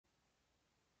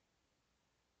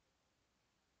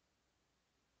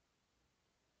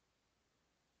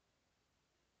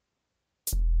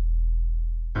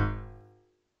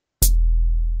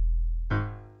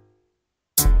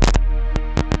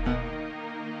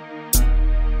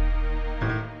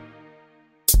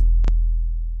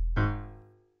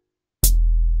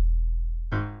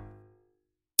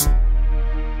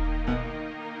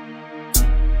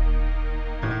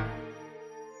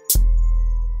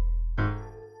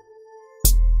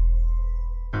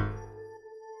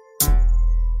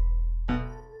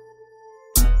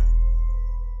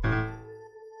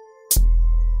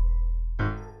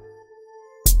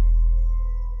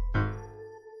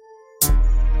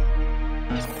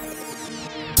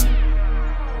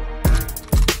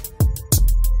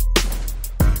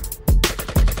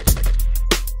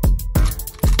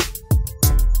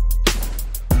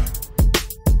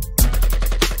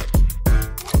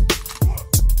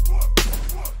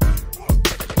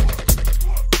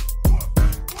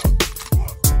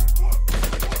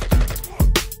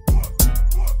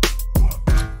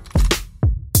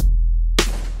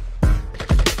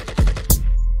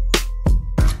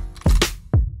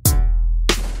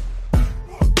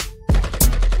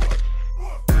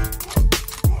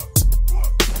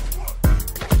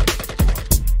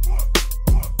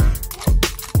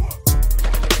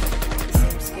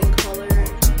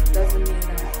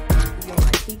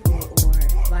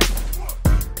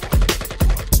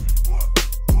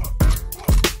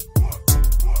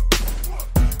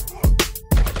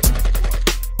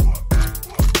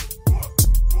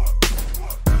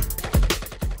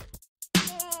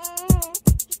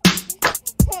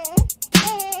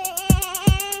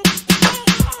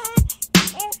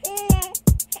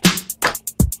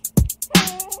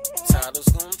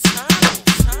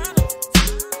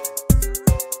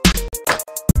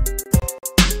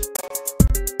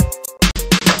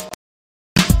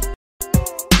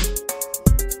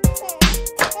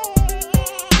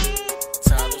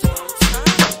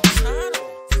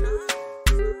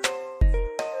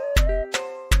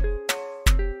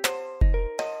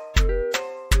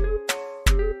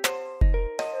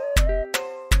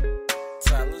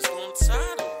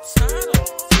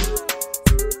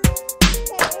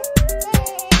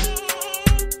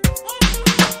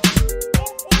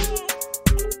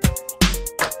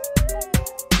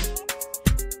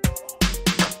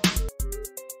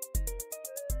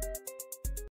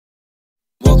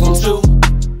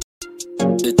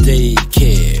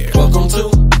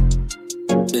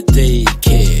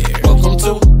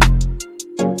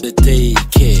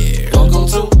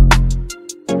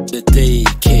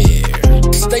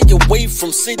away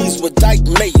from cities with dyke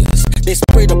mayors. They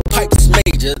spray the pipes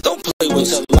major. Don't play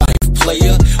with your life,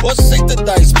 player, or shake the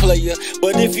dice, player.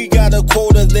 But if you got a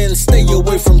quota, then stay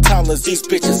away from toddlers. These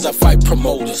bitches are fight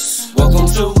promoters. Welcome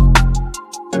to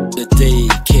the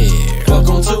daycare.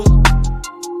 Welcome to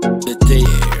the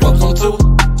daycare. Welcome to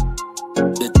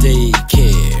the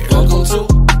daycare. Welcome to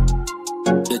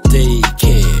the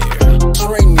daycare.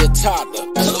 Train your toddler.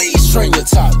 Please train your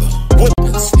toddler.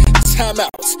 Whippings,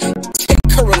 timeouts, take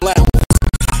her allowance.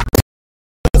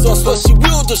 So she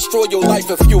will destroy your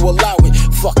life if you allow it.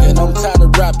 Fucking, I'm tired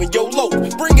of rapping. Yo, Lo,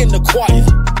 bring in the choir.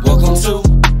 Welcome to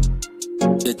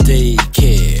the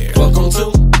daycare. Welcome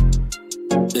to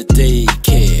the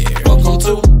daycare. Welcome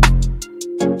to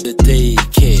the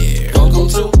daycare. Welcome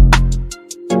to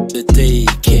the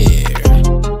daycare.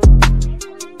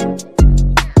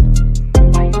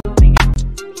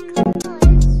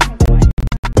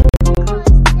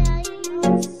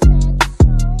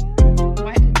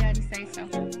 Why did Daddy say so?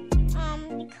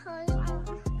 Because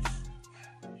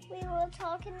we were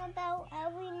talking about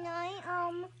every night,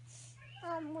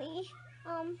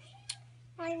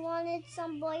 I wanted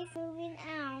some boy moving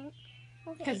out.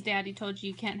 Because Okay. Daddy told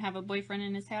you can't have a boyfriend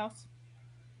in his house?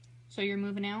 So you're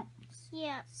moving out?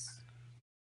 Yes.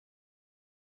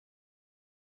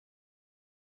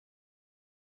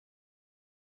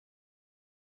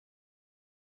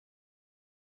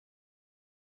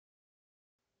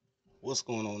 What's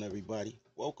going on, everybody?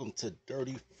 Welcome to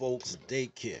Dirty Folks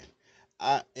Daycare.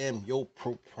 I am your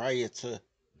proprietor,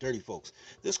 Dirty Folks.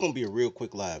 This is going to be a real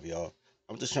quick live, y'all.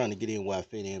 I'm just trying to get in where I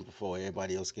fit in before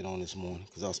everybody else get on this morning,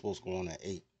 because I was supposed to go on at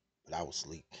 8, but I was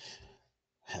asleep.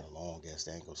 Had a long ass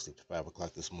day. I ain't go to sleep at 5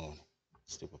 o'clock this morning.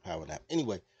 Stupid power nap.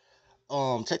 Anyway,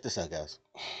 check this out, guys.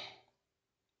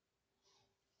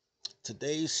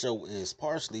 Today's show is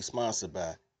partially sponsored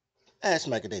by Ash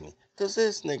Macadamia, because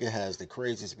this nigga has the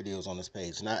craziest videos on his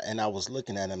page, and I was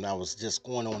looking at him, and I was just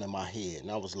going on in my head,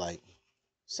 and I was like,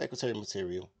 secretary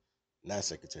material, not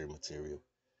secretary material,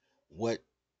 what,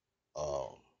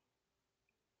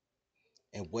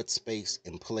 in what space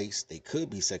and place they could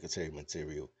be secretary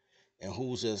material, and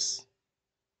who's just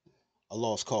a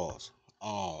lost cause.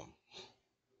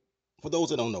 For those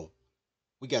that don't know,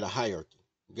 we got a hierarchy.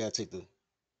 You gotta take the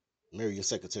marry your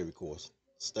secretary course,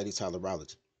 study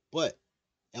tolerology, but.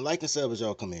 And like and sub as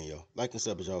y'all come in, yo. Like and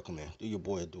sub as y'all come in. Do your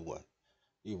boy do what?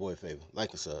 Do your boy a favor.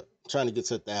 Like and sub. I'm trying to get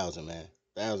to 1,000, man.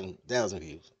 1,000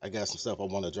 views. I got some stuff I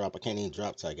want to drop. I can't even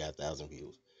drop till I got 1,000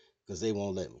 views. Because they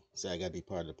won't let me. Say I got to be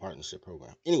part of the partnership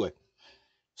program. Anyway.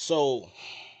 So,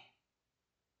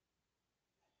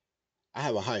 I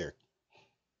have a hierarchy.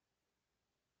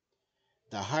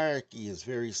 The hierarchy is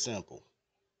very simple.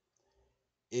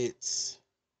 It's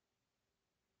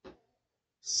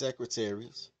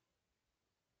secretaries,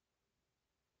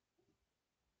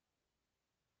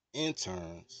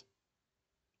 interns,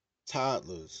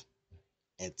 toddlers,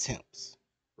 and temps,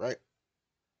 right?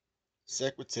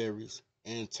 Secretaries,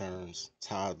 interns,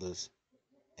 toddlers,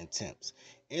 and temps.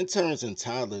 Interns and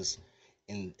toddlers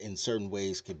in certain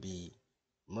ways could be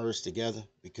merged together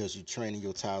because you're training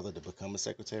your toddler to become a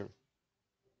secretary.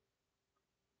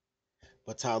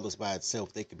 But toddlers by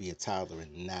itself, they could be a toddler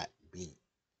and not be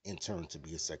intern to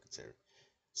be a secretary.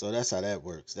 So that's how that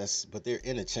works. But they're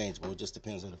interchangeable. It just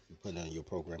depends on if you put it in your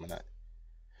program or not.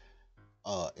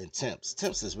 And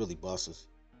temps is really busters,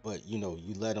 but you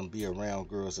let them be around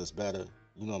girls that's better.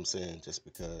 You know what I'm saying? Just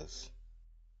because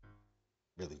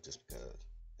they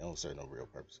don't serve no real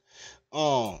purpose.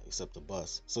 Except the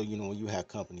bus. So when you have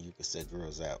company, you can set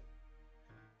girls out.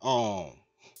 Y'all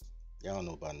don't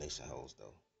know about nation hoes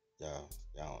though. Y'all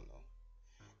don't know.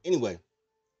 Anyway,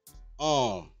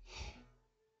 I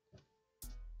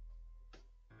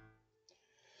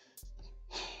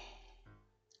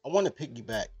want to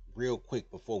piggyback real quick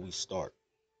before we start.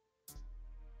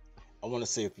 I want to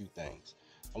say a few things.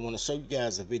 I want to show you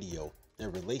guys a video that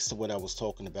relates to what I was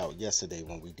talking about yesterday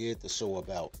when we did the show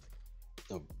about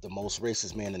the most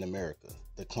racist man in America,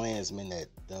 the Klansman that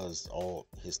does all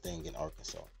his thing in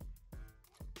Arkansas.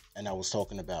 And I was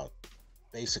talking about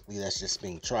basically that's just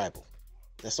being tribal.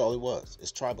 That's all it was.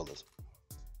 It's tribalism.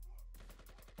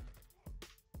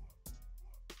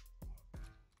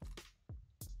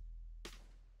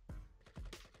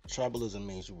 Tribalism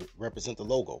means you represent the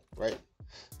logo, right?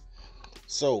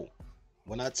 So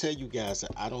when I tell you guys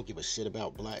that I don't give a shit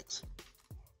about blacks,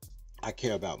 I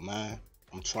care about mine.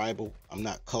 I'm tribal. I'm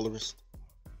not colorist.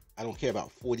 I don't care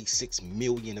about 46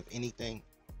 million of anything.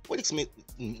 46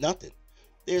 million, nothing.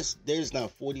 There's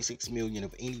not 46 million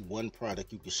of any one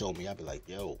product you can show me. I'd be like,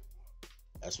 yo,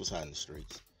 that's what's hot in the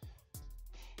streets.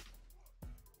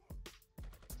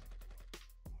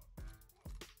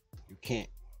 can't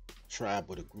tribe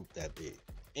with a group that big.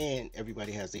 And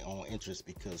everybody has their own interests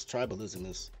because tribalism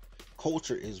is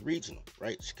culture is regional,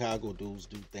 right? Chicago dudes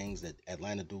do things that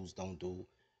Atlanta dudes don't do,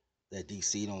 that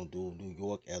DC don't do, New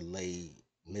York, LA,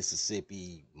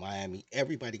 Mississippi, Miami,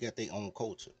 everybody got their own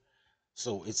culture.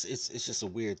 So it's just a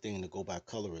weird thing to go by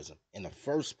colorism in the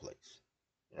first place,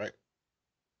 right?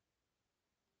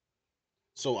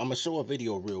 So I'm gonna show a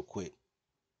video real quick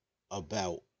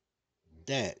about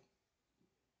that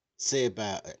said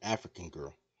by an African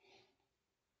girl.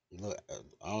 Look,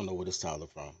 I don't know where this Tyler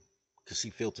from, cause she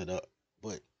filtered up.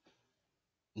 But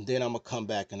then I'm gonna come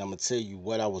back and I'm gonna tell you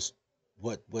what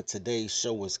what today's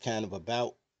show was kind of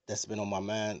about. That's been on my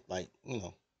mind, like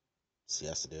it's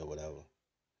yesterday or whatever.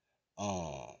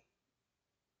 Um,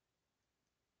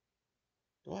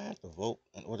 do I have to vote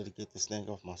in order to get this thing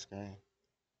off my screen?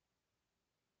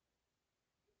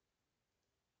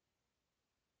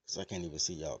 Cause I can't even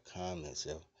see y'all comments,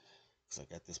 yo. Cause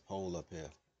I got this poll up here,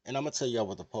 and I'm gonna tell y'all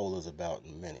what the poll is about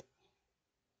in a minute.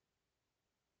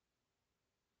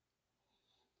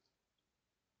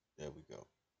 There we go.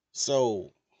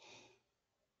 So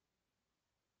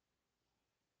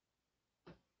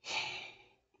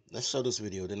let's show this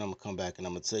video. Then I'm gonna come back and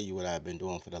I'm gonna tell you what I've been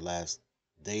doing for the last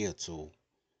day or two.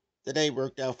 That ain't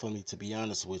worked out for me, to be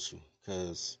honest with you.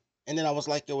 And then I was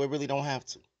like, yo, it really don't have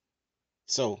to.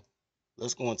 So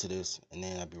let's go into this, and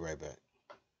then I'll be right back.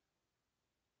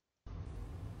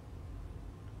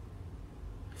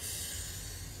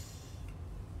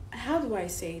 How do I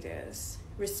say this?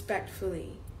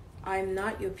 Respectfully, I'm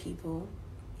not your people.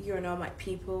 You're not my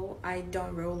people. I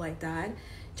don't roll like that.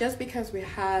 Just because we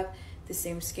have the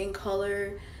same skin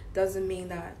color doesn't mean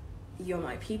that you're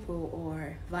my people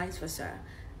or vice versa.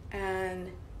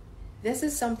 And this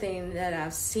is something that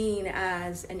I've seen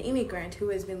as an immigrant who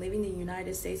has been living in the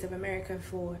United States of America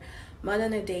for more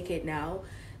than a decade now.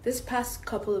 This past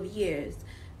couple of years,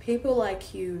 people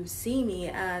like you see me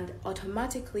and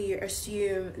automatically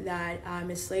assume that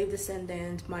I'm a slave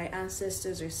descendant, my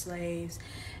ancestors are slaves,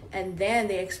 and then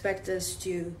they expect us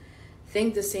to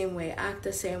think the same way, act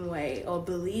the same way, or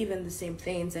believe in the same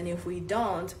things. And if we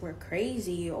don't, we're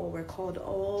crazy, or we're called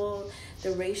all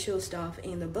the racial stuff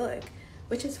in the book,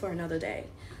 which is for another day.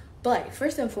 But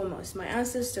first and foremost, my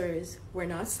ancestors were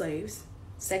not slaves.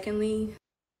 Secondly,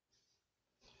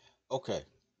 Okay,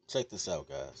 check this out,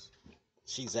 guys.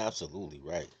 She's absolutely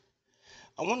right.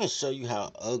 I want to show you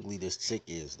how ugly this chick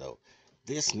is, though.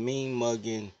 This mean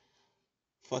mugging,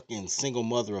 fucking single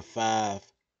mother of 5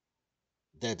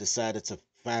 that decided to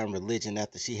find religion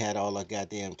after she had all her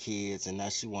goddamn kids, and now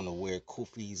she want to wear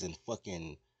kufis and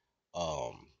fucking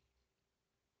what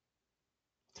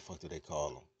the fuck do they call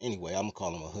them? Anyway, I'm gonna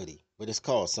call them a hoodie, but it's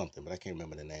called something, but I can't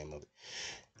remember the name of it.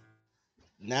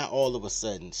 Now all of a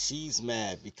sudden she's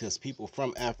mad because people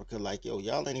from Africa like, yo,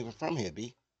 y'all ain't even from here,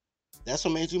 B. That's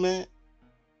what made you mad?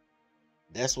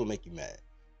 That's what make you mad.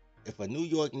 If a New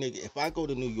York nigga, if I go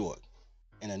to New York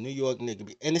and a New York nigga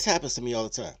be, and this happens to me all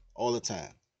the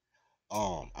time.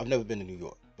 I've never been to New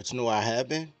York, but you know where I have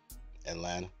been?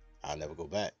 Atlanta. I'll never go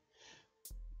back.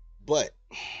 But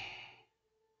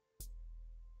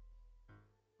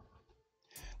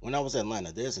when I was in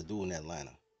Atlanta, there's a dude in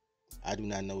Atlanta. I do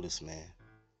not know this man.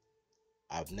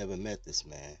 I've never met this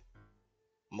man.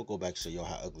 I'm gonna go back and show y'all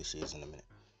how ugly she is in a minute.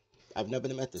 I've never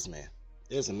met this man.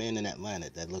 There's a man in Atlanta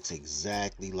that looks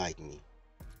exactly like me.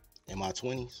 In my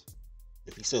 20s,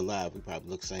 if he's still alive, we probably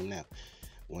look the same now.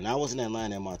 When I was in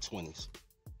Atlanta in my 20s,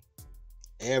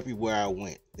 everywhere I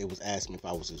went, they was asking me if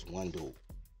I was this one dude.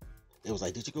 They was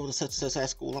like, did you go to such and such high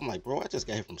school? I'm like, bro, I just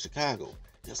got here from Chicago.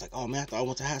 They was like, oh man, I thought I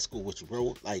went to high school with you,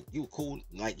 bro. Like, you cool.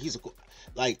 Like, he's a cool.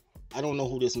 Like, I don't know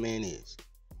who this man is.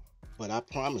 But I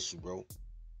promise you, bro,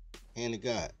 hand to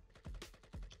God,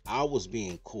 I was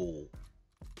being cool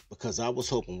because I was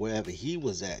hoping wherever he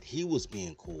was at, he was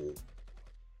being cool.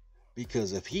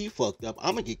 Because if he fucked up,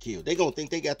 I'm gonna get killed. They gonna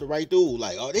think they got the right dude.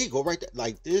 Like, oh, they go right there.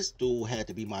 Like, this dude had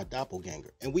to be my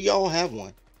doppelganger. And we all have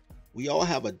one. We all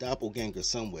have a doppelganger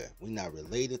somewhere we're not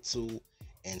related to,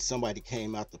 and somebody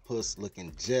came out the puss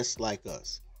looking just like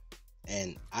us.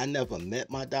 And I never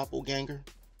met my doppelganger,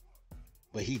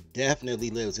 but he definitely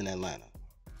lives in Atlanta.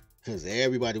 Because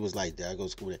everybody was like, there, I go to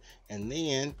school there. And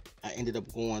then I ended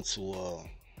up going to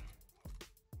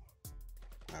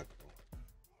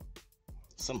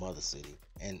some other city.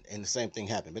 And the same thing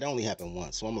happened. But it only happened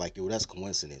once. So I'm like, yo, that's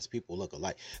coincidence. People look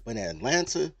alike. But in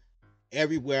Atlanta,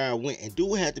 everywhere I went, and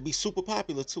dude had to be super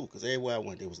popular too. Because everywhere I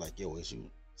went, they was like, yo, is you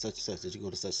such and such? Did you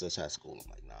go to such and such high school? I'm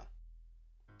like, nah.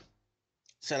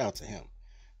 Shout out to him.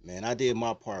 Man, I did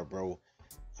my part, bro.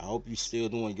 I hope you still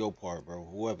doing your part, bro.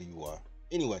 Whoever you are.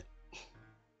 Anyway.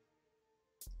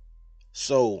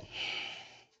 So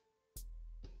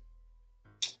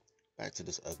back to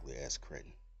this ugly ass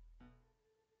cretin.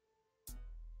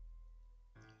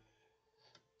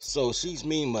 So she's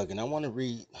mean mugging. I want to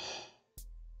read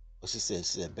what she said.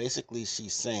 She said basically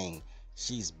she's saying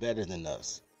she's better than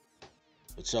us,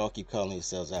 but y'all keep calling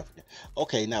yourselves African.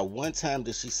 Okay, now one time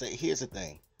did she say? Here's the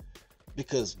thing,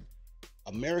 because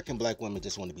American black women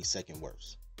just want to be second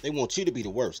worst. They want you to be the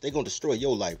worst. They're gonna destroy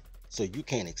your life so you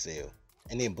can't excel,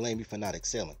 and then blame you for not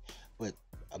excelling. But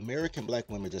American black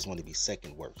women just want to be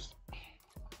second worst.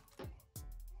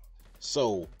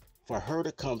 So for her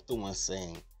to come through and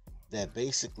saying that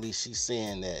basically she's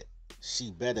saying that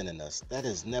she better than us, that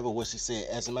is never what she said.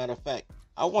 As a matter of fact,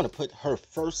 I want to put her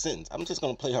first sentence. I'm just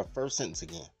going to play her first sentence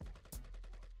again.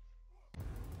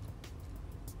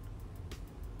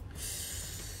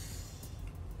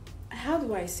 How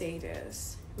do I say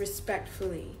this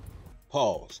respectfully?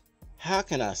 Pause. How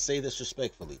can I say this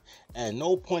respectfully? At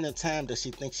no point in time does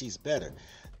she think she's better.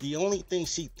 The only thing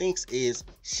she thinks is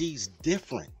she's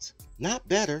different. Not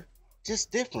better,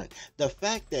 just different. The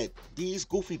fact that these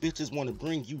goofy bitches want to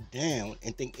bring you down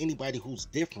and think anybody who's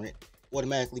different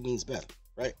automatically means better,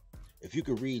 right? If you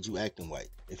can read, you acting white.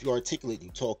 If you articulate, you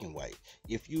talking white.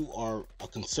 If you are a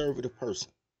conservative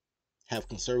person, have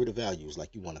conservative values,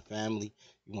 like you want a family,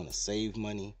 you want to save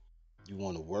money, you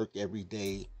want to work every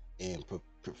day and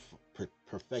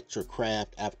perfect your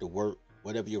craft after work,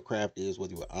 whatever your craft is,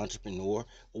 whether you're an entrepreneur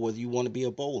or whether you want to be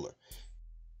a bowler,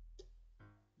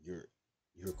 you're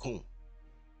a coon.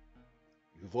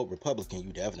 You vote Republican,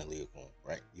 you definitely a coon,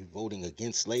 right? You voting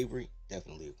against slavery,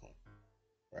 definitely a coon,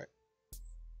 right?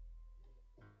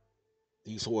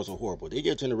 These whores are horrible. They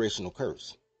get generational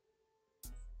curse,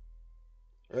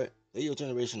 right? They your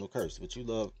generational curse, but you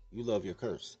love your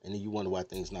curse, and then you wonder why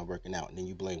things not working out, and then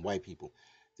you blame white people.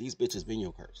 These bitches been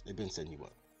your curse. They've been setting you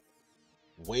up.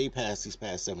 Way past these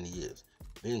past 70 years.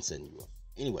 Been setting you up.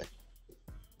 Anyway.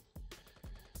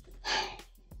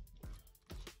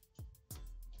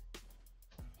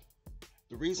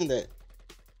 The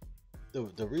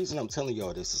reason I'm telling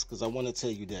y'all this is because I want to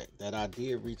tell you that I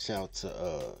did reach out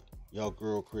to y'all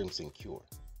girl Crimson Cure.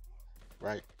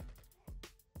 Right?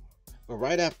 But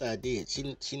right after I did,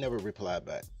 she never replied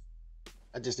back.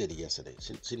 I just did it yesterday.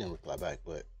 She didn't reply back,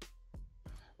 but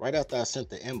right after I sent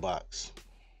the inbox,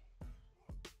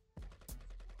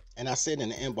 and I said in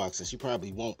the inbox, and she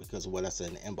probably won't because of what I said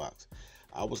in the inbox,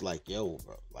 I was like, yo,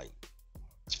 bro, like,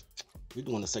 we're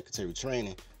doing the secretary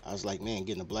training. I was like, man,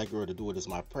 getting a black girl to do it is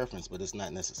my preference, but it's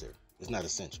not necessary. It's not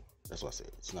essential. That's what I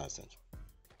said. It's not essential.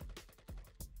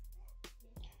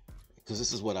 Because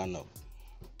this is what I know.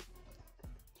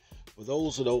 For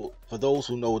those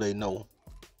who know, they know.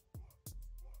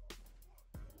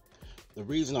 The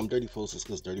reason I'm Dirty Folks is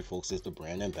because Dirty Folks is the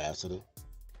brand ambassador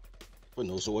for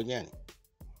No Show Organic.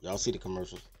 Y'all see the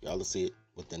commercials. Y'all will see it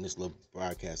within this little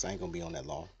broadcast. I ain't going to be on that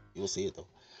long. You'll see it, though.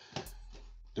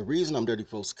 The reason I'm Dirty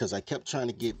Folks is because I kept trying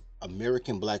to get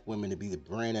American black women to be the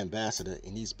brand ambassador,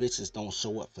 and these bitches don't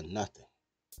show up for nothing.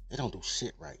 They don't do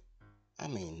shit right. I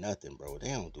mean nothing, bro. They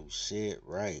don't do shit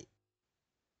right.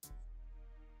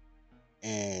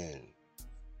 And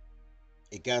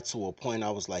it got to a point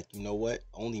I was like, you know what?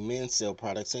 Only men sell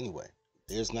products anyway.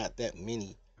 There's not that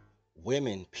many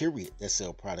women, period, that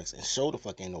sell products. And show the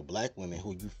fuck ain't no black women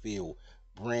who you feel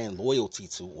brand loyalty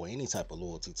to or any type of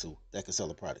loyalty to that can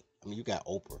sell a product. I mean, you got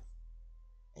Oprah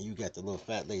and you got the little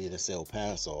fat lady that sell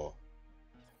Pine-Sol,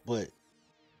 but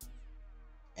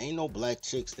ain't no black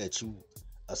chicks that you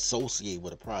associate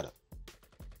with a product,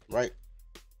 right?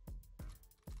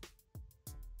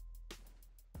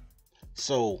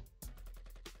 So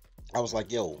I was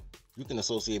like, yo, you can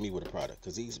associate me with a product,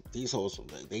 because these hoes,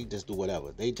 they just do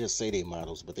whatever. They just say they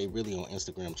models, but they really on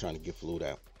Instagram trying to get flued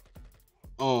out.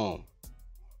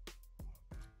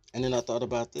 And then I thought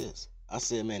about this. I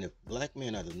said, man, if black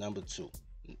men are the number two,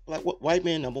 white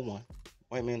man number one,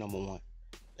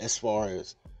 as far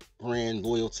as brand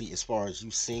loyalty, as far as you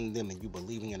seeing them and you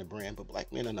believing in a brand, but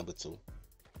black men are number two.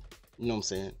 You know what I'm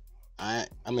saying?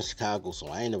 I'm in Chicago, so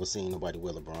I ain't never seen nobody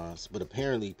wear LeBrons, but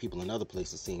apparently people in other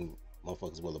places seen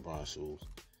motherfuckers wear LeBron shoes.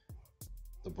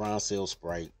 LeBron sells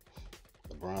Sprite.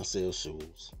 LeBron sells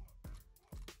shoes.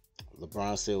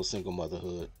 LeBron sells single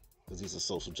motherhood, because he's a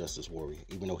social justice warrior,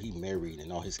 even though he married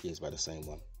and all his kids by the same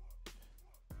woman.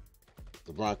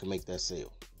 LeBron can make that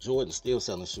sale. Jordan still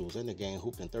selling shoes. In the game,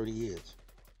 hooped in 30 years.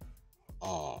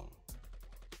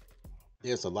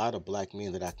 There's a lot of black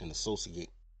men that I can associate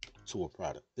to a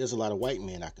product. There's a lot of white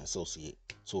men I can associate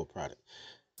to a product.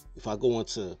 If I go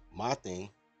into my thing,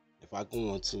 if I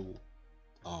go into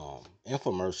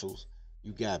infomercials,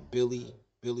 you got Billy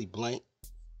Blank.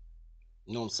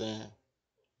 You know what I'm saying?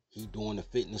 He doing the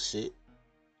fitness shit.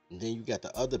 And then you got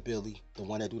the other Billy, the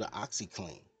one that do the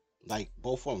OxyClean. Like,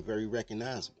 both of them very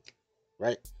recognizable,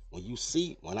 right?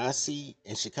 When I see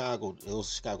in Chicago, it was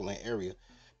Chicagoland area,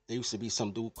 there used to be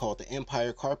some dude called the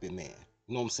Empire Carpet Man.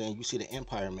 You know what I'm saying? You see the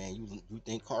Empire Man, you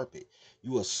think carpet.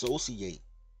 You associate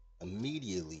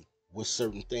immediately with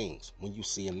certain things when you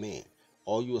see a man.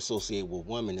 All you associate with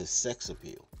women is sex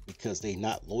appeal because they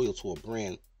not loyal to a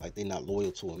brand like they not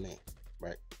loyal to a man,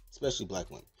 right? Especially black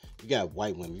women. You got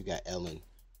white women. You got Ellen,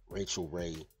 Rachel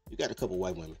Ray. You got a couple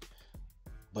white women.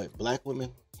 But black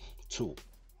women, two.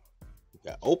 You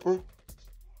got Oprah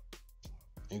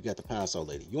and you got the Pound Salt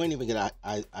lady. You ain't even get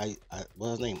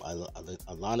what's her name?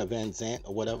 Alana Van Zant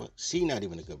or whatever. She not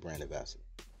even a good brand ambassador.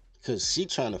 Because she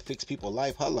trying to fix people's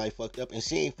life. Her life fucked up. And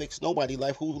she ain't fixed nobody's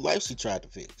life whose life she tried to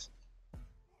fix.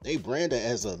 They brand her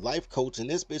as a life coach. And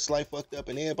this bitch life fucked up.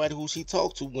 And everybody who she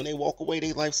talked to, when they walk away,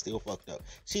 their life still fucked up.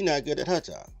 She not good at her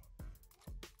job.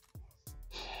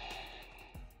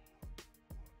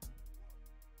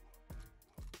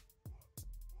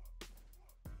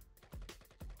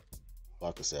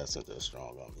 Like I said, I sent that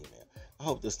strong on me, man. I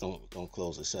hope this don't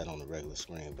close the shut on the regular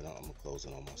screen, but I'm gonna close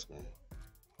it on my screen.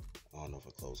 I don't know if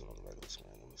I close it on the regular screen.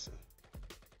 Let me see.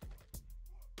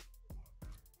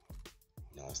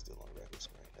 No, it's still on the regular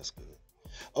screen. That's good.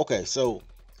 Okay, so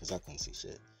because I couldn't see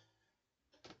shit.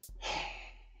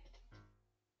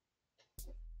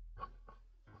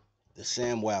 The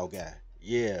ShamWow guy,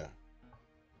 yeah.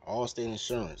 Allstate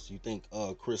Insurance. You think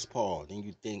Chris Paul? Then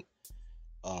you think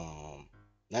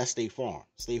not State Farm.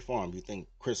 State Farm, you think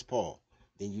Chris Paul.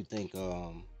 Then you think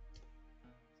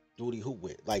Duty Hoop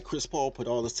with. Like Chris Paul put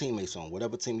all his teammates on.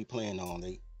 Whatever team he playing on,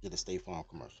 they get a State Farm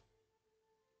commercial.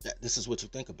 This is what you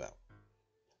think about.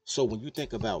 So when you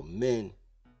think about men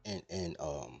and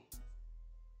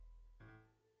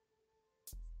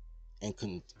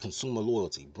consumer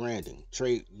loyalty, branding,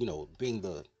 trade, being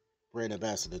the brand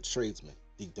ambassador, tradesman,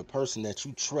 the person that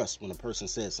you trust when a person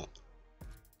says something.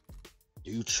 Do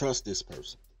you trust this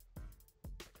person?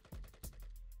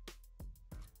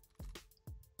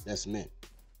 That's men.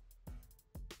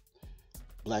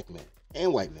 Black men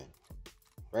and white men,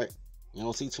 right? You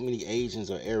don't see too many Asians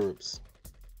or Arabs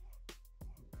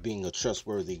being a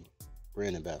trustworthy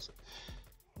brand ambassador.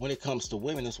 When it comes to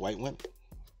women, it's white women,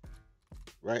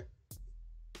 right?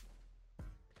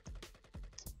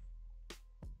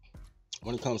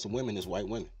 When it comes to women, it's white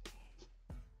women.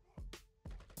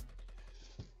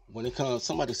 When it comes,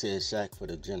 somebody said Shaq for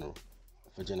general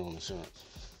insurance.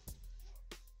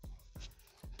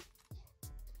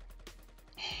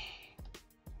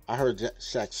 I heard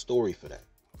Shaq's story for that.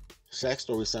 Shaq's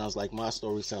story sounds like my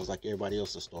story, sounds like everybody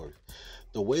else's story.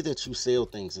 The way that you sell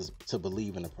things is to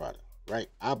believe in the product, right?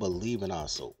 I believe in our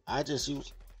soap. I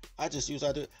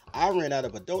ran out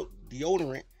of adult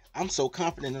deodorant. I'm so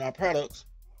confident in our products.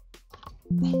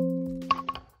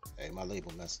 Hey, my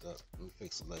label messed up. Let me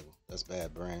fix the label. That's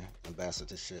bad brand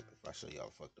ambassadorship if I show y'all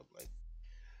a fucked up label.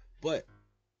 But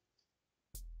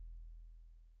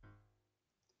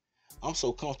I'm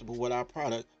so comfortable with our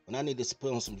product. When I needed to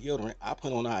put on some deodorant, I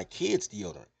put on our kids'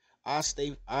 deodorant. Our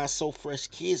So Fresh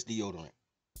kids deodorant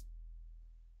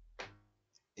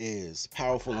is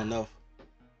powerful enough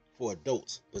for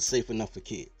adults, but safe enough for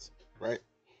kids, right?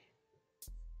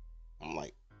 I'm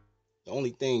like, the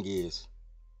only thing is,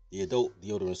 the adult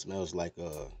deodorant smells like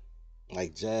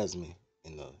jasmine,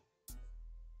 and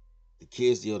the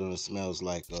kids deodorant smells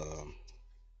like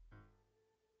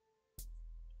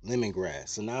lemongrass.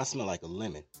 So now I smell like a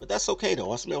lemon, but that's okay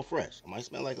though. I smell fresh. I might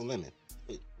smell like a lemon.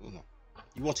 But,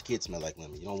 you want your kids to smell like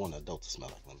lemon. You don't want an adult to smell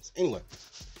like lemons. Anyway,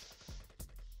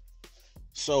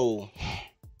 so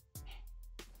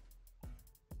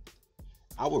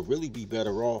I would really be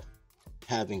better off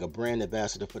having a brand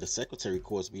ambassador for the secretary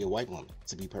course be a white woman,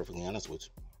 to be perfectly honest with you.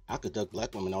 I could duck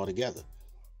black women altogether.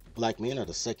 Black men are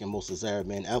the second most desired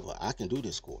men ever. I can do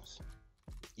this course.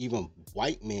 Even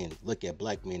white men look at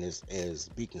black men as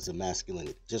beacons of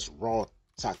masculinity. Just raw,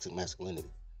 toxic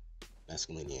masculinity.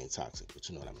 Masculinity ain't toxic, but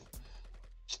you know what I mean.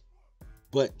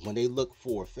 But when they look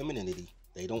for femininity,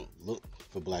 they don't look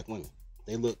for black women.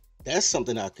 That's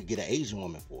something I could get an Asian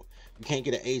woman for. You can't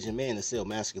get an Asian man to sell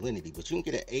masculinity, but you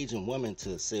can get an Asian woman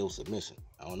to sell submission.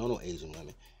 I don't know no Asian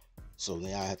women. So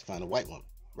then I have to find a white woman,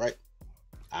 right?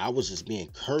 I was just being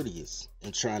courteous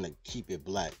and trying to keep it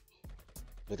black.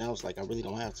 But I was like, I really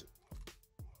don't have to.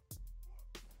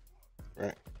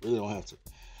 Right? Really don't have to.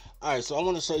 Alright, so I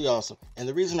want to show y'all some. And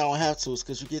the reason I don't have to is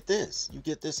because you get this. You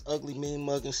get this ugly, mean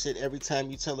mugging shit every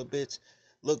time you tell a bitch,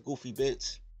 look, goofy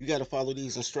bitch. You got to follow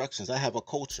these instructions. I have a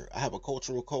culture. I have a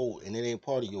cultural code, and it ain't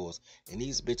part of yours. And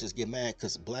these bitches get mad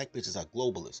because black bitches are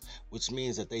globalists, which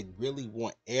means that they really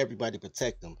want everybody to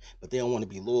protect them, but they don't want to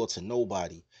be loyal to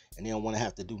nobody, and they don't want to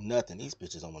have to do nothing. These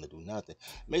bitches don't want to do nothing.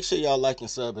 Make sure y'all like and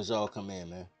sub as y'all come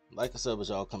in, man. Like and sub as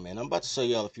y'all come in. I'm about to show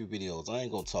y'all a few videos. I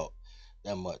ain't going to talk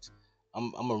that much.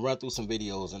 I'm going to run through some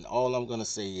videos, and all I'm going to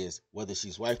say is whether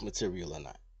she's wife material or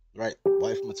not. Right?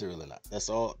 Wife material or not. That's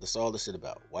all this shit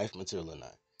about. Wife material or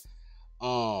not.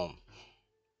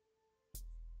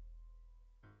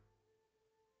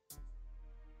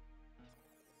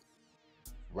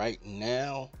 Right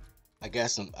now, I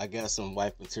got some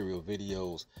wife material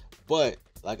videos, but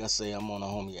like I say, I'm on a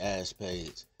homie Ash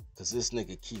page, cause this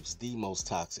nigga keeps the most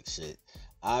toxic shit.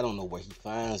 I don't know where he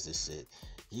finds this shit.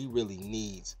 He really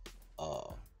needs, I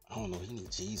don't know, he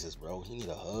needs Jesus, bro. He need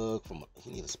a hug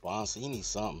he need a sponsor, he needs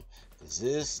something. Cause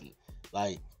this,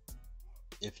 like,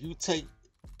 if you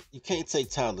can't take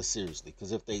Toddler seriously,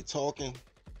 because if they talking,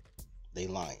 they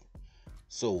lying.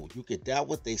 So you can doubt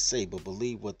what they say, but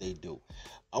believe what they do.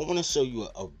 I want to show you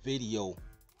a video,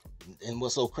 and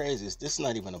what's so crazy is this is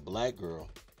not even a black girl,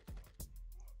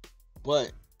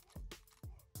 but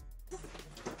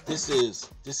this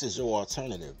is your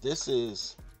alternative.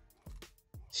 She's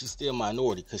still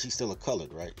minority because she's still a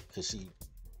colored, right? Because she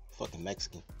fucking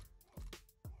Mexican,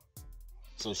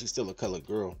 so she's still a colored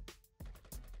girl.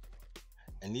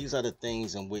 And these are the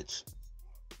things in which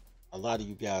a lot of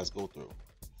you guys go through.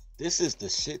 This is the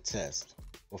shit test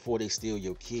before they steal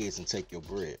your kids and take your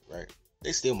bread, right?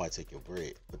 They still might take your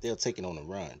bread, but they'll take it on the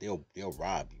run. They'll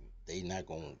rob you. They not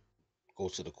going to go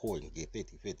to the court and get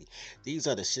 50-50. These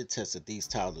are the shit tests that these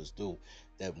toddlers do,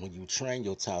 that when you train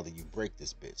your toddler, you break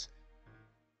this bitch.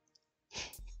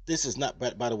 This is not,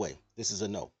 by the way, this is a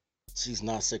no. She's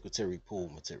not secretary pool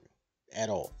material at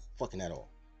all. Fucking at all.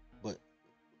 But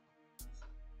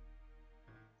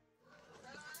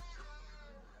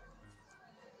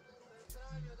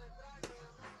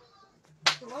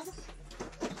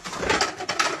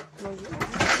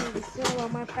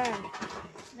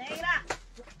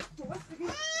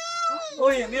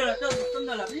Oye, mira, están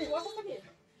de la vida.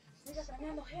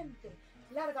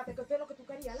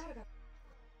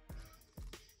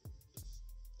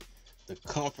 the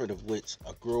comfort of which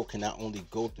a girl can not only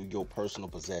go through your personal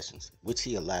possessions, which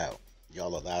he allowed.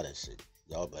 Y'all allow that shit.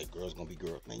 Y'all like, girls gonna be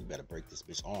girls. Man, you better break this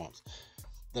bitch arms.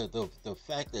 The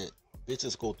fact that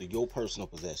bitches go through your personal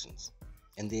possessions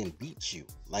and then beat you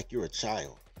like you're a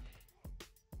child.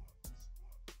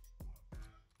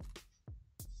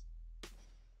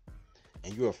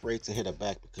 And you're afraid to hit her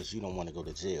back because you don't want to go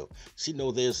to jail. She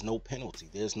know there's no penalty.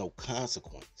 There's no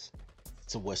consequence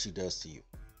to what she does to you.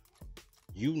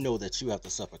 You know that you have to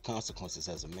suffer consequences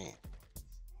as a man.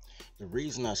 The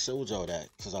reason I showed y'all that,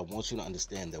 because I want you to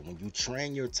understand that when you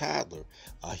train your toddler,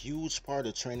 a huge part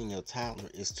of training your toddler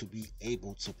is to be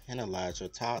able to penalize your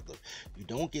toddler. You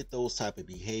don't get those type of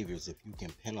behaviors if you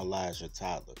can penalize your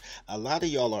toddler. A lot of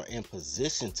y'all are in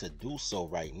position to do so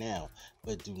right now,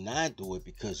 but do not do it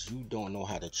because you don't know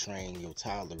how to train your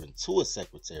toddler into a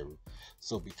secretary.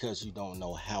 So because you don't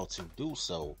know how to do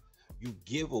so, you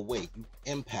give away, you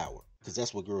empower, because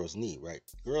that's what girls need, right?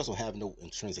 Girls will have no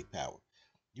intrinsic power.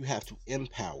 You have to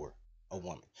empower a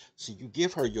woman. So you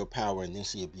give her your power and then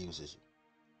she abuses you.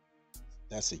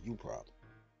 That's a you problem.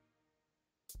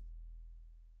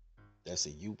 That's a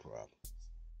you problem.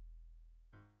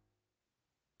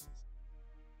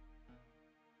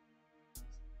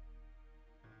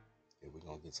 Yeah, we're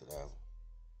going to get to that one.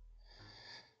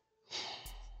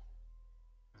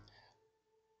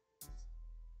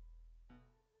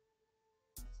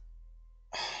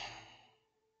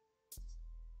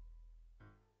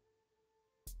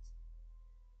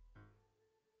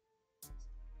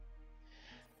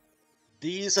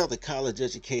 These are the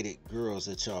college-educated girls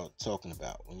that y'all talking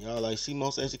about. When y'all like, she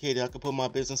most educated, I could put my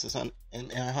business in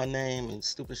her name and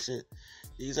stupid shit.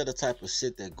 These are the type of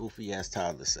shit that goofy-ass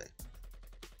toddlers say.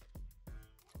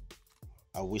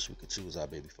 I wish we could choose our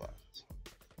baby fathers.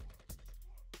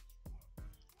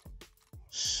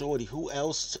 Shorty, who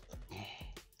else?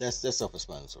 That's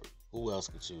self-explanatory. Who else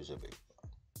could choose your baby father?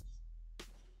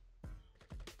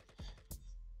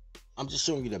 I'm just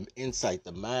showing you the insight,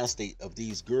 the mind state of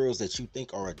these girls that you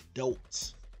think are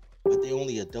adults, but they're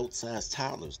only adult-sized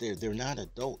toddlers. They're not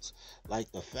adults.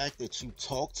 Like, the fact that you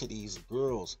talk to these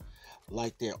girls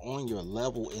like they're on your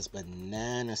level is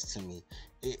bananas to me.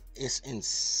 It's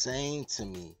insane to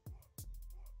me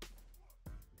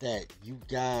that you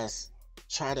guys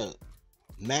try to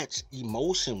match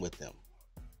emotion with them.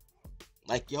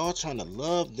 Like, y'all trying to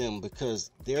love them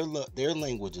because their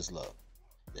language is love.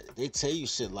 They tell you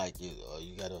shit like, you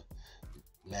gotta,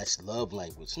 match love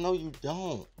language. No, you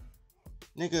don't.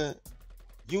 Nigga,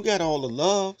 you got all the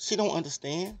love. She don't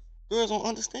understand. Girls don't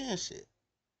understand shit.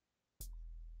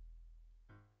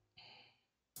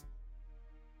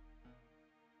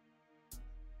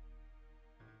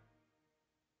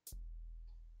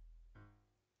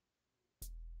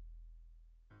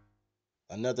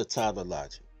 Another toddler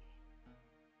logic.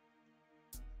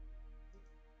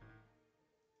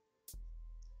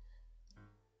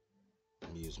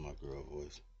 Let me use my girl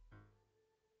voice.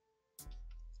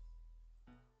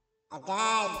 A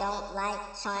guy don't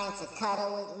like trying to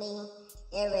cuddle with me,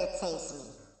 irritates me.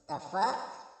 The fuck?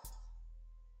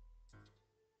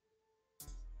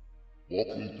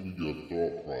 Walk me through your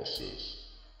thought process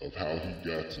of how he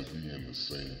got to be in the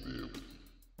same bed with you.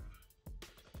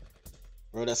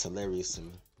 Bro, that's hilarious to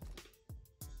me.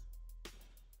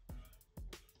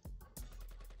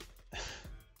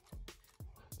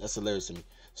 That's hilarious to me.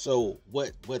 So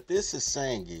what this is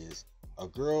saying is a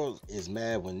girl is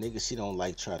mad when niggas she don't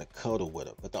like try to cuddle with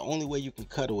her. But the only way you can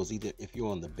cuddle is either if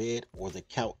you're on the bed or the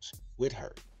couch with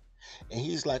her. And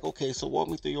he's like, okay, so walk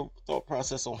me through your thought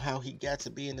process on how he got to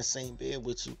be in the same bed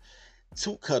with you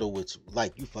to cuddle with you.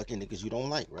 Like you fucking niggas you don't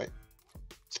like, right?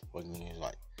 Fucking niggas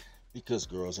like. Because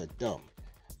girls are dumb.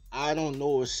 I don't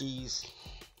know if she's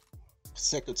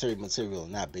secretary material or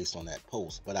not based on that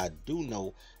post, but I do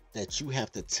know that you have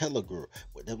to tell a girl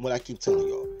what I keep telling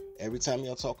y'all. Every time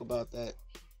y'all talk about that,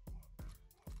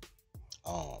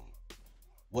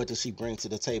 what does she bring to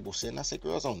the table shit? And I said,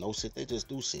 girls don't know shit, they just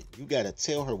do shit. You gotta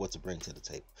tell her what to bring to the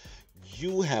table.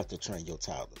 You have to train your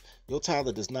toddler. Your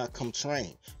toddler does not come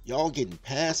trained. Y'all getting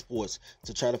passports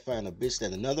to try to find a bitch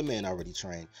that another man already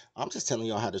trained. I'm just telling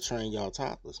y'all how to train y'all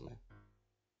toddlers, man.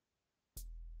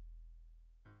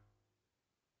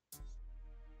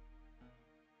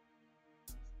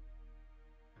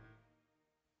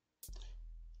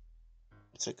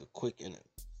 Take a quick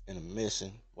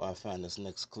intermission while I find this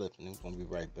next clip, and we're gonna be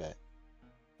right back.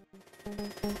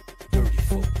 Dirty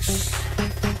folks,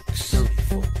 dirty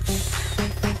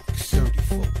folks, dirty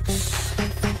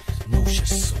folks. Know your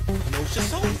soul, know your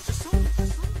soul.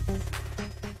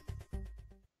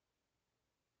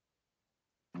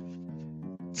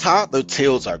 Toddler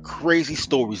tales are crazy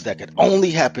stories that could only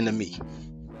happen to me.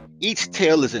 Each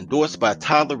tale is endorsed by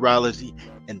Toddlerology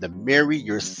and the Marry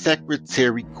Your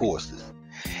Secretary courses.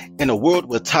 In a world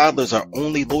where toddlers are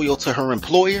only loyal to her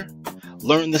employer,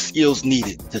 learn the skills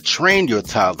needed to train your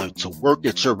toddler to work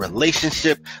at your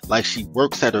relationship like she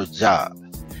works at her job.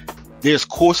 There's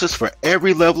courses for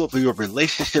every level of your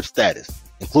relationship status,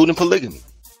 including polygamy.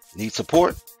 Need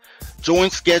support? Join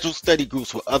scheduled study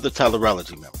groups with other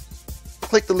Toddlerology members.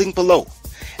 Click the link below.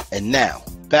 And now,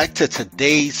 back to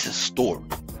today's story.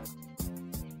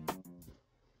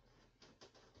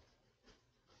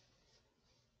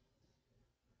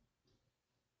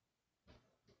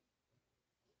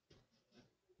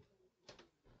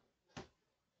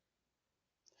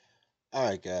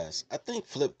 Alright guys, I think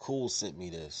Flip Cool sent me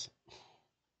this.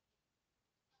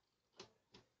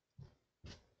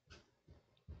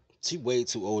 She way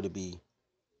too old to be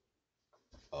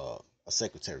a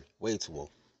secretary. Way too old.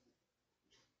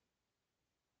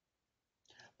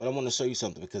 But I want to show you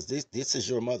something because this is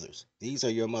your mothers. These are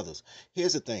your mothers.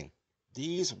 Here's the thing.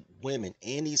 These women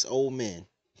and these old men,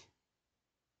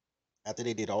 after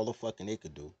they did all the fucking they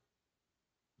could do,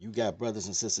 you got brothers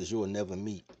and sisters you'll never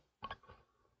meet.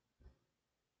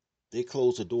 They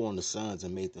closed the door on the sons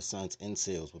and made the sons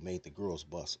incels, but made the girls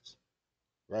busters.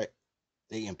 Right?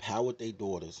 They empowered their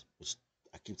daughters, which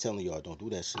I keep telling y'all, don't do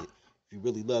that shit. If you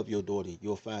really love your daughter,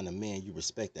 you'll find a man you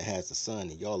respect that has a son,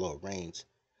 and y'all will arrange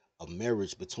a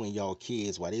marriage between y'all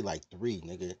kids while they like 3,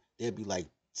 nigga. They'd be like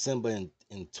Simba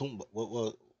and Tumba,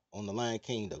 what on the Lion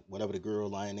King, whatever the girl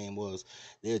lion name was.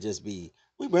 They'll just be,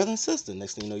 we brother and sister.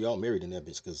 Next thing you know, y'all married in that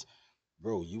bitch. Because,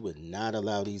 bro, you would not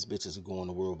allow these bitches to go in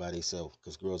the world by themselves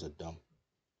because girls are dumb.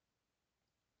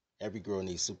 Every girl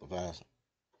needs supervision.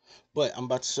 But I'm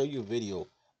about to show you a video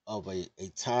of a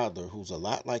toddler who's a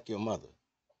lot like your mother.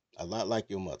 A lot like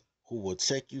your mother. Who will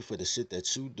check you for the shit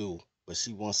that you do, but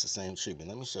she wants the same treatment.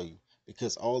 Let me show you.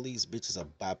 Because all these bitches are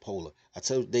bipolar. I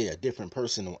tell you, they are a different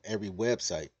person on every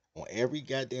website. On every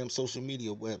goddamn social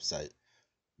media website.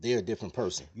 They're a different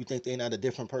person. You think they're not a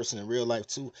different person in real life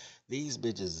too? These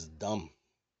bitches is dumb.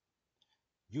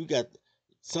 You got,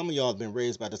 some of y'all have been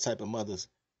raised by the type of mothers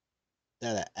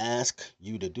that'll ask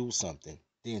you to do something,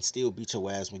 then still beat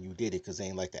your ass when you did it because they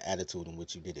ain't like the attitude in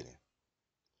which you did it in.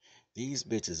 These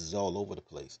bitches is all over the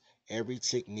place. Every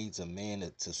chick needs a man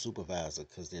to supervise her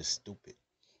because they're stupid.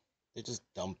 They're just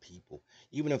dumb people.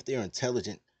 Even if they're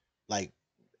intelligent, like,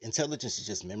 intelligence is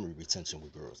just memory retention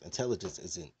with girls. Intelligence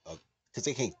isn't because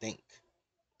they can't think.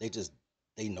 They just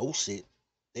they know shit.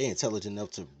 They're intelligent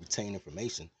enough to retain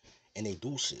information, and they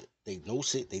do shit. They know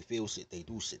shit. They feel shit. They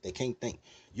do shit. They can't think.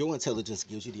 Your intelligence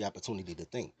gives you the opportunity to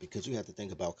think because you have to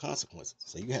think about consequences.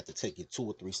 So you have to take it 2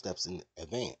 or 3 steps in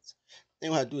advance. They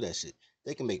know how to do that shit.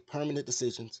 They can make permanent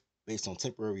decisions based on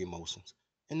temporary emotions,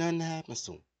 and nothing happens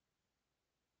to them.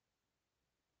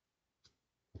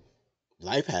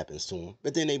 Life happens to them,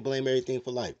 but then they blame everything for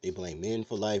life. They blame men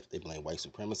for life. They blame white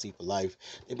supremacy for life.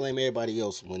 They blame everybody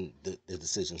else when the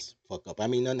decisions fuck up. I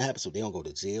mean, nothing happens to them. They don't go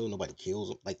to jail. Nobody kills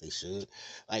them like they should.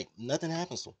 Like, nothing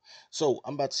happens to them. So,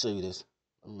 I'm about to show you this.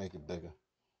 Let me make it bigger.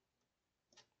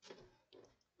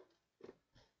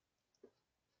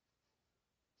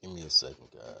 Give me a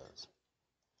second, guys.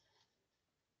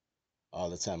 All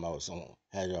the time I was on,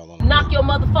 had y'all on. Knock your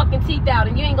motherfucking teeth out,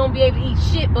 and you ain't gonna be able to eat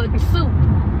shit but soup.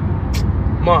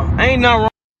 Ma, ain't nothing wrong.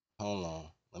 Hold on.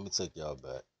 Let me take y'all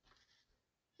back.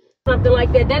 Something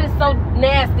like that. That is so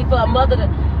nasty for a mother to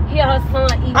hear her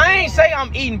son eat. I ain't say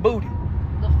I'm eating booty.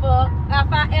 The fuck?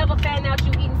 If I ever find out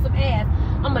you eating some ass,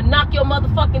 I'm gonna knock your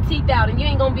motherfucking teeth out, and you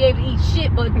ain't gonna be able to eat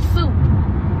shit but soup.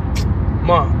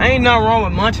 Ma, ain't nothing wrong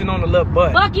with munching on the little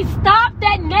butt. Bucky, stop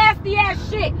that nasty ass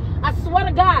shit. I swear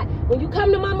to God, when you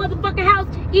come to my motherfucking house,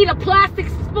 eat a plastic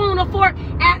spoon or fork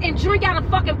and drink out a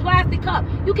fucking plastic cup.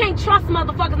 You can't trust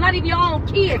motherfuckers, not even your own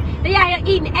kids. They out here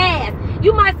eating ass.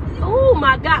 You might, oh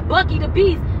my God, Bucky the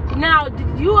Beast. Now,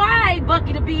 you alright,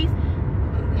 Bucky the Beast.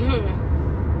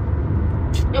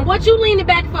 And what you leaning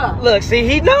back for? Look, see,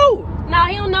 he know. Nah,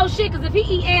 he don't know shit, because if he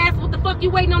eat ass, what the fuck you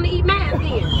waiting on to eat mine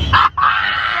then?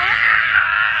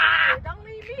 Don't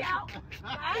leave me out.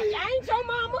 I ain't your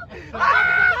mama. I'm talking to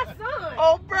my son.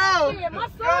 Oh, bro. Yeah, my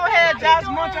son. Go ahead, Josh,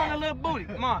 munch on the little booty.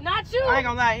 Come on. Not you. I ain't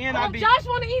gonna lie, Oh, Josh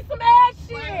want to eat some ass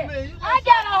shit. I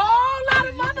got a whole lot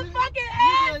of motherfucking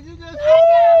ass. I got a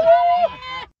lot of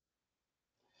ass.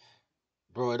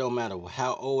 Bro, it don't matter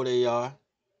how old they are.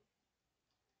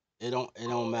 It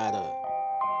don't matter.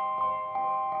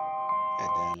 God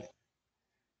damn it.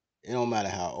 It don't matter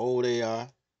how old they are.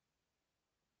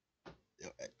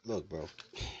 Look, bro.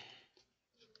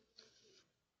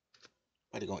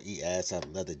 Nobody gonna eat ass out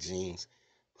of leather jeans.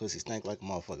 Pussy stank like a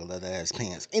motherfucker, leather ass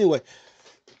pants. Anyway,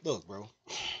 look, bro.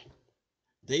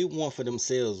 They want for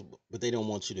themselves, but they don't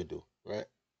want you to do, right?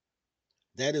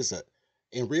 That is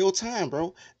in real time,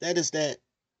 bro. That is that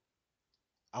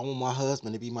I want my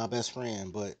husband to be my best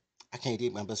friend, but I can't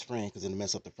date my best friend because it'll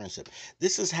mess up the friendship.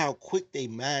 This is how quick they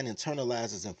mind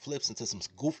internalizes and flips into some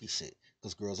goofy shit.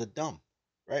 Because girls are dumb,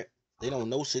 right? They don't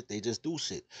know shit, they just do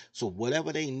shit. So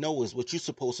whatever they know is what you're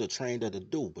supposed to train them to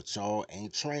do. But y'all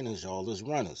ain't trainers, y'all is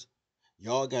runners.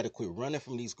 Y'all gotta quit running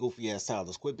from these goofy ass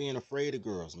toddlers. Quit being afraid of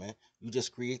girls, man. You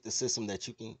just create the system that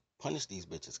you can punish these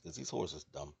bitches because these whores is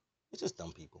dumb. It's just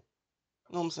dumb people.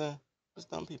 You know what I'm saying? It's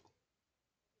dumb people.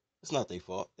 It's not their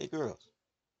fault. They girls.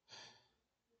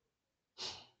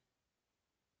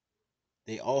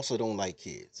 They also don't like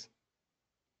kids.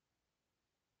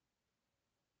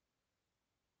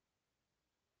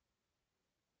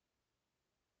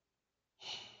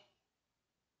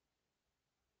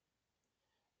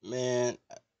 Man,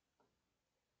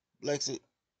 Lexi,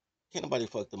 can't nobody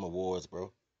fuck them awards,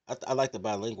 bro. I like the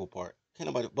bilingual part. Can't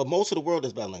nobody, but most of the world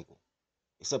is bilingual,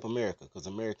 except America, because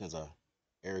Americans are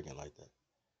arrogant like that.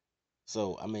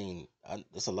 So I mean,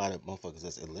 there's a lot of motherfuckers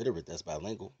that's illiterate that's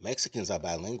bilingual. Mexicans are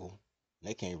bilingual.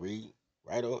 They can't read,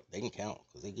 write, or they can count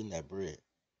because they getting that bread.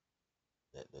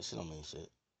 That shit don't mean shit.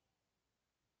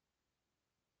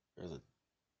 There's a,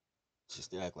 she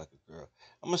still act like a girl.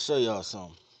 I'm gonna show y'all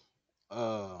some.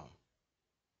 Uh,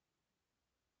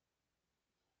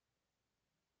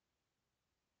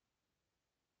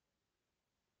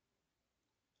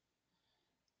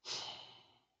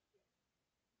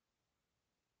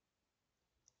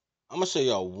 I'm gonna show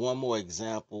y'all one more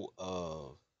example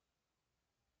of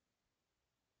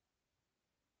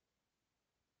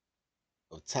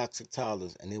toxic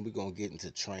toddlers, and then we're gonna get into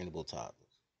trainable toddlers.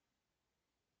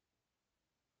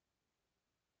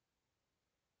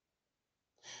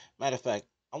 Matter of fact,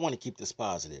 I want to keep this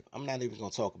positive. I'm not even gonna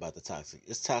talk about the toxic.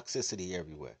 It's toxicity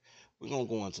everywhere. We're gonna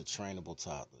go into trainable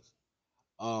toddlers.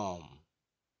 Um,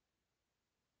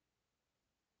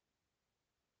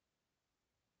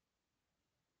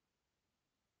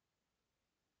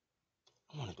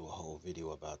 I want to do a whole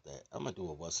video about that. I'm gonna do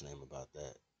a what's name about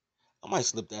that. I might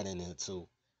slip that in there too.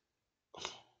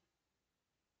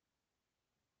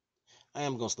 I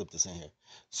am gonna slip this in here.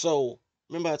 So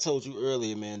remember I told you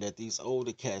earlier, man, that these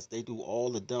older cats they do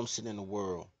all the dumb shit in the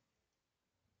world.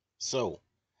 So,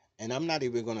 and I'm not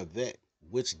even gonna vet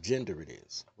which gender it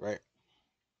is, right?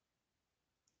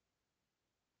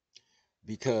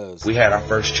 because we had our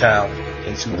first child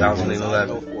in because I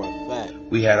know 2011. for a fact.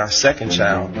 We had our second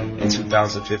child in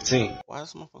 2015. Why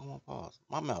does motherfucker want to pause?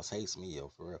 My mouse hates me, yo,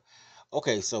 for real.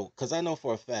 Okay, so because I know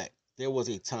for a fact there was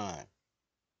a time,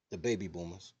 the baby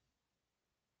boomers,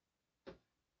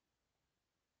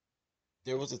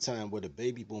 there was a time where the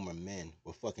baby boomer men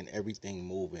were fucking everything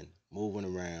moving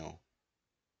around,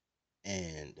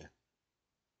 and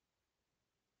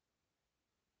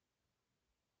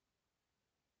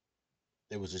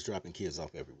they was just dropping kids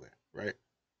off everywhere, right?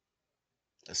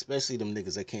 Especially them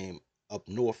niggas that came up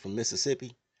north from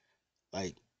Mississippi,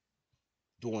 like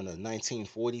during the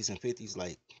 1940s and 50s,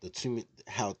 like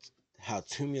how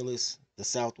tumultuous the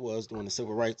South was during the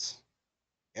Civil Rights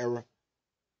era.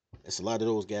 It's a lot of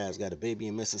those guys got a baby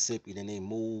in Mississippi, then they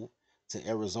move to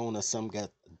Arizona. Some got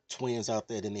twins out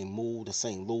there, then they move to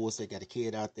St. Louis. They got a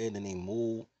kid out there, then they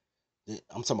move.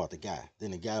 I'm talking about the guy.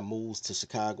 Then the guy moves to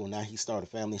Chicago. Now he started a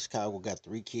family in Chicago, got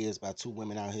 3 kids by 2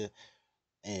 women out here.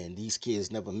 And these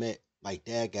kids never met. Like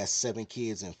dad got 7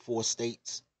 kids in 4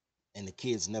 states, and the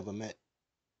kids never met.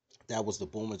 That was the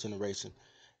boomer generation.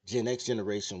 Gen X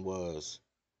generation was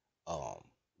um,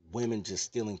 women just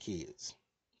stealing kids,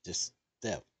 just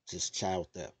theft, just child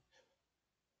theft.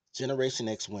 Generation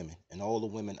X women and all the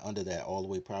women under that, all the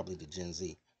way probably to Gen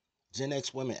Z. Gen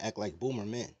X women act like boomer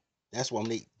men. That's why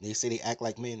when they say they act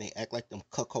like men, they act like them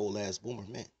cuckold ass boomer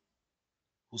men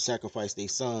who sacrificed their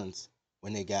sons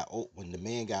when they got old, when the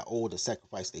man got older,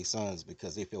 sacrificed their sons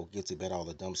because they felt guilty about all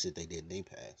the dumb shit they did in their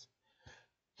past.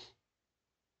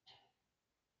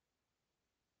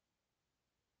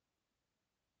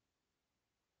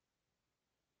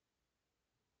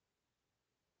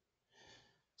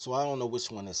 So I don't know which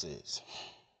one this is.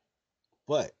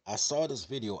 But I saw this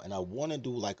video and I want to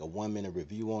do like a 1-minute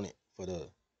review on it for the,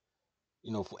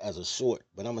 as a short.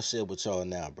 But I'm gonna share with y'all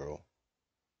now, bro.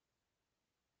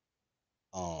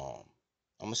 Um,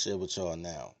 I'm gonna share with y'all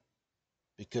now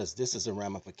because this is the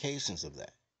ramifications of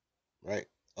that, right?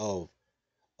 Of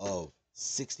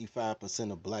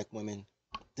 65% of black women.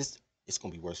 This it's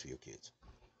gonna be worse for your kids.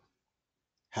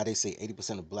 How they say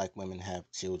 80% of black women have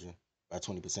children by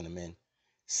 20% of men.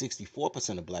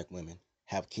 64% of black women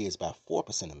have kids by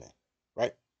 4% of men,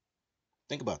 right?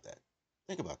 Think about that.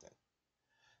 Think about that.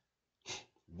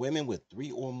 Women with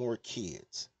 3 or more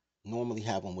kids normally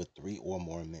have them with 3 or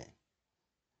more men.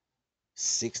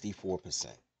 64%.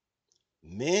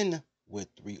 Men with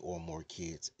 3 or more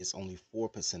kids is only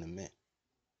 4% of men.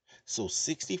 So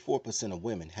 64% of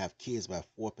women have kids by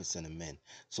 4% of men.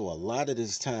 So a lot of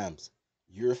these times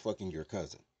you're fucking your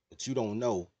cousin, but you don't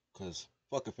know because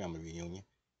fuck a family reunion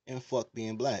and fuck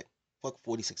being black. Fuck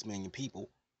 46 million people.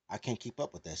 I can't keep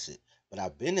up with that shit. But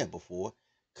I've been there before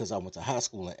because I went to high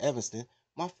school in Evanston.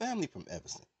 My family from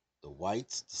Evanston. The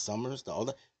Whites, the Summers, the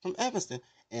other from Evanston.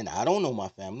 And I don't know my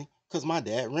family because my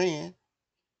dad ran.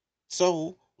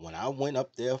 So when I went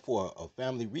up there for a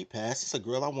family repast, it's a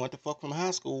girl I wanted to fuck from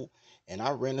high school, and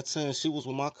I ran into her and she was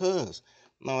with my cuz.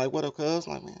 And I'm like, what up, cuz?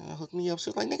 I'm like, man, hook me up.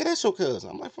 She was like, nigga, that's your cousin.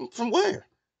 I'm like, from where?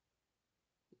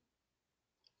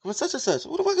 From such and such.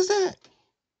 What the fuck is that?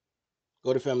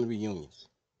 Go to family reunions.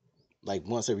 Like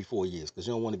once every 4 years, because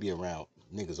you don't want to be around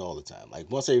niggas all the time. Like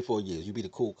once every 4 years, you be the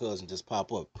cool cousin, just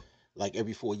pop up. Like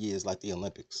every 4 years, like the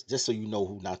Olympics. Just so you know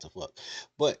who not to fuck.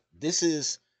 But this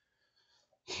is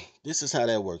how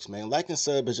that works, man. Like and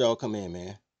sub as y'all come in,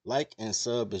 man. Like and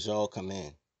sub as y'all come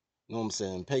in. You know what I'm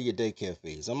saying? Pay your daycare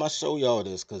fees. I'm gonna show y'all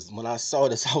this because when I saw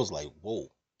this, I was like, whoa,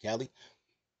 Callie.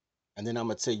 And then I'm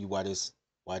gonna tell you why this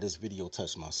video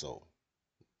touched my soul.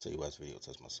 Tell you why this video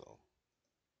touched my soul.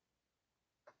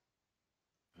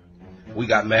 We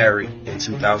got married in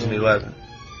 2011.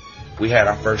 We had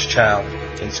our first child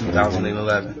in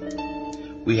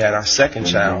 2011. We had our second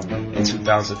child in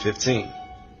 2015.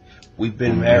 We've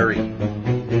been married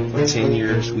for 10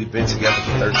 years. We've been together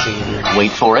for 13 years.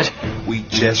 Wait for it. We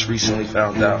just recently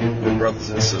found out we're brothers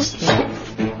and sisters.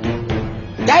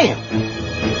 Damn!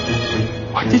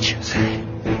 What did you say?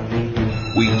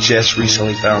 We just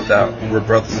recently found out we're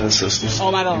brothers and sisters.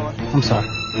 Oh, my Lord. I'm sorry.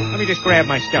 Let me just grab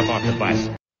my stuff off the bus.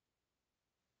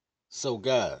 So,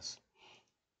 guys,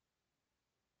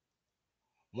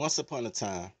 once upon a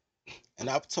time, and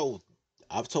I've told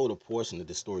a portion of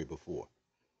this story before.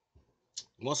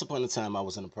 Once upon a time, I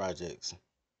was in the projects,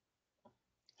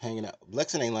 hanging out.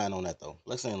 Blexen ain't lying on that though.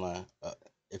 Blexen ain't lying.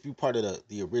 If you part of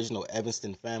the original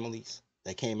Evanston families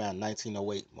that came out in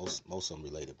 1908, most of them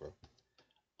related, bro.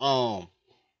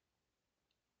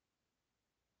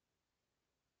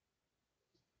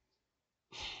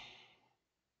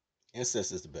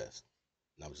 Incest is the best.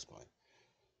 No, I'm just playing.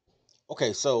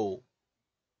 Okay, so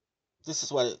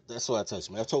that's why I touched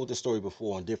me. I've told this story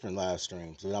before on different live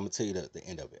streams, but I'm gonna tell you the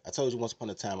end of it. I told you once upon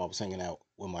a time I was hanging out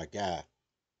with my guy,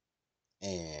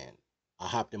 and I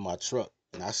hopped in my truck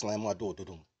and I slammed my door.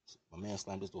 Doo-doo. My man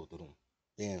slammed his door. Doo-doo.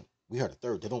 Then we heard a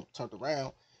third. Doo-doo. Turned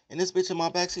around, and this bitch in my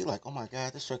backseat like, oh my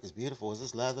god, this truck is beautiful. Is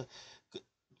this leather?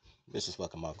 Bitch is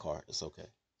fucking my car. It's okay.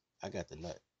 I got the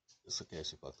nut. It's okay.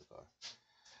 She fucked the car.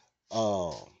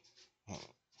 Hmm.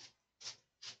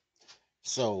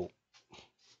 So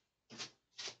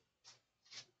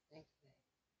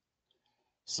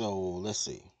let's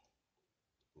see.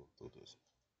 Do this.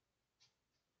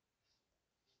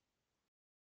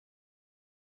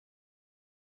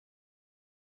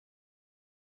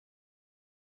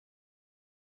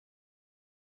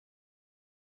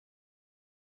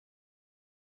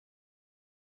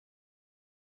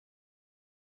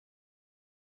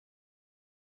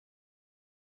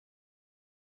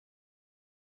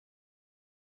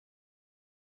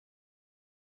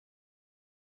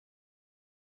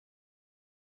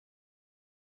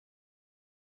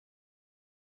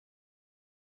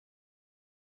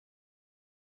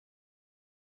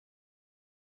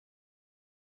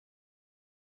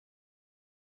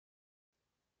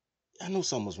 I knew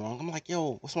something was wrong. I'm like,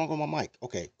 yo, what's wrong with my mic?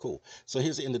 Okay, cool. So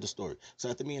here's the end of the story.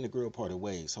 So after me and the girl parted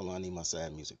ways, hold on, I need my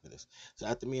sad music for this. So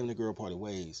after me and the girl parted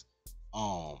ways,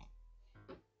 a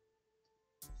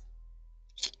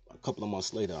couple of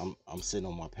months later, I'm sitting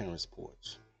on my parents'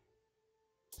 porch.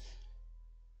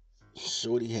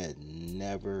 Shorty had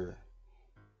never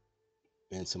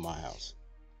been to my house.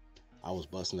 I was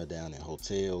busting her down in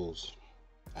hotels.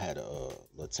 I had a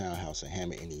little townhouse in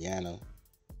Hammond, Indiana.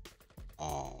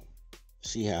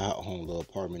 She had her own little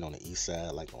apartment on the east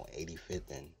side, like on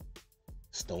 85th and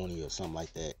Stony or something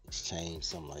like that. Exchange,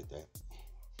 something like that.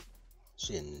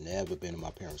 She had never been to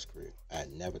my parents' crib. I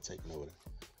had never taken her over there.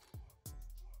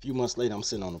 A few months later, I'm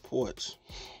sitting on the porch.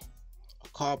 A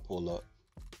car pull up.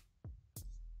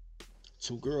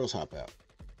 Two girls hop out.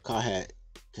 Car had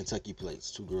Kentucky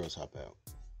plates. Two girls hop out.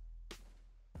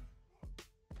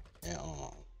 And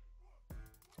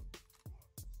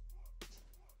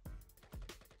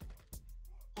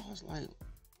I was like,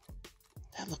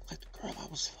 that looked like the girl I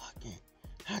was fucking.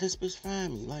 How this bitch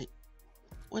find me? Like,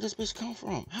 where this bitch come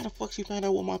from? How the fuck she find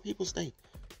out where my people stay?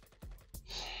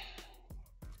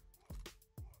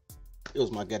 It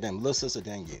was my goddamn little sister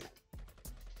Danielle.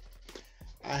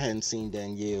 I hadn't seen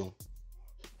Danielle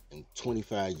in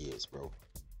 25 years, bro.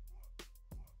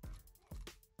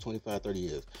 25, 30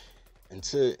 years.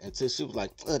 Until she was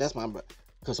like, oh, that's my brother.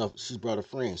 Because she brought a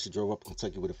friend. She drove up to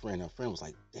Kentucky with a friend. Her friend was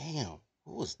like, damn,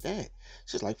 who was that?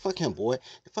 She's like, fuck him, boy.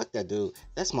 Fuck that dude.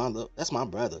 That's my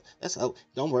brother.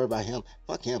 Don't worry about him.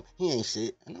 Fuck him. He ain't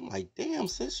shit. And I'm like, damn,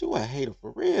 sis, you a hater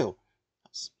for real.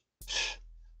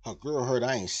 Her girl heard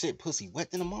I ain't shit, pussy wet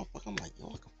in the motherfucker. I'm like, yo,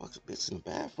 I can fuck this bitch in the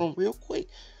bathroom real quick.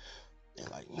 They're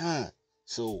like, nah.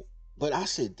 So, but I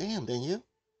said, damn, Danielle,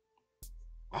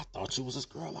 I thought you was this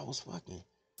girl I was fucking.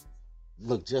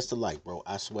 Look just alike, bro.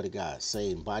 I swear to God.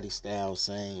 Same body style,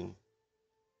 same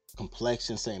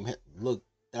complexion, same head. Look,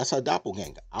 that's her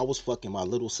doppelganger. I was fucking my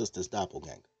little sister's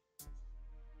doppelganger.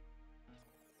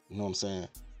 You know what I'm saying?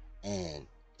 And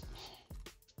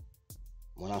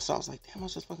when I saw, I was like, damn, I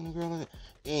was just fucking a girl like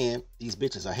that. And these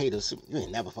bitches are haters. You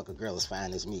ain't never fuck a girl as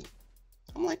fine as me.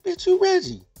 I'm like, bitch, you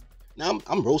Reggie. Now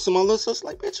I'm roasting my little sister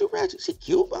like, bitch, you Reggie. She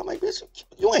cute, but I'm like, bitch,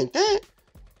 you ain't that.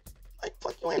 Like,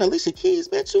 fuck, you ain't Alicia Keys,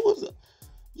 bitch.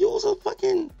 You was a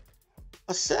fucking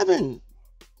a 7.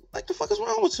 Like, the fuck is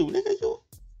wrong with you, nigga? You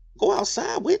go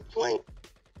outside with, you ain't.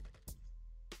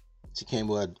 She came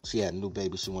with, she had a new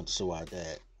baby. She wanted to show our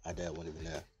dad. Our dad wasn't even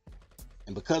there.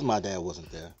 And because my dad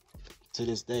wasn't there, to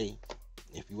this day,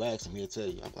 if you ask him, he'll tell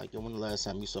you. I'm like, yo, when the last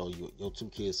time you saw your two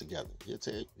kids together? He'll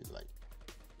tell you, like,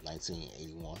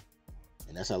 1981.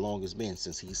 And that's how long it's been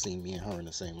since he's seen me and her in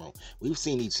the same room. We've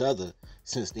seen each other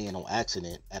since then on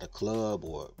accident at a club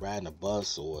or riding a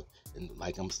bus or, and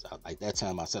like that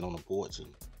time I sat on the porch and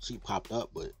she popped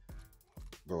up, but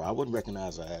bro, I wouldn't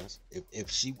recognize her ass.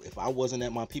 If I wasn't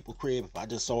at my people crib, if I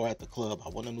just saw her at the club, I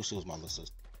wouldn't have knew she was my little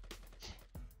sister.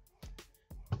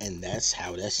 And that's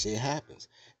how that shit happens.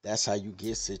 That's how you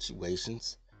get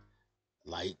situations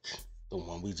like the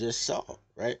one we just saw,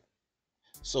 right?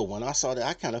 So when I saw that,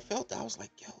 I kind of felt that. I was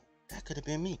like, yo, that could have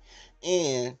been me.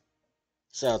 And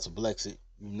shout out to Blexit.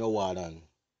 You know I done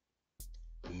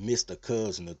missed a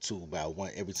cousin or two by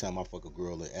one. Every time I fuck a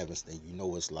girl in Evanston, you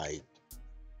know it's like,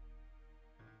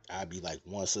 I'd be like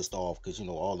one sister off because, you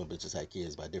know, all them bitches had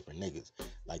kids by different niggas.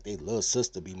 Like, they little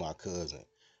sister be my cousin.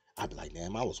 I'd be like,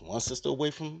 damn, I was one sister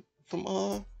away from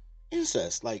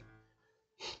incest. Like,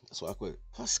 that's why I quit.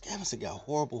 Plus, Evanston got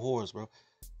horrible whores, bro.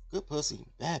 Good pussy,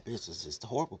 bad bitches, just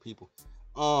horrible people.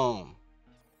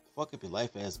 Fuck up your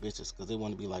life ass bitches because they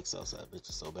want to be like Southside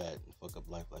bitches so bad and fuck up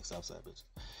life like Southside bitches.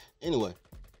 Anyway.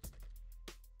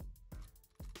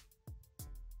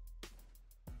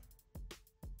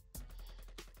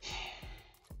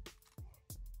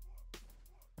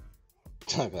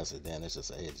 Like I said, damn, that's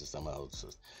just a hate. Just some of my older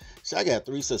sisters. See, I got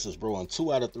 3 sisters, bro, and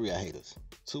 2 out of 3 are haters.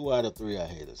 2 out of 3 are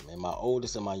haters, man. My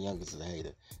oldest and my youngest is a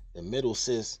hater. The middle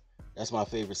sis, that's my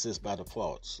favorite sis by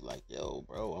default. She's like, yo,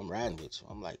 bro, I'm riding with you.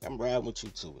 I'm like, I'm riding with you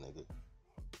too, nigga.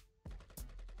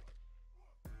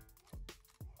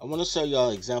 I want to show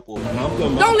y'all an example of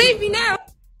Don't leave me now.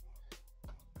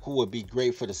 Who would be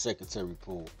great for the secretary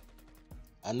pool.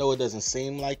 I know it doesn't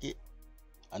seem like it.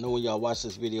 I know when y'all watch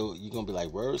this video, you're going to be like,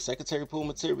 word, secretary pool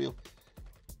material?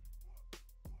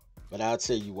 But I'll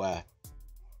tell you why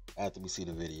after we see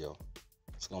the video.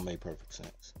 It's going to make perfect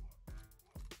sense.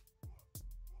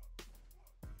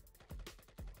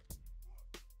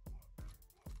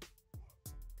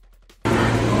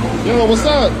 Yo, what's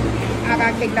up? I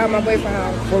got kicked out of my boyfriend's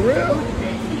house. For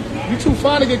real? You too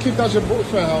fine to get kicked out your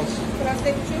boyfriend's house. Can I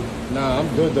stay with you? Nah,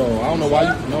 I'm good though. I don't know why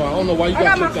you. No, I don't know why you I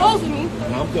got my kicked out. clothes with me.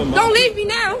 Nah, I'm good. Don't leave me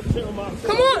now.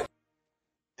 Come on.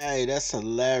 Hey, that's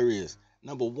hilarious.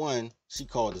 Number one, she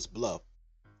called us bluff.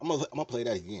 I'm gonna play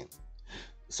that again.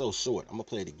 It's so short. I'm gonna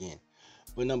play it again.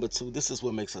 But number two, this is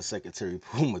what makes her secretary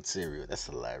pool material. That's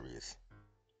hilarious.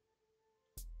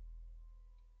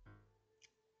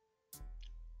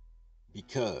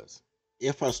 Because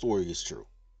if her story is true,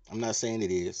 I'm not saying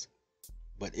it is,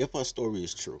 but if her story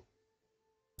is true,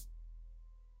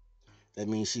 that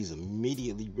means she's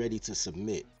immediately ready to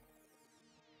submit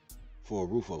for a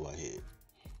roof over her head.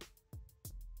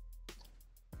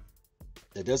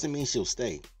 That doesn't mean she'll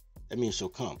stay. That means she'll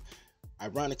come.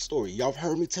 Ironic story. Y'all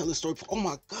heard me tell this story before. Oh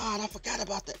my God, I forgot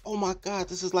about that. Oh my God,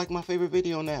 this is like my favorite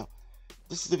video now.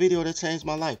 This is the video that changed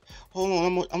my life. Hold on,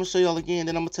 I'm gonna show y'all again.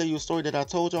 Then I'm gonna tell you a story that I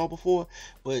told y'all before.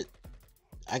 But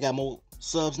I got more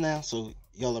subs now, so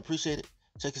y'all appreciate it.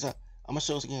 Check this out. I'm gonna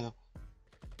show us again though.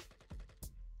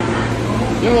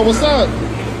 Yo, what's up?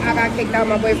 I got kicked out of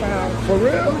my boyfriend's house. For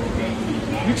real?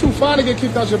 You too fine to get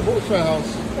kicked out your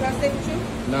boyfriend's house. Can I stay with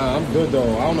you? Nah, I'm good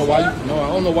though. I don't know why you. No, I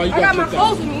don't know why you I got my kicked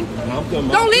out. clothes with me. Nah, I'm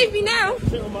good. Don't leave me now.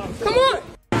 Come on.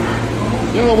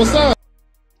 Yo, what's up?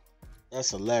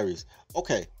 That's hilarious.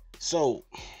 Okay, so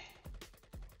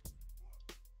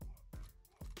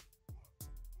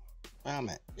where I'm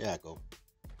at? Yeah, I go.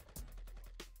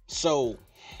 So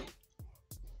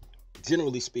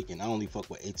generally speaking, I only fuck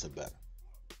with 8s or better.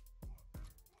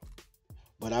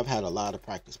 But I've had a lot of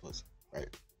practice pussy, right?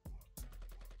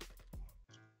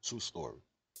 True story.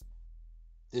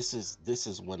 This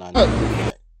is when I know.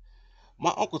 Right?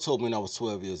 My uncle told me when I was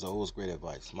 12 years old. It was great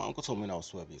advice. My uncle told me when I was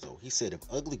 12 years old. He said, if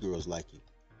ugly girls like you,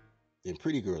 then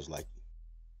pretty girls like you.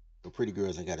 But pretty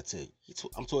girls ain't got to tell you.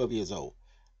 I'm 12 years old.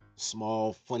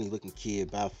 Small, funny looking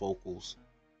kid, bifocals.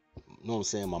 You know what I'm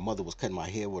saying? My mother was cutting my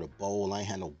hair with a bowl. I ain't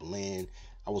had no blend.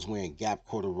 I was wearing Gap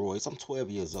corduroys. I'm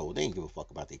 12 years old. They ain't give a fuck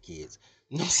about their kids.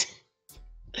 You know what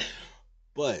I'm saying?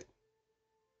 But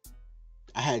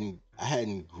I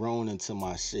hadn't grown into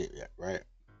my shit yet, right?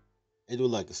 It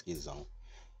looked like a skid zone.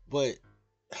 But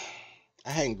I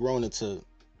hadn't grown into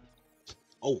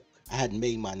Oak. I hadn't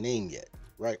made my name yet,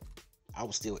 right? I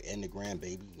was still in the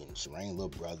grandbaby and Shireen little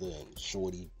brother and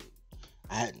Shorty.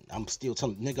 I'm still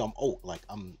telling nigga I'm Oak, like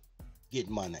I'm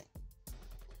getting my name.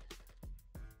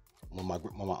 When my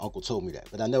uncle told me that.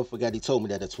 But I never forgot he told me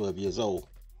that at 12 years old.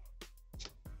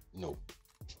 You know,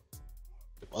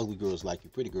 if ugly girls like you,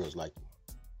 pretty girls like you.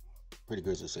 Pretty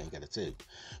girls just ain't gotta tell you.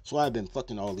 So I've been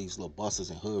fucking all these little busters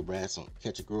and hood rats on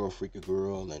Catch a Girl, Freak a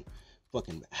Girl, and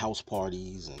fucking house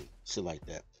parties and shit like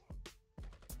that.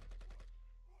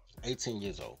 18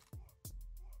 years old.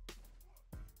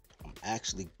 I'm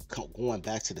actually going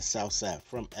back to the south side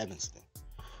from Evanston.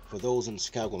 For those in the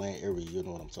Chicagoland area, you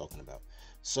know what I'm talking about.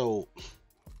 So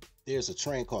there's a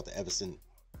train called the Evanston.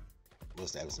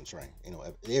 What's the Evanston train? You know,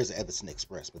 there's the Evanston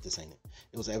Express, but this ain't it.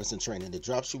 It was the Evanston train, and it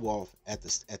drops you off at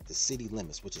the city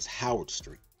limits, which is Howard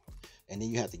Street. And then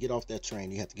you have to get off that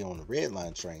train. You have to get on the Red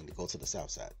Line train to go to the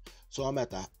south side. So I'm on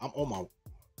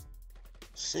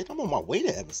my way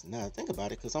to Evanston. Now think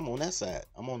about it, because I'm on that side.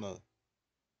 I'm on the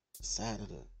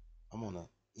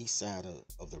east side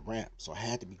of the ramp. So I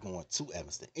had to be going to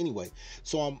Evanston. Anyway,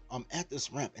 so I'm at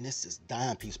this ramp, and it's this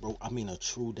dime piece, bro. I mean a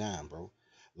true dime, bro.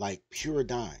 Like pure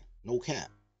dime. No cap.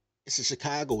 It's a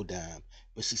Chicago dime,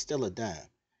 but she's still a dime.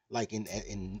 Like in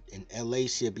LA,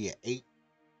 she'll be an 8.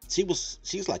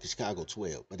 She's like a Chicago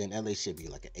 12, but in LA she'll be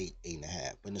like an 8,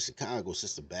 8.5. But in Chicago, it's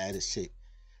just the baddest shit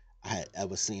I had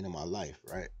ever seen in my life,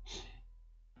 right?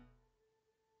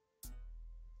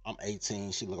 I'm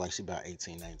 18. She looked like she about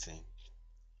 18, 19.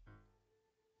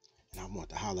 And I wanted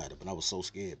to holler at her, but I was so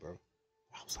scared, bro.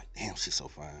 I was like, damn, she's so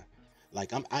fine.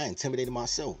 Like, I intimidated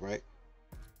myself, right?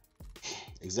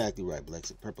 Exactly right,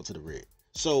 Blex. Purple to the red.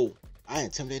 So, I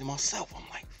intimidated myself. I'm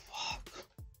like, fuck.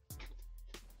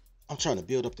 I'm trying to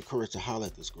build up the courage to holler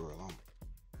at this girl.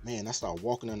 Man, I start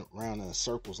walking around in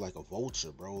circles like a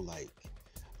vulture, bro. Like,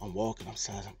 I'm walking, I'm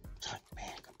like,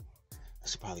 man,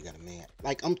 she probably got a man.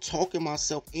 Like, I'm talking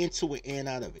myself into it and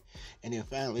out of it. And then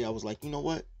finally, I was like, you know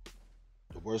what?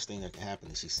 The worst thing that can happen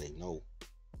is she say no.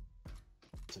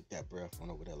 Took that breath,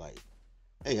 went over there like,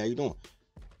 hey, how you doing?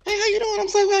 Hey, how you doing? I'm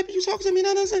so happy you talking to me.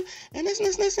 And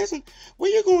listen. Where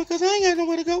you going? Because I ain't got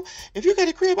nowhere to go. If you got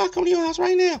a crib, I'll come to your house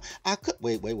right now. I could.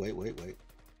 Wait.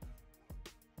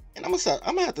 And I'm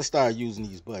gonna have to start using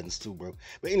these buttons too, bro.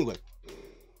 But anyway.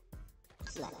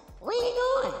 Where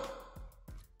you going?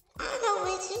 I'll go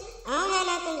with you. I don't have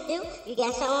nothing to do. You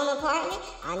got your own apartment.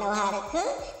 I know how to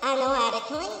cook. I know how to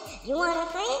clean. You want a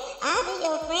friend? I'll be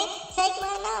your friend. Take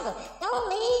my number. Don't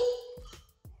leave.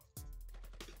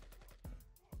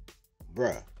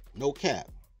 Bruh, no cap.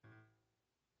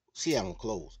 She had on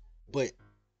clothes. But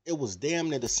it was damn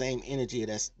near the same energy of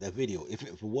that video. If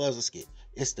it was a skit,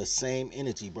 it's the same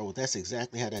energy, bro. That's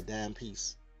exactly how that damn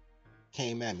piece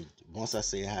came at me once I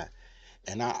said hi.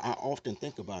 And I often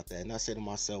think about that. And I say to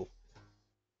myself,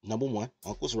 number one,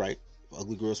 Uncle's right.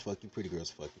 Ugly girls fuck you, pretty girls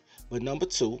fuck you. But number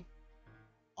two,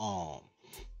 how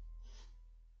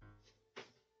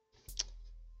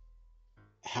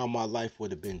my life would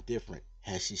have been different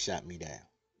had she shot me down.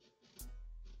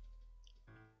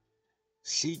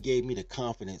 She gave me the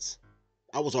confidence.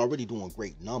 I was already doing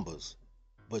great numbers,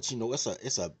 but you know, it's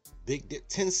a big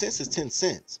 10 cents is 10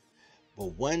 cents,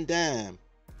 but one dime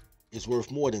is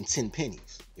worth more than 10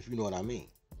 pennies, if you know what I mean,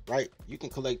 right? You can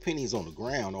collect pennies on the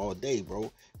ground all day, bro,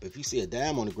 but if you see a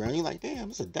dime on the ground, you're like,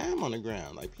 damn, it's a dime on the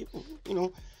ground. Like, people, you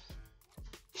know.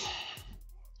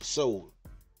 So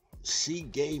she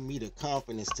gave me the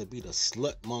confidence to be the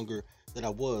slut monger that I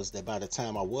was, that by the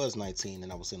time I was 19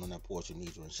 and I was sitting on that porch with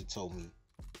Nidra, and she told me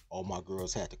all my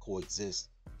girls had to coexist,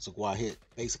 so go out here,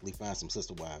 basically find some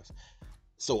sister wives.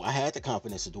 So I had the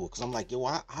confidence to do it, because I'm like, yo,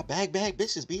 I bag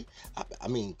bitches, B. I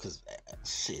mean, because,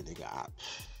 shit, nigga,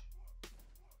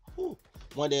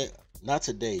 one day, not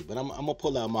today, but I'm going to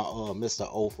pull out my Mr.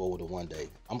 O folder one day.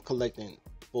 I'm collecting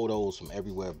photos from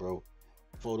everywhere, bro.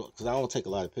 Because I don't take a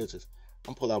lot of pictures.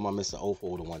 I'm pull out my Mr. O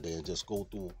folder one day and just go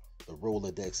through the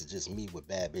Rolodex of just me with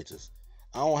bad bitches.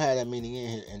 I don't have that many in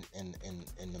here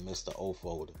in the Mr. O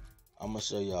folder. I'm gonna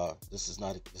show y'all. This is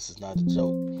not a joke.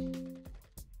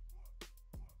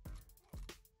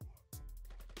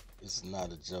 This is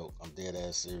not a joke. I'm dead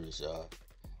ass serious, y'all.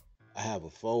 I have a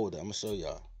folder. I'm gonna show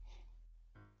y'all.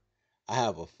 I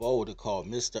have a folder called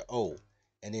Mr. O,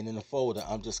 and then in the folder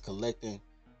I'm just collecting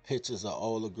pictures of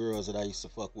all the girls that I used to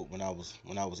fuck with when I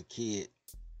was a kid,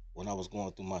 when I was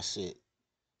going through my shit.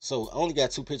 So I only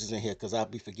got 2 pictures in here because I'll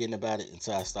be forgetting about it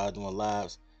until I start doing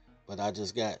lives. But I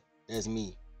just got, there's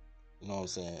me, you know what I'm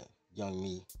saying, young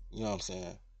me, you know what I'm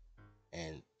saying,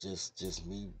 and just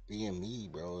me being me,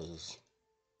 bro.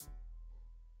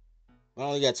 I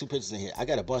only got 2 pictures in here. I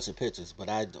got a bunch of pictures, but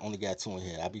I only got 2 in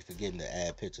here. I be forgetting to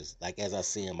add pictures, like as I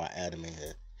see in my Adam in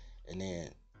here, and then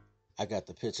I got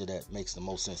the picture that makes the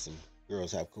most sense to me.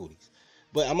 Girls have cooties.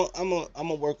 But I'm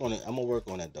gonna work on it. I'm gonna work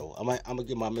on it though. I'm gonna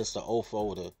get my Mr. O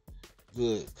folder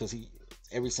good, because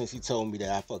ever since he told me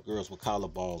that I fuck girls with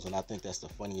collarbones, and I think that's the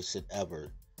funniest shit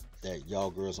ever, that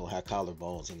y'all girls don't have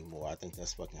collarbones anymore. I think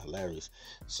that's fucking hilarious.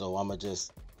 So I'm gonna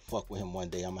just fuck with him one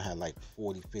day. I'm gonna have like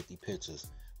 40, 50 pictures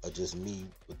of just me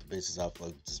with the bitches I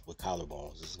fuck just with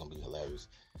collarbones. This is gonna be hilarious.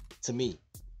 To me,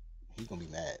 he's gonna be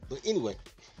mad. But anyway,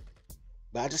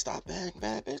 but I just stopped bagging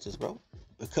bad bitches, bro.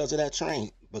 Because of that train.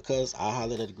 Because I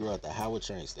hollered at the girl at the Howard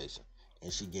train station,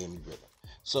 and she gave me rhythm.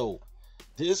 So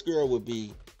this girl would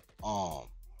be,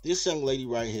 this young lady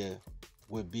right here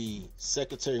would be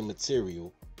secretary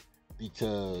material,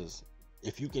 because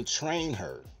if you can train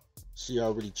her, she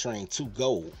already trained to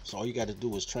go. So all you got to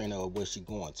do is train her where she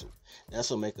going to.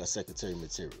 That's what make her secretary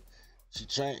material.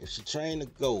 If she trained to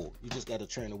go, you just got to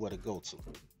train her where to go to.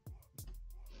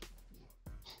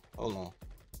 Hold on.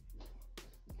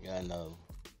 Yeah, I know.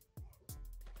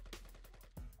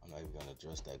 I'm not even gonna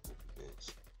address that goofy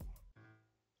bitch.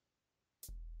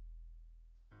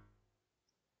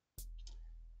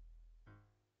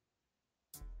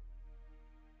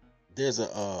 There's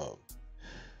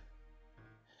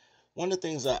one of the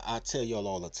things I tell y'all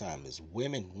all the time is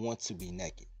women want to be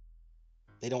naked.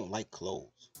 They don't like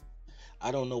clothes.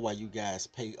 I don't know why you guys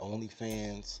pay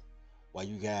OnlyFans while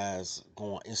you guys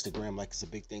go on Instagram like it's a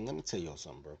big thing, let me tell y'all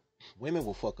something, bro. Women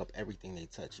will fuck up everything they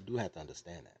touch. You do have to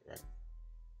understand that, right?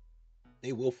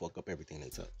 They will fuck up everything they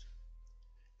touch.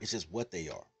 It's just what they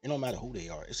are. It don't matter who they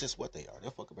are. It's just what they are.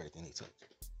 They'll fuck up everything they touch.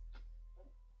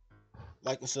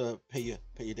 Like and sub, pay your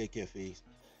daycare fees.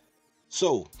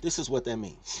 So this is what that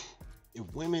means. If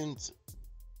women's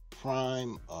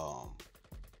prime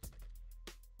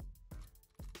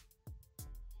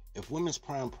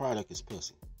product is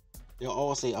pussy, they'll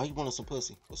all say, "Oh, you want some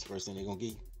pussy?" What's the first thing they're gonna give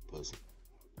you? Pussy,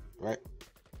 right?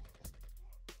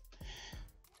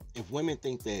 If women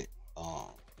think that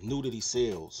nudity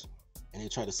sells, and they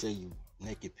try to sell you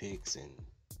naked pics and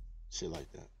shit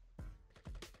like that,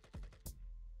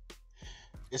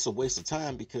 it's a waste of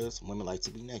time because women like to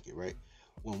be naked, right?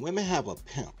 When women have a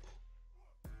pimp,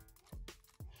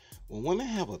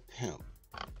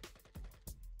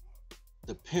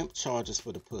 the pimp charges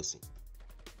for the pussy,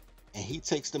 and he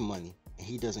takes the money, and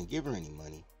he doesn't give her any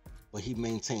money, but he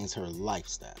maintains her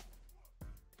lifestyle,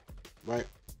 right?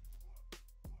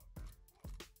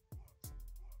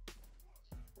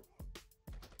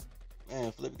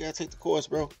 Man, Flip, you gotta take the course,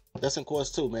 bro. That's in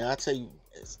course 2, man. I tell you,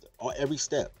 it's every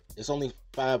step. It's only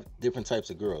 5 different types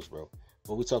of girls, bro.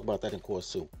 But we talk about that in course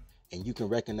 2, and you can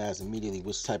recognize immediately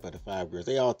which type of the 5 girls.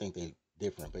 They all think they're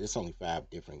different, but it's only 5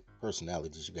 different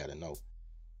personalities you gotta know.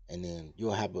 And then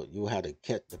you'll have to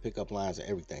catch the pickup lines and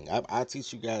everything. I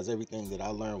teach you guys everything that I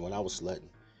learned when I was slutting.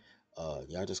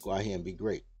 Y'all just go out here and be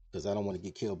great, because I don't want to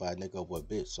get killed by a nigga or a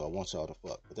bitch, so I want y'all to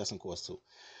fuck. But that's in course 2.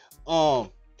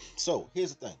 So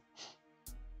here's the thing.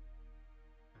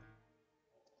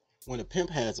 When a pimp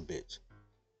has a bitch,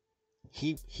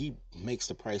 he makes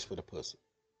the price for the pussy.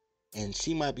 And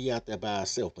she might be out there by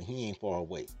herself, but he ain't far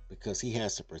away, because he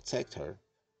has to protect her,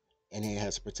 and he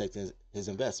has to protect his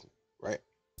investment, right?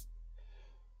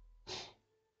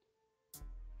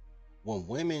 When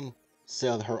women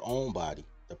sell her own body,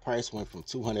 the price went from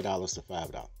 $200 to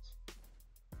 $5.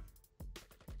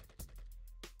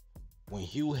 When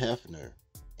Hugh Hefner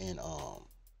and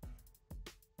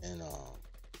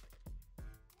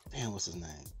damn, what's his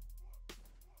name?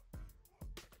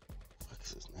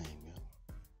 What's his name, yo?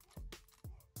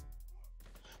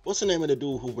 What's the name of the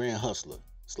dude who ran Hustler?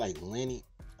 It's like Lenny.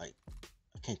 Like,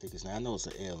 I can't think his name. I know it's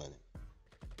an L in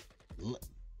it.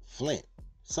 Flint.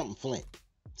 Something Flint.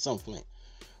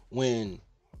 When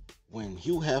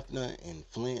Hugh Hefner and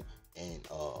Flint and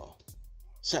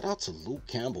shout out to Luke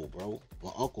Campbell, bro.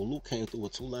 When Uncle Luke came through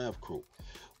with 2 Live Crew.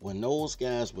 When those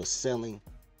guys were selling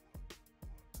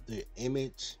the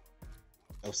image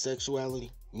of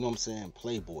sexuality, you know what I'm saying?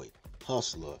 Playboy,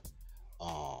 Hustler,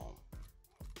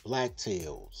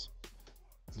 Blacktails,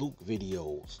 Luke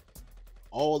videos,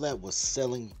 all that was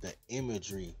selling the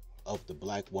imagery of the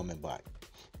black woman body.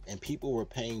 And people were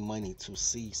paying money to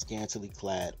see scantily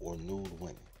clad or nude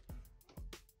women.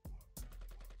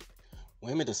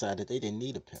 Women decided they didn't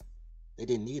need a pimp. They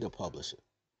didn't need a publisher.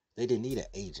 They didn't need an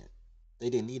agent. They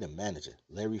didn't need a manager.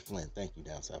 Larry Flynn, thank you,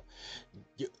 down south.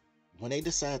 When they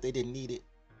decided they didn't need it,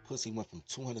 pussy went from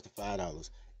 $200 to $5,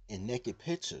 and naked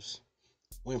pictures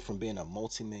went from being a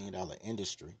multi-million-dollar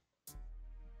industry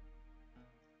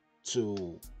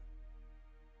to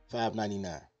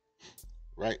 $5.99,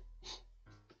 right?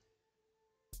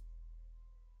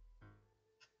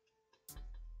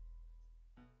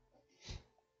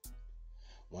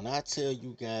 When I tell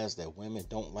you guys that women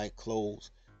don't like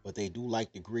clothes, but they do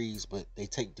like degrees, but they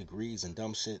take degrees and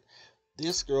dumb shit,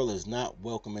 this girl is not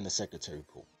welcome in the secretary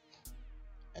pool.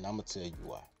 And I'm going to tell you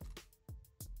why.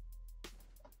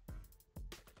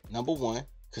 Number one,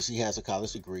 because she has a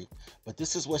college degree, but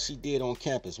this is what she did on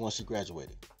campus once she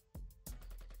graduated.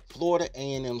 Florida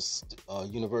A&M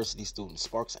University student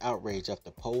sparks outrage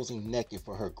after posing naked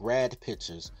for her grad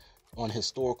pictures on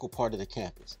historical part of the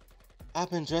campus. I've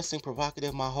been dressing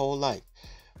provocative my whole life.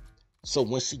 So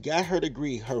when she got her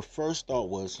degree, her first thought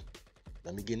was,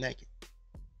 let me get naked.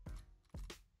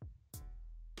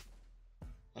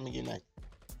 Let me get naked.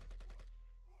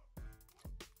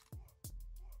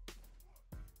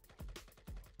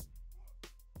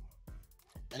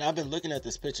 And I've been looking at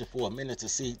this picture for a minute to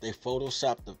see they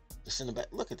photoshopped the in the back.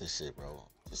 Look at this shit, bro.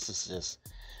 This is just,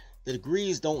 the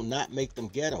degrees don't not make them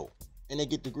ghetto. And they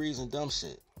get degrees in dumb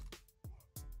shit.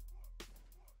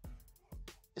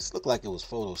 This looked like it was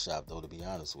photoshopped, though, to be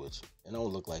honest with you. It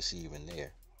don't look like she even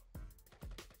there.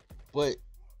 But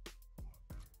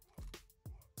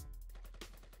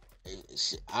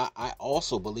I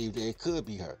also believe that it could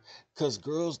be her. Because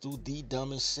girls do the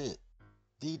dumbest shit.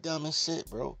 The dumbest shit,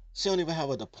 bro. She don't even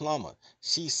have a diploma.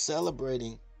 She's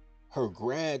celebrating her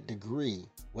grad degree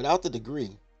without the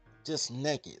degree, just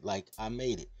naked. Like, I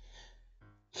made it.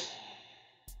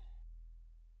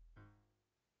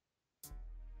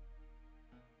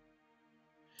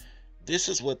 This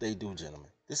is what they do, gentlemen.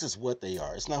 This is what they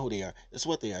are. It's not who they are. It's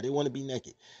what they are. They want to be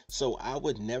naked. So I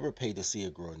would never pay to see a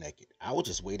girl naked. I would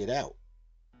just wait it out.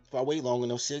 If I wait long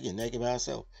enough, she'll get naked by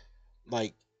herself.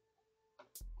 Like,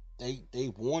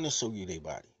 they want to show you their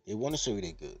body. They want to show you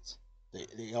their goods.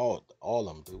 They all of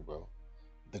them do, bro.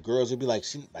 The girls will be like,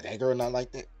 but that girl not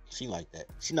like that. She like that.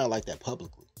 She not like that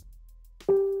publicly,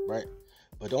 right?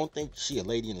 But don't think she a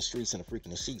lady in the streets and a freak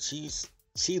in the sheets.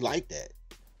 She like that.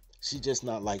 She just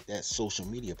not like that social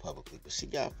media publicly. But she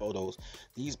got photos.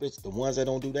 These bitches, the ones that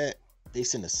don't do that, they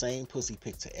send the same pussy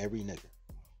pic to every nigga.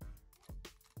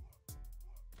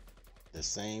 The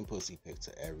same pussy pic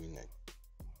to every nigga.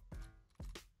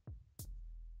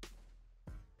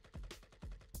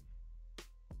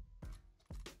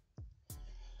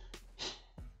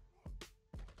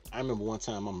 I remember one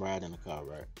time I'm riding in the car,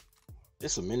 right?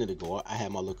 This a minute ago, I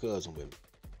had my little cousin with me.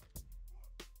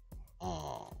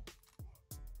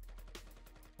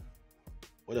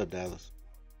 What up, Dallas?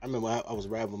 I remember I was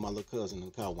riding with my little cousin in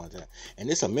the car one time. And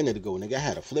this a minute ago, nigga, I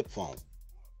had a flip phone.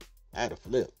 I had a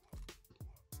flip.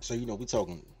 So, you know, we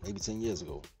talking maybe 10 years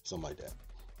ago, something like that.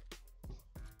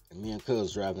 And me and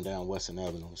cuz driving down Western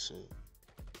Avenue and shit.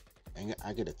 And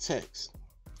I get a text.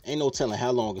 Ain't no telling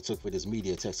how long it took for this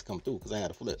media text to come through because I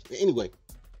had a flip. But anyway,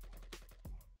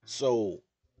 so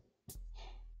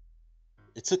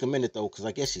it took a minute though because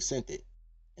I guess she sent it.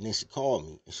 And then she called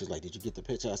me and she was like, did you get the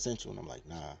picture I sent you? And I'm like,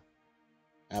 nah.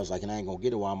 And I was like, and I ain't gonna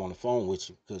get it while I'm on the phone with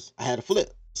you because I had a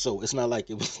flip. So it's not like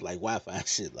it was like Wi-Fi and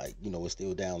shit. Like, you know, it's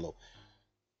still down low.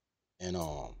 And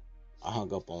I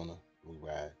hung up on her. We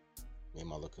ride. Me and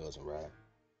my little cousin ride.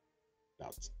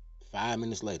 About 5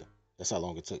 minutes later. That's how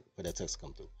long it took for that text to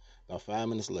come through. About 5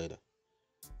 minutes later,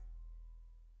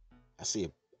 I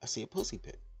see a pussy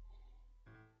pic.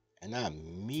 And I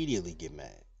immediately get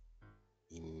mad.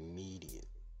 Immediately.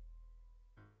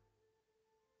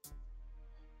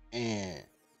 And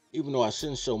even though I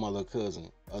shouldn't show my little cousin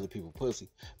other people pussy,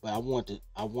 but I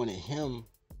wanted him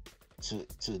to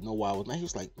know why I was mad. He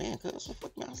was like, man, cuz, what the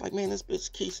fuck, man? I was like, man, this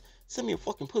bitch Keith sent me a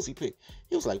fucking pussy pic.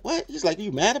 He was like, what? He's like,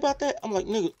 you mad about that? I'm like,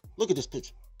 nigga, look at this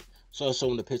picture. So I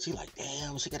showed him the picture. He like,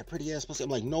 damn, she got a pretty ass pussy. I'm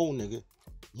like, no, nigga,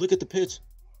 look at the picture.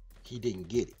 He didn't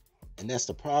get it. And that's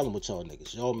the problem with y'all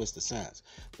niggas. Y'all missed the signs.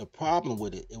 The problem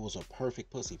with it was a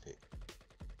perfect pussy pic.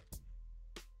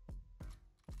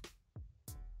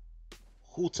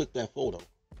 Who took that photo?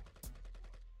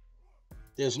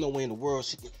 There's no way in the world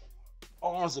she could,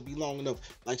 arms would be long enough.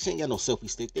 Like, she ain't got no selfie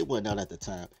stick. They wasn't out at the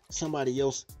time. Somebody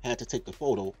else had to take the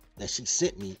photo that she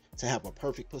sent me to have a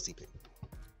perfect pussy pic.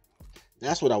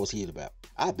 That's what I was heated about.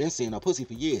 I've been seeing her pussy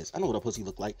for years. I know what her pussy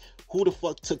looked like. Who the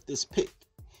fuck took this pic?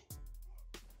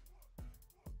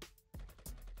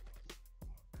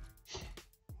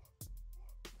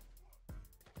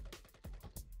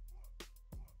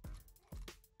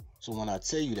 So when I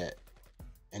tell you that,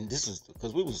 and this is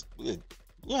because we you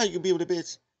know how you can be with a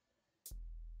bitch?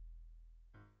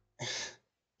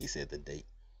 He said the date.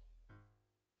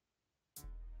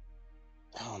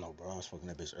 I don't know, bro. I was fucking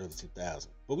that bitch early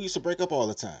 2000. But we used to break up all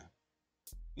the time.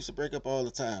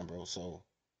 Bro. So,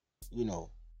 you know,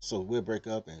 so we'll break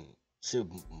up and she'll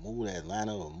move to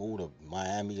Atlanta or move to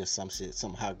Miami or some shit,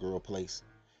 some hot girl place.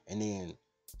 And then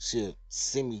she'll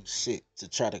send me shit to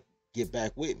try to get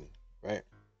back with me, right?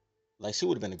 Like, she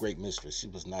would have been a great mistress. She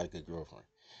was not a good girlfriend.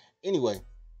 Anyway,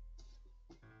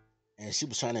 and she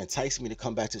was trying to entice me to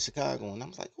come back to Chicago. And I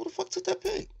was like, who the fuck took that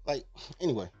pic? Like,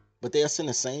 anyway. But they'll send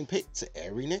the same pic to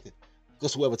every nigga.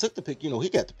 Because whoever took the pic, you know, he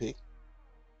got the pic.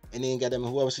 And then goddamn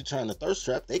whoever she trying to thirst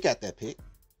trap, they got that pic.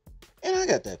 And I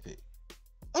got that pic.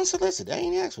 Unsolicited. I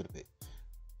ain't asked for the pic.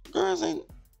 Girls ain't,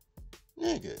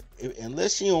 nigga.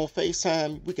 Unless she on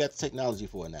FaceTime, we got the technology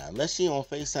for it now. Unless she on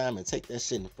FaceTime and take that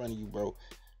shit in front of you, bro,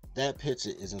 that picture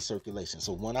is in circulation.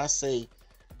 So when I say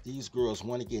these girls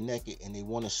want to get naked and they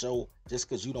want to show, just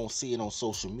because you don't see it on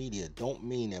social media, don't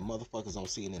mean that motherfuckers don't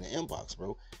see it in the inbox,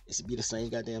 bro. It should be the same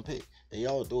goddamn pic. They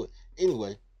all do it.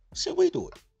 Anyway, shit, we do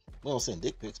it. We don't send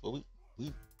dick pics, but we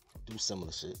do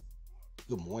similar shit.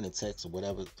 Good morning text or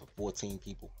whatever to 14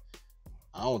 people.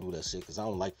 I don't do that shit because I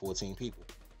don't like 14 people.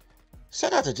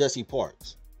 Shout out to Jesse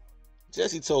Parks.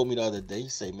 Jesse told me the other day, he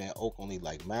said, man, Oak only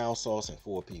like mild sauce and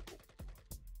 4 people.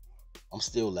 I'm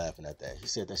still laughing at that. He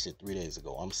said that shit 3 days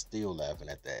ago. I'm still laughing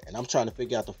at that. And I'm trying to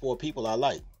figure out the 4 people I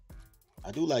like.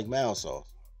 I do like mild sauce.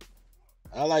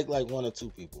 I like 1 or 2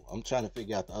 people. I'm trying to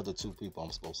figure out the other 2 people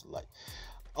I'm supposed to like.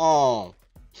 I'm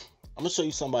going to show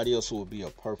you somebody else who would be a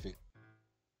perfect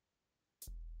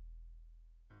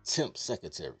temp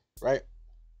secretary, right?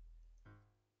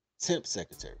 Temp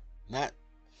secretary. Not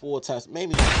 4 times,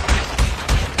 maybe.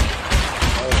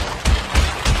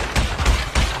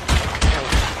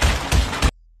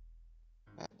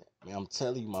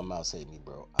 telling you, my mouse hate me,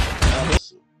 bro. I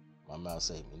promise you, my mouse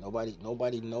hate me.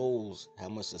 Nobody knows how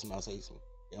much this mouse hates me.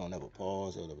 They don't ever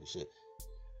pause. They don't ever shit.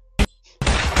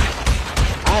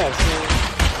 I have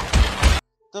seen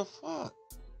the fuck.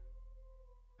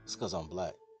 It's because I'm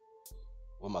black.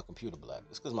 Well, my computer black.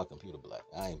 It's because my computer black.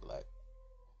 I ain't black,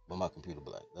 but my computer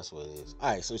black. That's what it is.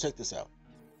 All right, so check this out.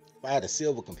 If I had a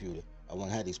silver computer, I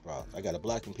wouldn't have these problems. I got a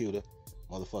black computer.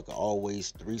 Motherfucker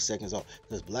always 3 seconds off.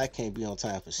 Because black can't be on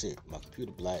time for shit. My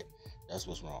computer black. That's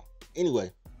what's wrong.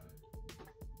 Anyway,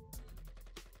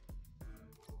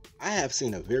 I have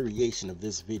seen a variation of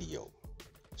this video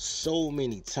so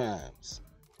many times.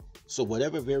 So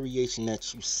whatever variation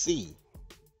that you see,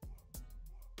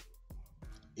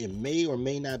 it may or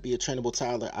may not be a trainable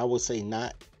toddler. I would say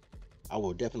not. I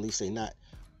will definitely say not.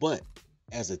 But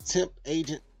as a temp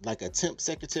agent, like a temp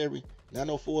secretary, not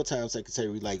no full-time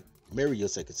secretary like marry your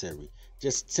secretary,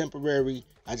 just temporary,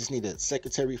 I just need a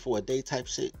secretary for a day type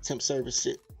shit, temp service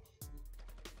shit.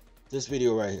 This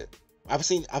video right here, I've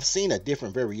seen a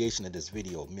different variation of this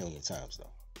video a million times though.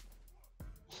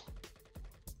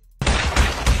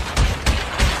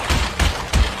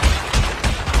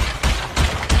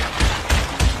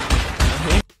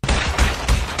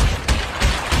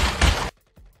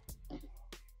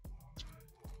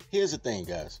 Here's the thing,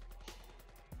 guys.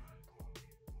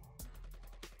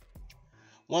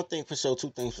 One thing for sure, two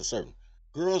things for certain.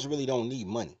 Girls really don't need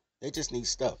money. They just need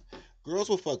stuff. Girls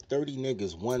will fuck 30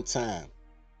 niggas one time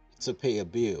to pay a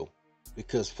bill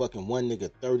because fucking one nigga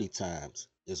 30 times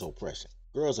is oppression.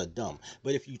 Girls are dumb.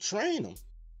 But if you train them,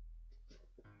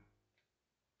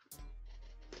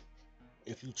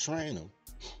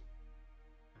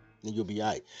 then you'll be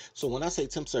alright. So when I say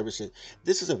temp service shit,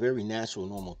 this is a very natural,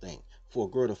 normal thing for a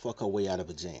girl to fuck her way out of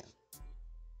a jam.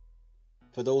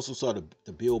 For those who saw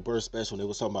the Bill Burr special, they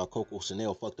was talking about Coco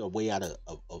Chanel fucked her way out of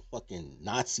fucking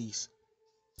Nazis.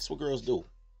 That's what girls do.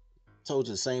 Told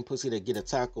you, the same pussy that get a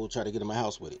taco, try to get in my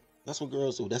house with it. That's what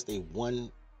girls do. That's their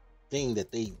one thing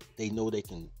that they know they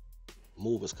can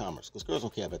move as commerce. Because girls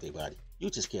don't care about their body. You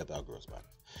just care about girls' bodies.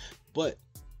 But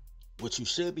what you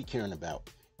should be caring about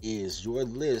is your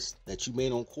list that you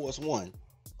made on course 1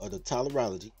 of the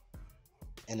tolerology,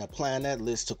 and applying that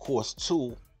list to course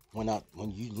 2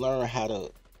 when you learn how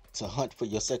to hunt for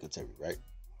your secretary, right?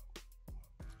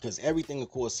 Because everything in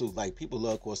course 2, like people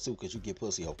love course 2 because you get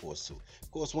pussy off course 2.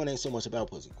 Course 1 ain't so much about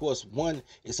pussy. Course 1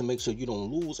 is to make sure you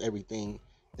don't lose everything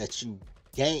that you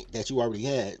gained, that you already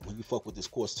had when you fuck with this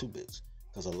course 2 bitch.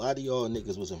 Because a lot of y'all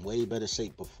niggas was in way better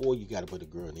shape before you got with a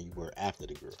girl than you were after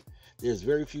the girl. There's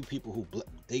very few people who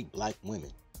date black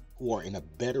women who are in a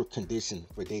better condition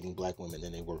for dating black women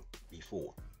than they were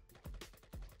before.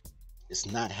 It's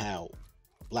not how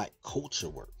black culture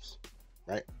works,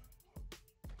 right?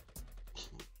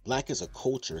 Black is a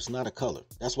culture. It's not a color.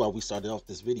 That's why we started off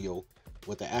this video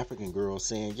with the African girl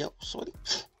saying, yo, shorty,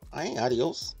 I ain't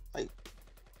adios. Like,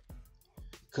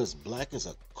 because black is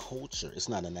a culture. It's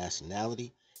not a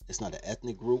nationality. It's not an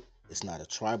ethnic group. It's not a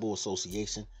tribal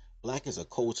association. Black is a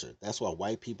culture. That's why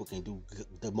white people can do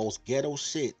the most ghetto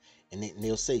shit and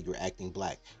they'll say you're acting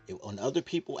black. If when other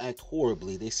people act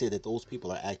horribly, they say that those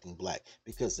people are acting black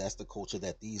because that's the culture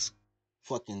that these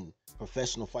fucking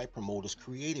professional fight promoters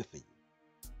created for you.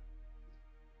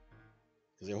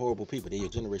 Because they're horrible people. They're your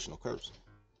generational curse.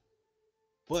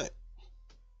 But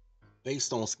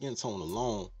based on skin tone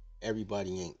alone,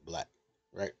 everybody ain't black,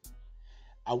 right?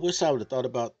 I wish I would have thought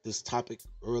about this topic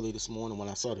early this morning when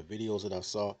I saw the videos that I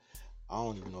saw. I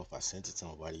don't even know if I sent it to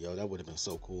somebody, yo. That would have been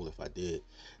so cool if I did.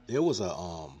 There was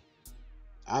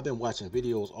I've been watching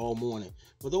videos all morning.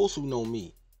 For those who know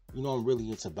me, you know I'm really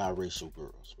into biracial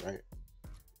girls, right?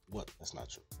 What? That's not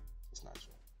true. It's not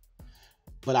true.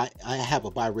 But I have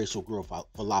a biracial girl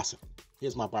philosophy.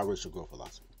 Here's my biracial girl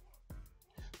philosophy.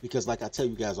 Because like I tell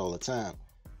you guys all the time,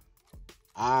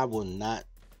 I will not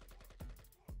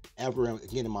ever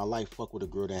again in my life fuck with a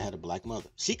girl that had a black mother.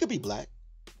 She could be black.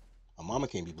 Her mama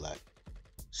can't be black.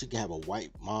 She could have a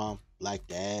white mom, black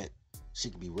dad. She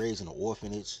could be raised in an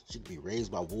orphanage. She could be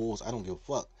raised by wolves. I don't give a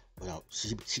fuck. But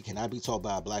she cannot be taught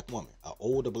by a black woman. An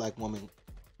older black woman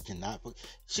cannot.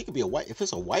 She could be a white. If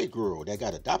it's a white girl that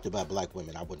got adopted by black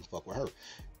women, I wouldn't fuck with her.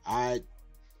 I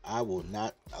will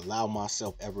not allow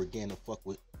myself ever again to fuck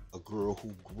with a girl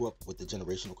who grew up with the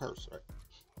generational curse, right?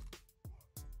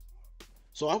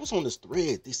 So I was on this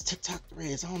thread, these Tic Tock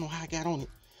threads. I don't know how I got on it,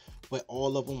 but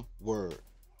all of them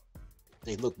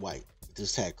they look white,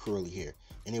 just had curly hair,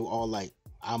 and they were all like,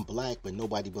 I'm black, but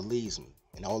nobody believes me.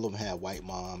 And all of them had white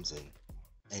moms,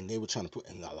 and they were trying to put,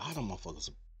 and a lot of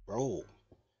motherfuckers, bro,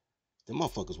 Them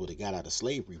motherfuckers would have got out of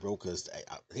slavery, bro, because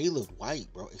they looked white,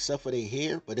 bro, except for their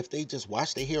hair. But if they just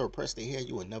wash their hair or press their hair,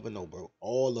 you would never know, bro.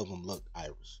 All of them looked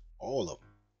Irish. All of them.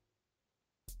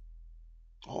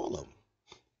 All of them.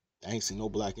 I ain't seen no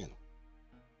black in them.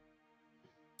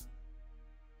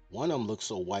 One of them looked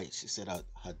so white, she said her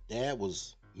dad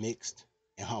was mixed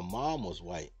and her mom was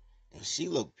white, and she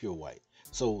looked pure white.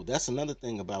 So that's another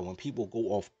thing about when people go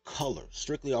off color,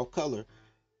 strictly off color,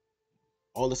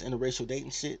 all this interracial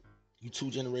dating shit, you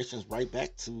 2 generations right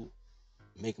back to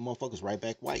making motherfuckers right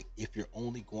back white if you're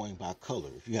only going by color.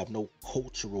 If you have no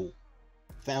cultural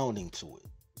founding to it,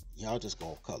 y'all just go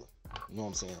off color. You know what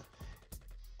I'm saying?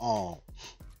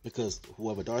 Because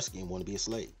whoever dark skinned want to be a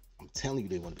slave. I'm telling you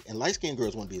they want to be. And light skinned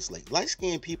girls want to be a slave. Light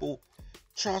skinned people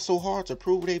try so hard to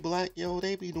prove they black. Yo,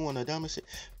 they be doing the dumbest shit.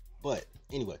 But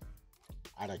anyway,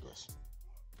 I digress.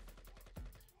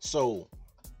 So,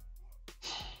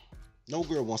 no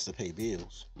girl wants to pay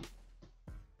bills.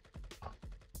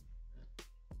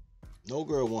 No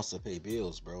girl wants to pay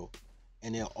bills, bro.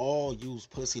 And they'll all use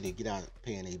pussy to get out of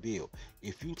paying a bill.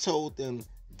 If you told them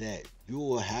that you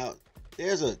will have,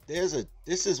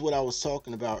 this is what I was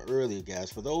talking about earlier,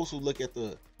 guys. For those who look at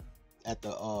the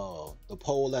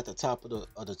poll at the top of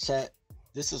the chat,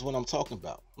 this is what I'm talking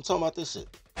about. I'm talking about this shit.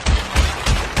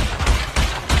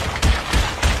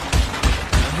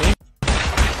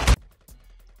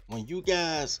 When you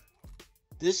guys,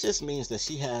 this just means that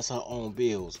she has her own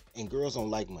bills, and girls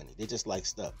don't like money. They just like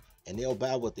stuff, and they'll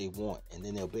buy what they want, and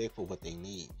then they'll beg for what they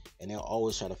need, and they'll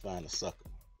always try to find a sucker,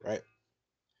 right?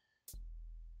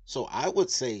 So I would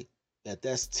say that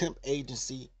that's temp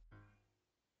agency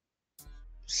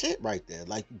shit right there.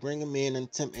 Like, you bring them in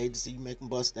temp agency, you make them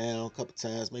bust down a couple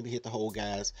times, maybe hit the whole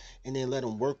guys, and then let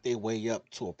them work their way up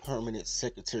to a permanent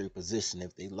secretary position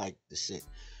if they like the shit.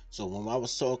 So when I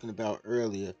was talking about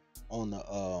earlier on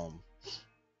the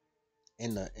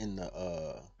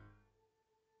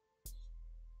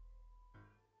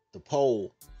the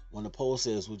poll, when the poll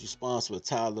says, would you sponsor a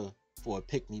Toddler for a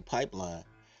pick-me pipeline?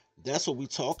 That's what we're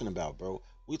talking about, bro.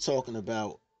 We're talking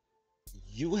about,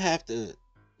 you have to,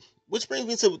 which brings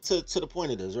me to the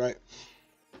point of this, right?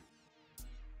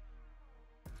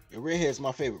 Your redhead's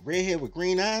my favorite. Redhead with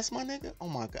green eyes, my nigga. Oh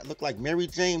my God, look like Mary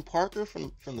Jane Parker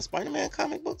from the Spider-Man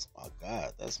comic books. Oh my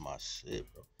God, that's my shit,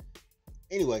 bro.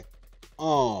 Anyway,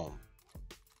 there's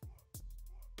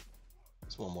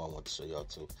one more I want to show y'all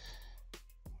too.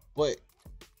 But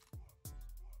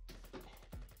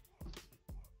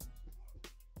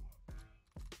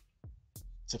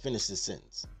to finish this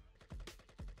sentence.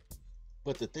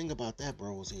 But the thing about that,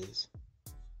 bros, is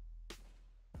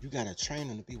you gotta train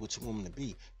them to be what you want them to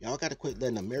be. Y'all gotta quit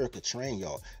letting America train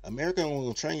y'all. America ain't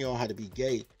gonna train y'all how to be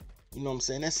gay. You know what I'm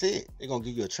saying? That's it. They're gonna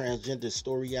give you a transgender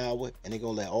story hour, and they're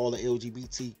gonna let all the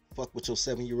LGBT fuck with your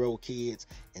 7-year-old kids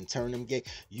and turn them gay.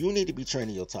 You need to be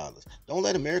training your toddlers. Don't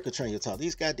let America train your toddlers.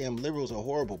 These goddamn liberals are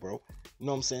horrible, bro. You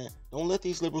know what I'm saying? Don't let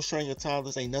these liberals train your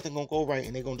toddlers. Ain't nothing gonna go right,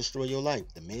 and they're gonna destroy your life.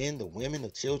 The men, the women, the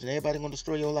children, everybody gonna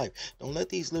destroy your life. Don't let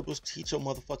these liberals teach your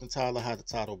motherfucking toddler how to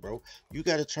toddle, bro. You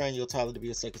gotta train your toddler to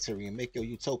be a secretary and make your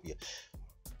utopia.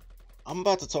 I'm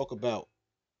about to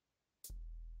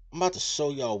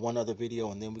show y'all one other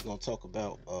video, and then we're gonna talk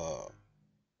about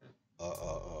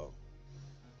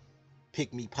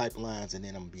pick me pipelines, and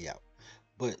then I'm gonna be out.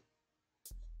 But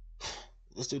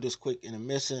let's do this quick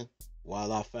intermission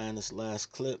while I find this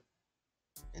last clip,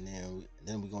 and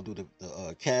then we're gonna do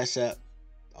the Cash App,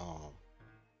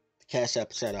 shout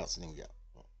outs, and then we out.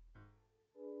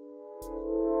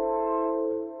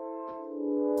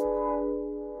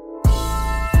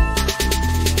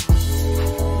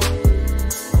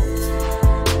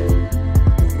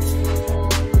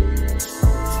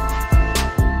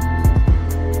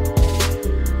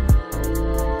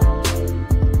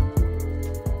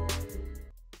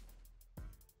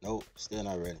 Still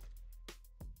not ready.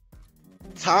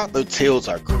 Toddler tales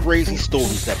are crazy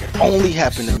stories that can only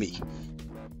happen to me.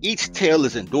 Each tale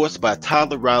is endorsed by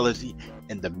Toddlerology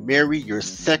and the Marry Your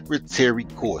Secretary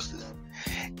courses.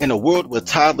 In a world where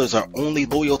toddlers are only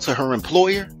loyal to her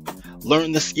employer,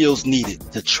 learn the skills needed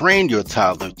to train your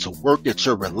toddler to work at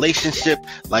your relationship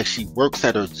like she works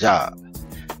at her job.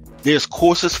 There's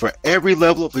courses for every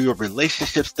level of your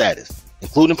relationship status,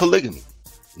 including polygamy.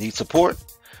 Need support?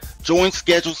 Join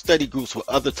scheduled study groups with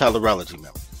other Toddlerology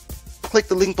members. Click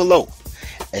the link below.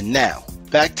 And now,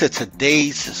 back to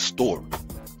today's story.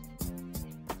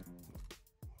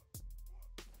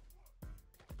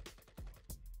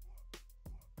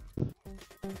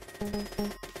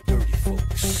 Dirty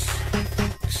folks.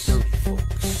 Dirty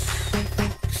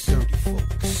folks. Dirty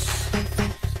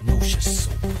folks. Know your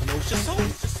soul. Know your soul.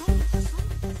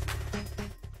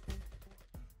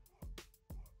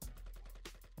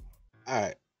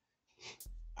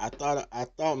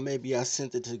 maybe I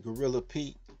sent it to Gorilla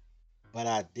Pete, but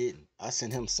I didn't. I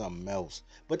sent him something else.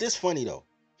 But this funny though.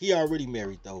 He already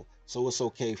married though, so it's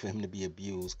okay for him to be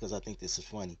abused because I think this is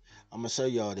funny. I'm gonna show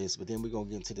y'all this, but then we're gonna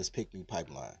get into this pick me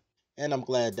pipeline. And I'm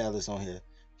glad Dallas on here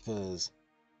because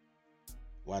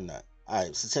why not? All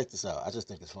right, so check this out. I just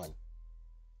think it's funny.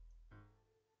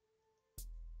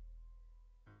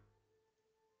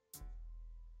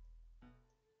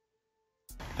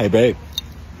 Hey, babe.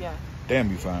 Yeah. Damn,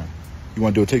 you fine. You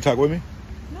want to do a TikTok with me?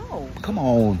 No. Come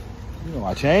on. You know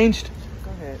I changed.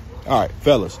 Go ahead. All right,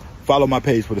 fellas, follow my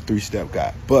page for the 3-step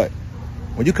guide. But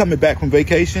when you're coming back from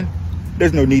vacation,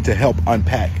 there's no need to help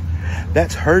unpack.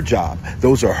 That's her job.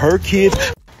 Those are her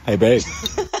kids. Hey, babe.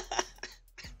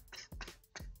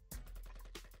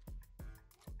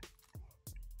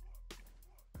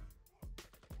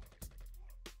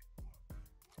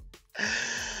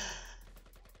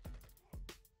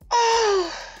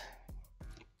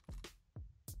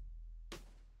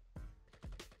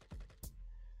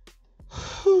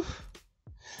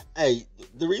 Hey,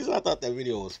 the reason I thought that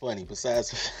video was funny,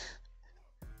 besides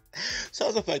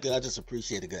the fact that I just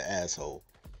appreciate a good asshole,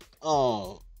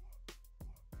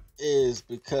 is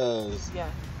because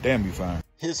Damn, you fine.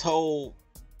 His whole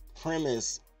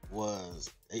premise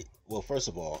was, well, first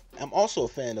of all, I'm also a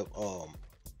fan of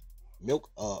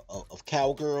of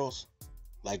cowgirls,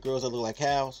 like girls that look like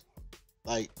cows.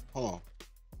 Like, hold on,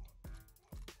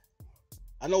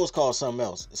 I know it's called something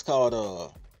else. It's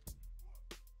called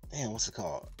damn, what's it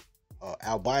called?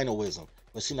 Albinoism,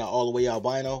 but she not all the way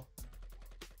albino.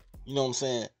 You know what I'm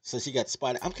saying? So she got the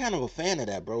spot. I'm kind of a fan of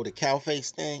that, bro. The cow face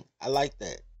thing. I like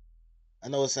that. I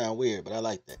know it sounds weird, but I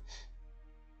like that.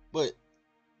 But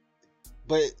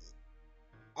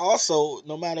also,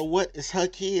 no matter what, it's her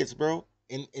kids, bro.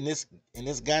 In this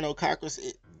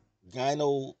gynococracy,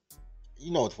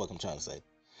 you know what the fuck I'm trying to say.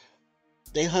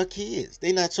 They her kids.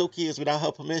 They not your kids without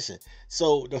her permission.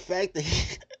 So the fact that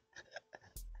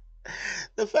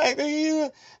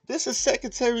this is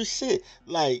secretary shit.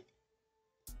 Like,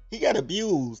 he got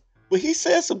abused, but he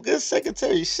said some good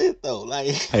secretary shit though. Like,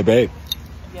 hey, babe.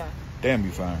 Yeah. Damn,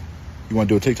 you fine. You want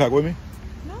to do a TikTok with me?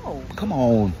 No. Come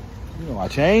on. You know I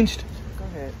changed. Go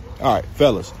ahead. All right,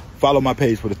 fellas, follow my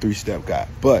page for the 3-step guide.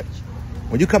 But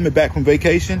when you're coming back from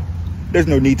vacation, there's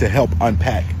no need to help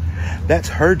unpack. That's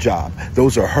her job.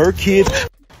 Those are her kids.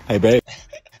 Hey, babe.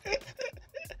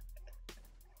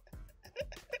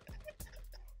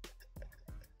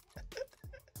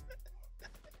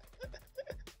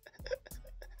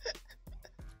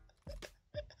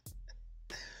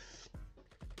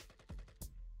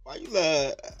 why you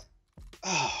love?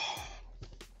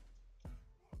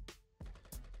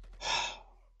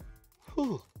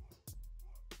 Whew.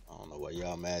 I don't know why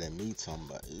y'all mad at me talking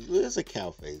about it. It's a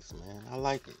cow face, man. I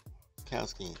like it. Cow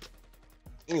skin.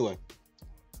 Anyway.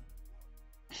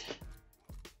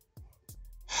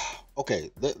 Okay,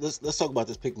 let's talk about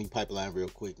this pick me pipeline real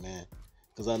quick, man.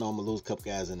 Because I know I'm gonna lose a couple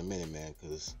guys in a minute, man.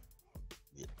 Because,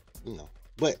 yeah, you know.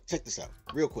 But check this out,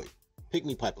 real quick. Pick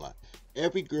me pipeline.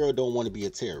 Every girl don't want to be a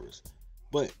terrorist,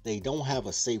 but they don't have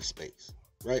a safe space,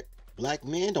 right? Black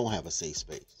men don't have a safe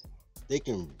space. They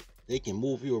can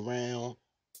move you around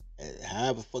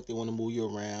however the fuck they want to move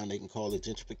you around. They can call it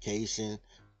gentrification.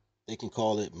 They can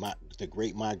call it the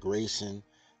Great Migration.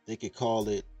 They could call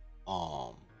it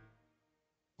a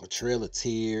Trail of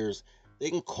Tears. They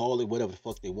can call it whatever the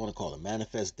fuck they want to call it.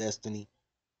 Manifest Destiny.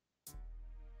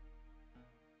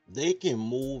 They can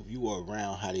move you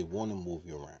around how they want to move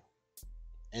you around.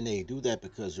 And they do that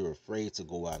because you're afraid to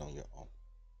go out on your own.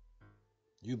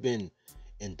 You've been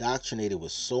indoctrinated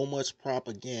with so much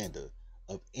propaganda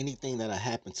of anything that'll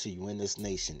happen to you in this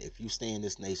nation if you stay in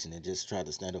this nation and just try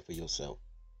to stand up for yourself.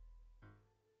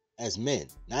 As men,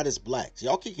 not as blacks.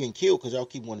 Y'all keep getting killed because y'all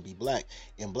keep wanting to be black.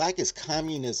 And black is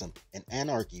communism and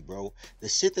anarchy, bro. The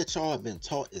shit that y'all have been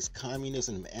taught is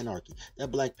communism and anarchy.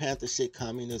 That Black Panther shit,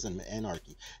 communism and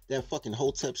anarchy. That fucking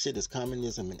Hotep shit is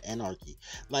communism and anarchy.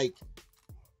 Like,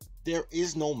 there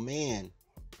is no man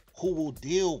who will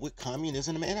deal with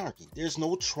communism and anarchy. There's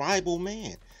no tribal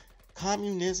man.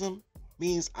 Communism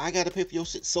means I gotta pay for your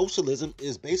shit. Socialism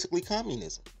is basically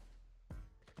communism.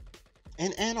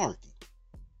 And anarchy.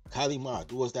 Kalima,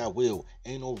 do as thou will.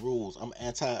 Ain't no rules. I'm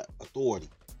anti-authority.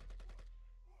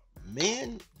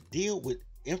 Men deal with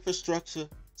infrastructure,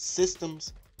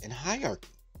 systems, and hierarchy.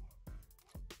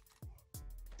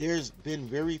 There's been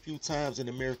very few times in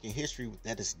American history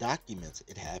that is documented.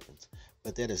 It happens.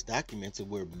 But that is documented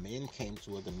where men came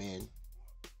to other men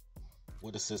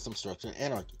with a system, structure, and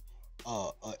anarchy.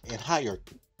 And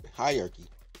hierarchy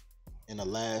in the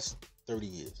last 30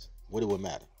 years. What it would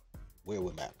matter? Where it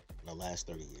would matter in the last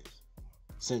 30 years.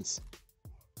 Since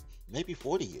maybe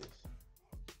 40 years.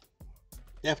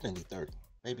 Definitely 30,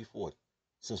 maybe 40,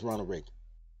 since Ronald Reagan.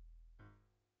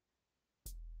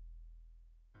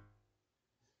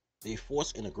 They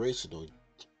force integration on you.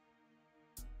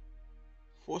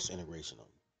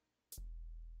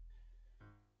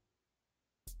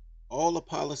 All the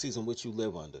policies in which you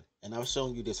live under, and I've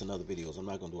shown you this in other videos. I'm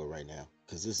not going to do it right now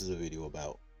because this is a video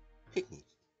about pygmies.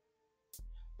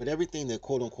 But everything that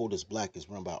quote unquote is black is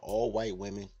run by all white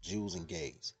women, Jews, and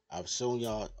gays. I've shown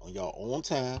y'all on your own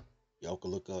time. Y'all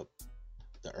can look up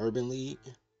the Urban League,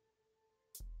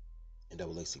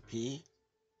 NAACP,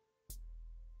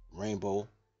 Rainbow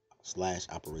 /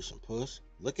 Operation Push.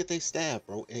 Look at their staff,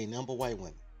 bro. It ain't number white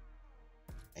women.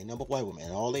 Ain't number white women.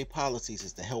 And all their policies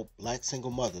is to help black single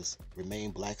mothers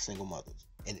remain black single mothers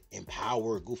and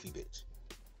empower a goofy bitch.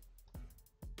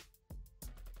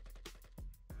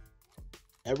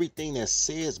 Everything that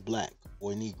says black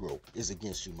or Negro is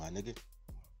against you, my nigga.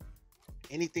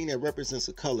 Anything that represents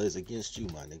a color is against you,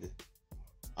 my nigga.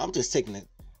 I'm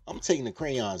taking the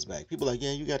crayons back. People are like,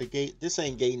 yeah, you got a gay. This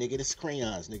ain't gay, nigga. This is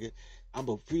crayons, nigga. I'm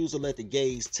refused to let the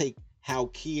gays take how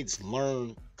kids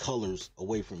learn colors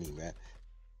away from me, man.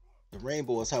 The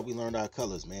rainbow is how we learned our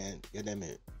colors, man. Get them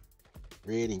in.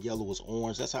 Red and yellow was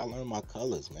orange. That's how I learned my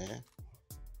colors, man.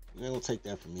 You ain't gonna take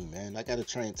that from me, man. I gotta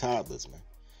train toddlers, man.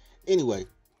 Anyway,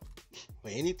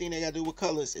 but anything that got to do with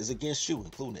colors is against you,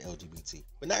 including the LGBT.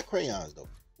 But not crayons, though.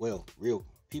 Well, real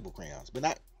people crayons, but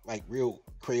not like real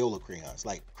Crayola crayons.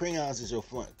 Like crayons is your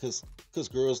front, because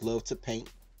girls love to paint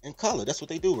and color. That's what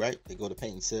they do, right? They go to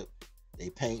paint and sip.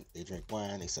 They paint, they drink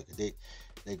wine, they suck a dick.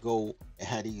 They go and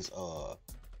have these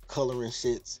coloring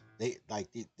shits. They like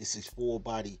this is full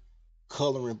body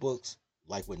coloring books,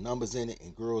 like with numbers in it,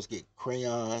 and girls get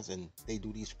crayons and they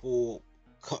do these full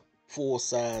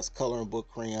size coloring book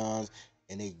crayons,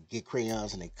 and they get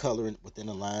crayons and they color it within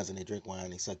the lines, and they drink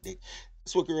wine, they suck dick.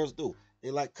 That's what girls do.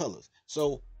 They like colors.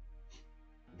 So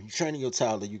when you're training your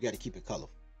toddler, you got to keep it colorful,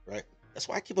 right? That's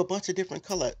why I keep a bunch of different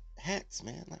color hats,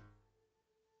 man. Like,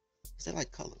 cause they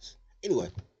like colors. Anyway,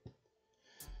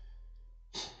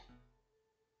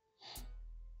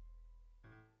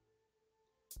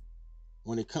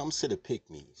 when it comes to the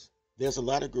pygmies, there's a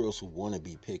lot of girls who want to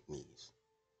be pygmies,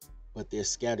 but they're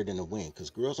scattered in the wind because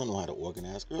girls don't know how to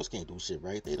organize. Girls can't do shit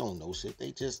right. They don't know shit.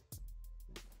 They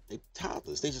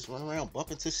toddlers. They just run around,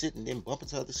 bump into shit, and then bump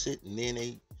into other shit, and then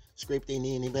they scrape their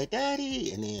knee and they be like,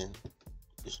 Daddy, and then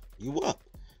you up.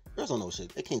 Girls don't know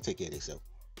shit. They can't take care of themselves.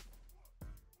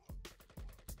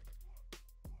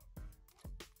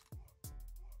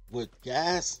 What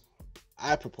guys,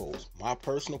 I propose, my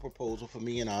personal proposal for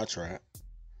me and our tribe,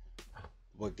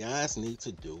 what guys need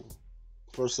to do,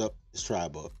 first up is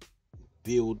tribe up.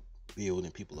 Build,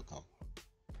 and people will come.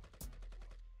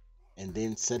 And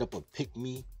then set up a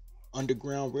pygmy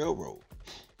underground railroad.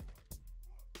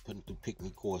 Put them through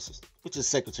pygmy courses, which is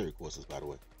secretary courses, by the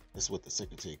way. That's what the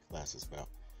secretary class is about.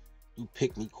 Do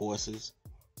pygmy courses,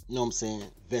 you know what I'm saying?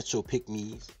 Vet your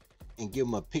pygmies and give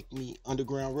them a pygmy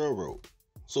underground railroad.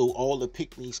 So all the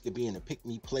pygmies could be in a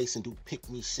pygmy place and do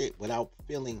pygmy shit without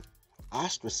feeling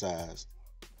ostracized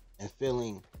and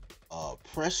feeling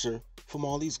pressure from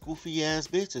all these goofy ass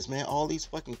bitches, man. All these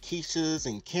fucking Keishas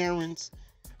and Karens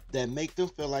that make them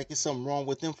feel like it's something wrong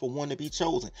with them for wanting to be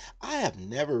chosen. I have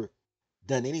never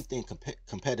done anything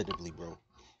competitively, bro.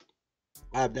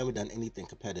 I have never done anything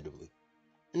competitively.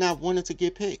 And I wanted to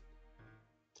get picked.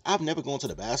 I've never gone to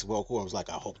the basketball court and was like,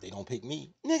 I hope they don't pick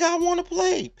me. Nigga, I want to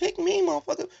play. Pick me,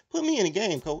 motherfucker. Put me in the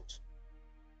game, coach.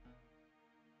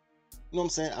 You know what I'm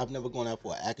saying? I've never gone out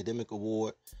for an academic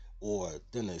award or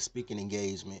done a speaking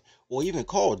engagement or even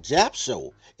called Jap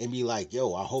Show and be like,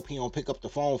 yo, I hope he don't pick up the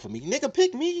phone for me. Nigga,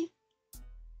 pick me.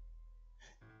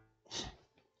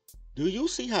 Do you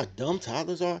see how dumb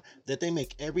toddlers are? That they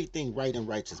make everything right and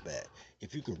righteous bad.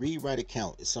 If you can read, write,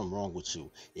 account, there's something wrong with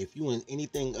you. If you in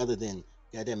anything other than,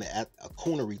 goddamn it, a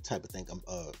coonery type of thing,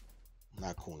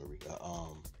 not coonery,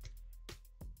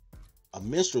 a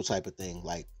minstrel type of thing,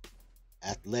 like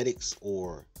athletics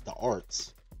or the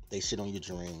arts, they shit on your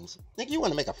dreams. Nigga, you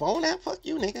want to make a phone app? Fuck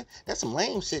you, nigga. That's some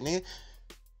lame shit, nigga.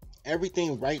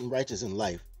 Everything right and righteous in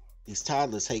life, these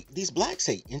toddlers hate. These blacks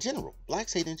hate in general.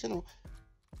 Blacks hate in general.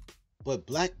 But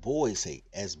black boys hate.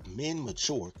 As men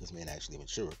mature, because men actually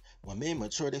mature, when men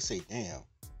mature, they say, damn,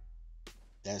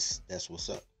 that's what's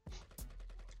up.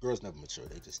 Girls never mature.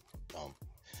 They just dumb.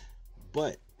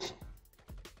 But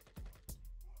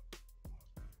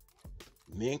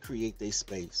men create their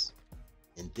space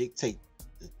and dictate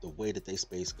the way that their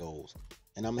space goes.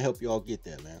 And I'm going to help y'all get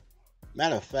there, man.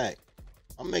 Matter of fact,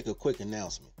 I'm going to make a quick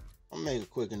announcement. I'm going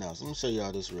to show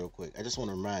y'all this real quick. I just want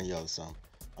to remind y'all of something.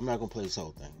 I'm I'm not gonna play this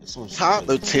whole thing.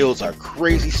 Toddler tales are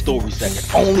crazy stories that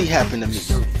can only happen to me.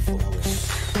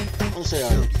 I'm gonna say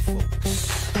all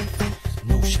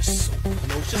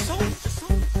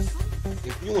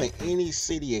if you in any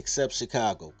city except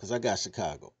Chicago, because I got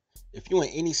Chicago. If you in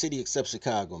any city except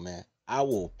Chicago, man, I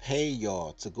will pay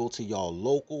y'all to go to y'all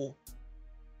local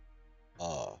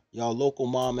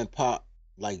mom and pop,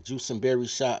 like juice and berry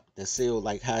shop that sell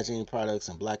like hygiene products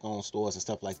and black owned stores and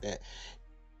stuff like that.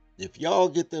 If y'all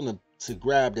get them to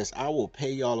grab this, I will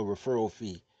pay y'all a referral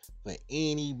fee for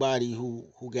anybody who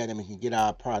got them and can get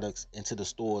our products into the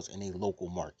stores in a local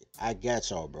market. I got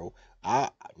y'all, bro. I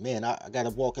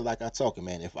gotta walk it like I talk it,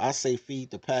 man. If I say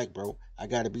feed the pack, bro, I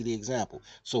gotta be the example.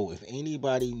 So if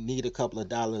anybody need a couple of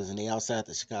dollars and they outside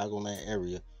the Chicagoland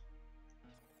area,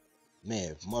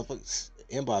 man, motherfuckers,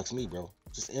 inbox me, bro.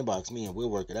 Just inbox me and we'll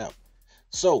work it out.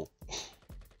 So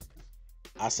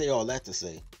I say all that to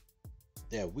say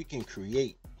that we can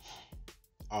create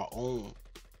our own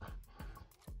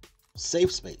safe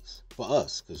space for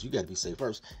us, because you got to be safe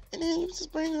first, and then you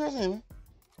just bring girls in, man.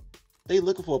 They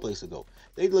looking for a place to go.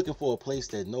 They looking for a place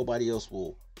that nobody else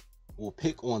will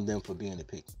pick on them for being a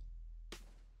pick,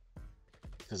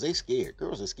 because they scared.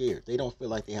 Girls are scared. They don't feel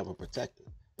like they have a protector,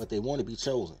 but they want to be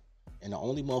chosen. And the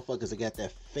only motherfuckers that got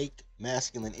that fake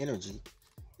masculine energy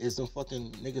is them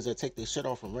fucking niggas that take their shit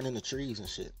off and run in the trees and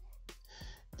shit.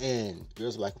 And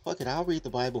girls are like, fuck it, I'll read the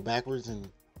Bible backwards.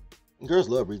 And girls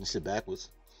love reading shit backwards.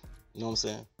 You know what I'm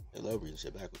saying? They love reading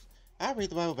shit backwards. I'll read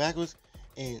the Bible backwards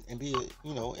and be,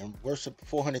 and worship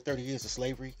 430 years of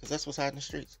slavery, because that's what's hot in the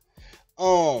streets.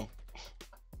 Did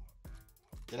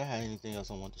I have anything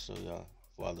else I want to show y'all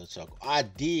before I let y'all go? I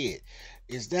did.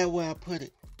 Is that where I put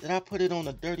it? Did I put it on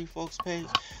the Dirty Folks page?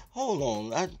 Hold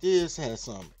on. I did have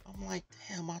something. I'm like,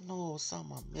 damn, I know it was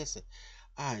something I'm missing.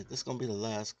 Alright, this is going to be the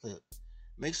last clip.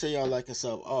 Make sure y'all like us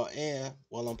up. Oh, and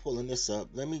while I'm pulling this up,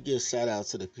 let me give a shout out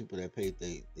to the people that paid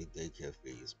their daycare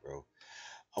fees, bro.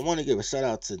 I want to give a shout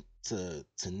out to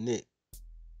Nick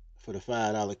for the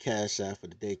 $5 cash app for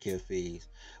the daycare fees.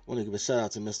 I want to give a shout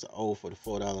out to Mr. O for the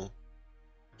 $4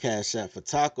 cash app for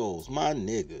tacos. My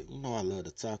nigga, you know I love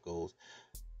the tacos.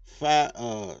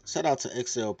 Shout out to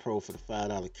XL Pro for the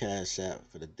 $5 cash app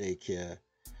for the daycare.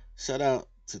 Shout out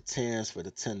to Terrence for the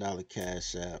 $10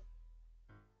 cash app.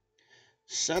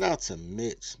 Shout out to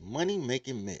Mitch, Money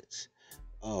Making Mitch,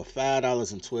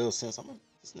 $5.12.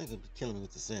 This nigga be killing me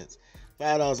with the cents.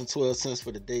 $5.12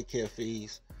 for the daycare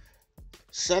fees.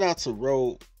 Shout out to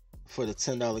Road for the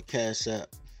 $10 cash app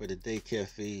for the daycare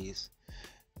fees.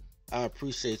 I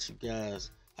appreciate you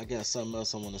guys. I got something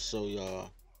else I want to show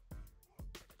y'all.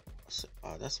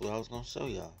 That's what I was gonna show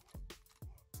y'all.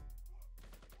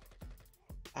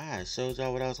 I had showed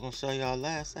y'all what I was gonna show y'all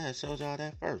last. I had showed y'all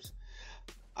that first.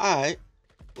 Alright.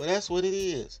 Well, that's what it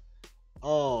is.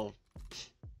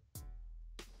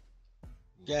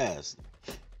 Guys,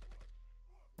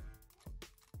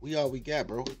 we all we got,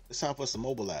 bro. It's time for us to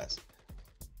mobilize.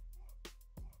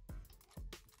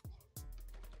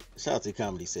 Shout out to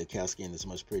Comedy said cow skin is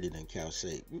much prettier than cow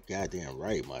shape. You goddamn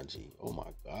right, my G. Oh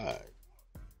my God.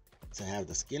 To have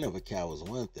the skin of a cow is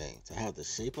one thing. To have the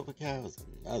shape of a cow is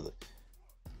another.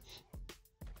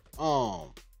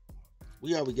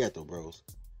 We all we got though, bros.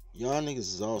 Y'all niggas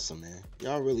is awesome, man.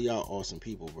 Y'all really are awesome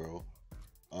people, bro.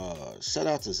 Shout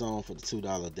out to Zone for the $2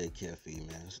 daycare fee,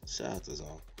 man. Shout out to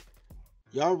Zone.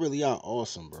 Y'all really are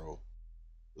awesome, bro.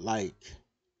 Like,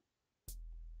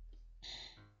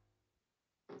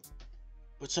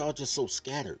 but y'all just so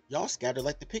scattered. Y'all scattered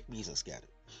like the pygmies are scattered.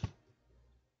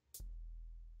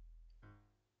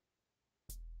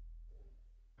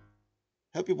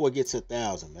 Help your boy get to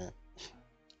 1,000, man.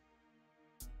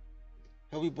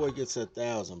 Help your boy get to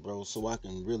 1,000, bro, so I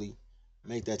can really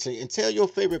make that change. And tell your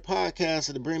favorite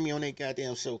podcaster to bring me on their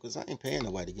goddamn show, because I ain't paying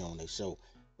nobody to get on their show.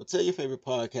 But tell your favorite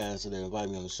podcaster to invite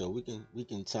me on the show. We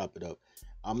can top it up.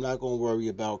 I'm not gonna worry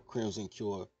about Crimson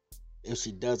Cure. If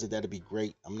she does it, that'd be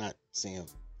great. I'm not saying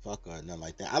fuck her or nothing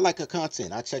like that. I like her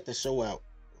content. I checked the show out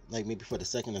like maybe for the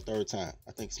second or third time.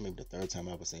 I think it's maybe the third time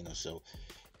I've ever seen her show.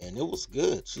 And it was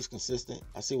good. She's consistent.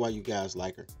 I see why you guys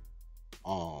like her.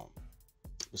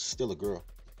 But she's still a girl.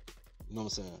 You know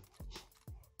what I'm saying?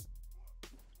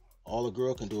 All a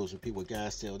girl can do is repeat what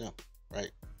guys tell them, right?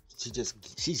 She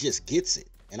just gets it.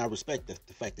 And I respect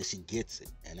the fact that she gets it.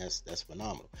 And that's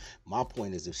phenomenal. My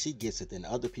point is, if she gets it, then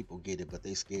other people get it, but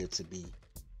they scared to be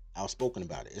outspoken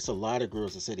about it. It's a lot of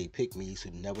girls that say they pick me's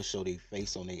who never show their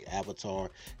face on their avatar.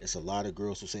 It's a lot of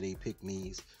girls who say they pick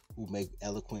me's who make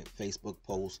eloquent Facebook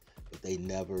posts, but they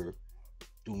never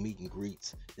do meet and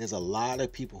greets. There's a lot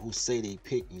of people who say they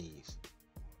pick me's,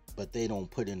 but they don't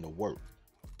put in the work,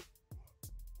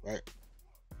 right?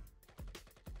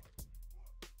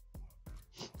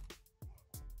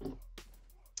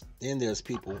 Then there's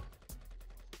people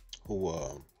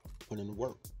who put in the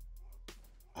work.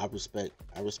 I respect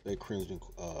Crimson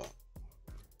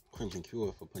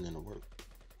Cure for putting in the work.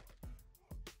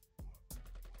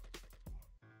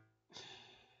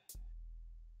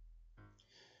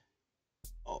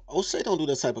 O'Shea don't do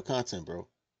that type of content, bro.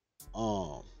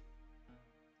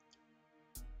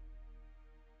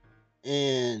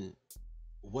 And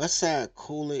Westside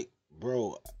Coolic,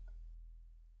 bro.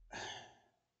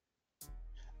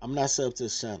 I'm not sub to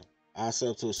his channel. I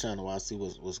sub to his channel. I see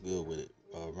what's good with it,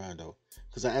 Rondo.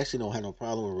 Because I actually don't have no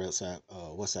problem with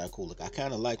Westside Coolic. I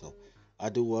kind of like him. I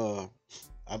do.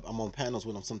 I'm on panels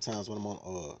with him sometimes when I'm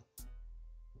on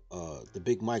the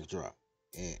Big Mic Drop,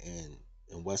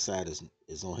 and Westside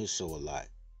is on his show a lot.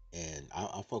 And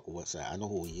I fuck with Westside. I know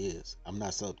who he is. I'm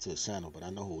not sub to his channel, but I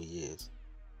know who he is.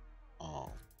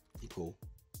 He cool.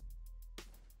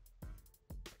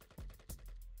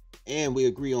 And we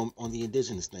agree on the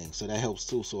indigenous thing, so that helps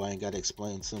too. So I ain't got to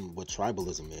explain some what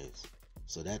tribalism is.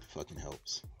 So that fucking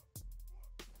helps.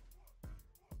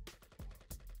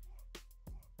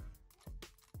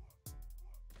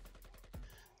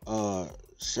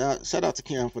 Shout out to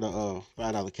Karen for the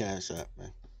 $5 cash app,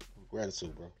 man.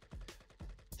 Gratitude, bro.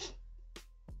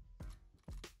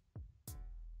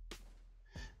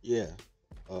 Yeah.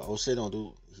 O'Shea don't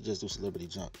do, he just do celebrity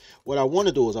junk. What I want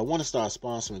to do is I want to start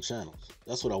sponsoring channels.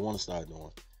 That's what I want to start doing.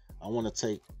 I want to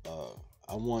take,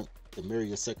 I want the Marry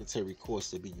Your Secretary course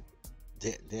to be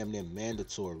damn near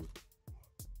mandatory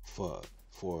for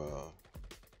 20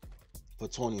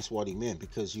 and swarty men,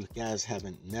 because you guys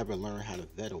never learned how to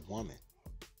vet a woman.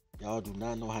 Y'all do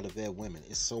not know how to vet women.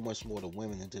 It's so much more to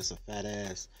women than just a fat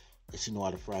ass that she know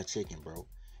how to fry chicken, bro.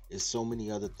 There's so many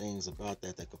other things about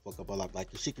that could fuck up a life.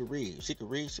 Like, if she could read, she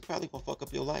probably gonna fuck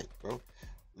up your life, bro.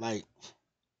 Like,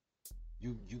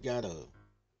 you gotta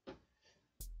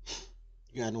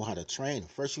know how to train them.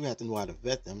 First, you have to know how to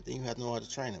vet them. Then you have to know how to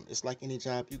train them. It's like any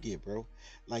job you get, bro.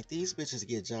 Like, these bitches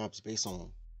get jobs based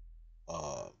on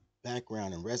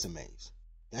background and resumes.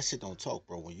 That shit don't talk,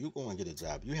 bro. When you go and get a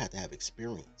job, you have to have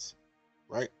experience,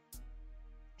 right?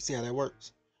 See how that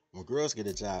works? When girls get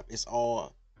a job, it's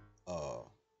all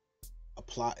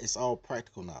it's all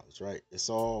practical knowledge, right? It's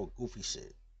all goofy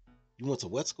shit. You went to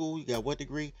what school? You got what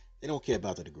degree? They don't care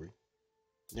about the degree.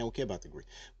 They don't care about the degree.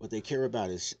 What they care about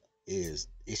is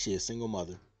she a single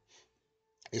mother?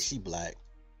 Is she black?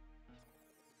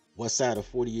 What side of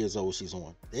 40 years old she's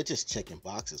on? They're just checking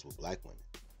boxes with black women.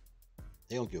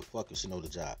 They don't give a fuck if she know the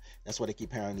job. That's why they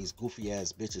keep hiring these goofy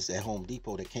ass bitches at Home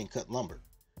Depot that can't cut lumber.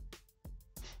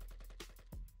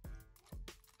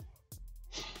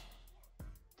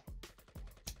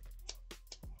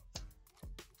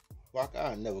 Fuck,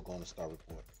 I'm never going to Star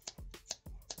Report.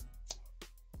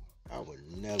 I would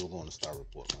never go on a Star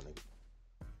Report, my nigga.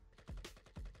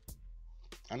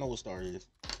 I know what Star is.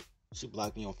 She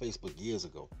blocked me on Facebook years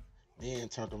ago. Then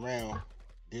turned around,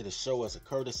 did a show as a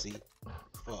courtesy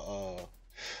for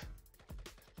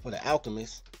The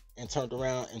Alchemist, and turned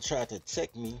around and tried to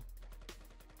check me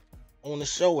on the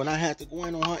show, and I had to go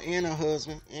in on her and her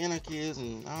husband and her kids,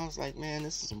 and I was like, man,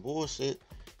 this is some bullshit.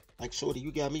 Like, shorty,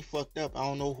 you got me fucked up. I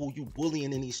don't know who you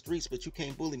bullying in these streets, but you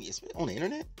can't bully me. It's on the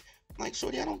internet. Like,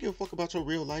 shorty, I don't give a fuck about your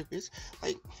real life, bitch.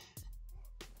 Like,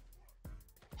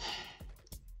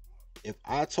 if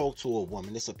I talk to a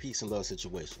woman, it's a peace and love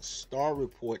situation. Star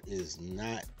Report is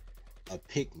not a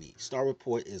pick me. Star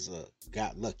Report is a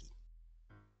got lucky.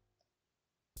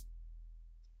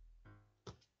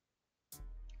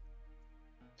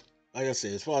 Like I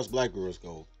said, as far as black girls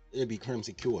go, it'd be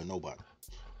Crimson Cure and nobody.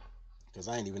 Because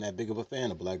I ain't even that big of a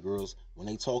fan of black girls when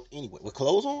they talk anyway. With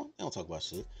clothes on, they don't talk about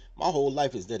shit. My whole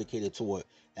life is dedicated toward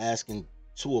asking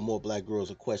 2 or more black girls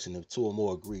a question. If 2 or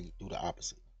more agree, do the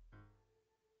opposite.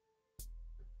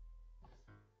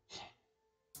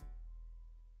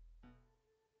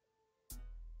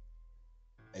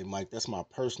 Hey, Mike, that's my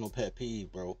personal pet peeve,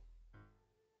 bro.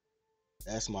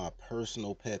 That's my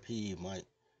personal pet peeve, Mike.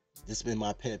 This has been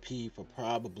my pet peeve for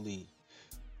probably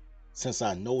since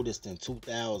I noticed in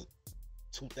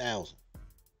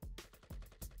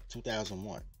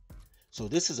 2001. So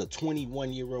this is a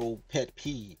 21-year-old pet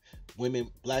peeve.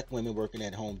 Black women working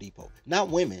at Home Depot. Not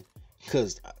women,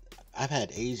 because I've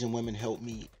had Asian women help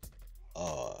me,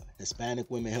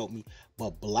 Hispanic women help me,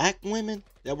 but black women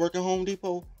that work at Home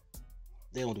Depot,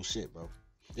 they don't do shit, bro.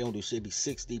 They don't do shit. Be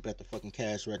 6 deep at the fucking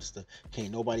cash register.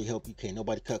 Can't nobody help you. Can't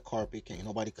nobody cut carpet. Can't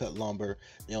nobody cut lumber.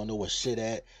 They don't know what shit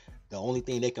at. The only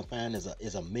thing they can find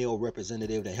is a male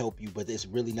representative to help you, but there's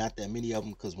really not that many of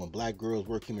them, because when black girls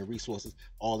work human resources,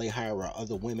 all they hire are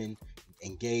other women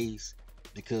and gays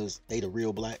because they the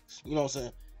real blacks. You know what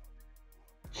I'm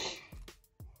saying?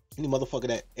 Any motherfucker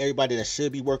that everybody that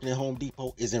should be working at Home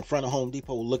Depot is in front of Home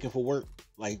Depot looking for work.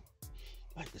 Like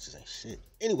bitches ain't shit.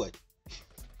 Anyway.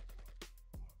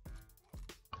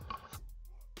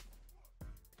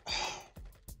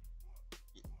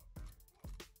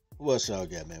 What else y'all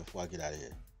got, man, before I get out of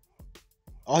here?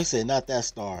 Oh, he said not that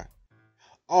star.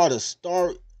 Oh, the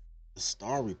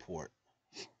star report.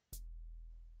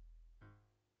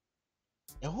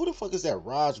 And who the fuck is that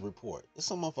Raj report? It's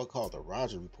some motherfucker called the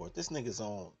Roger report. This nigga's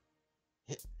on,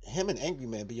 him and Angry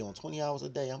Man be on 20 hours a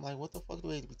day. I'm like, what the fuck do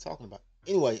they be talking about?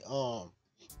 Anyway,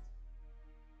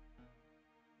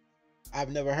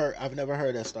 I've never heard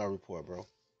that star report, bro.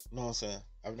 You know what I'm saying?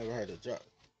 I've never heard it drop.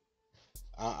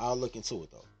 I'll look into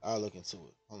it though. I'll look into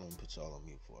it. Hold on, let me put y'all on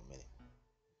mute for a minute.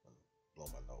 Blow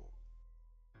my nose.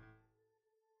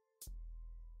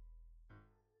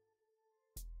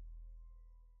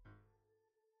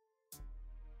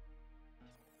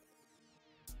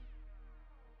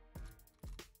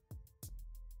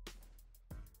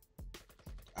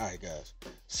 All right, guys.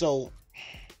 So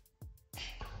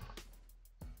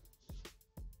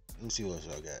let me see what else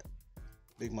y'all got.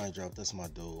 Big Mind Drop. That's my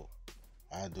dude.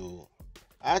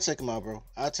 I'll check him out, bro.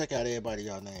 I'll check out everybody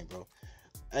y'all name, bro.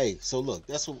 Hey, so look,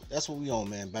 that's what we on,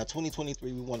 man. By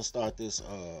 2023, we want to start this.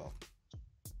 Tell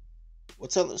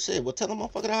them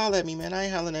motherfucker to holler at me, man. I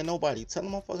ain't hollering at nobody. Tell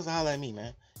them motherfuckers to holler at me,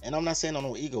 man. And I'm not saying on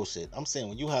no ego shit. I'm saying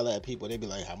when you holler at people, they be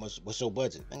like, what's your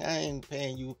budget? Like, I ain't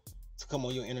paying you to come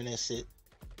on your internet shit.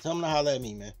 Tell them to holler at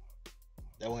me, man.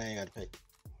 That way I ain't got to pay.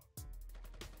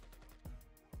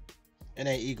 It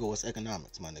ain't ego, it's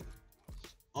economics, my nigga.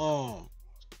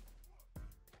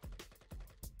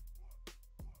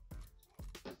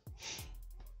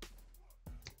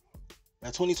 Now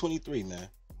 2023, man.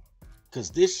 Because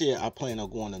this year I plan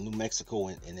on going to New Mexico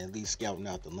and at least scouting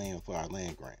out the land for our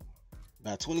land grant.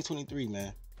 By 2023,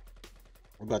 man,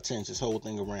 we're about to change this whole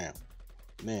thing around.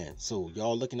 Man, so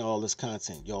y'all looking at all this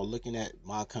content. Y'all looking at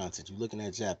my content. You looking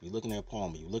at Jap. You looking at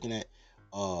Palmer. You looking at,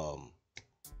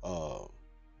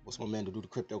 what's my man to do the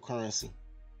cryptocurrency?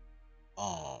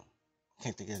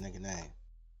 Can't think of his nigga name.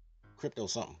 Crypto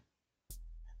something.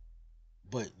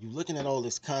 But you looking at all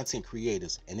this content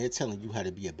creators and they're telling you how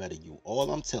to be a better you.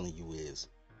 All I'm telling you is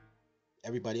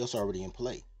everybody else already in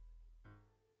play.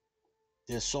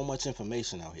 There's so much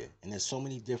information out here and there's so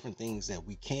many different things that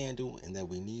we can do and that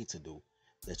we need to do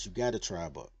that you got to try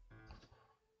up.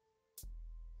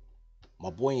 My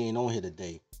boy ain't on here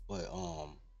today, but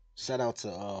shout out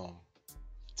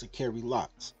to Kerry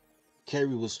Locks.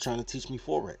 Kerry was trying to teach me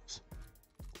Forex.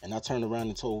 And I turned around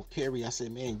and told Kerry, I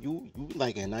said, man, you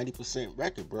like a 90%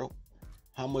 record, bro.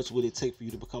 How much would it take for you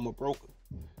to become a broker?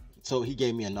 So he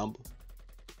gave me a number.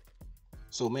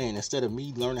 So, man, instead of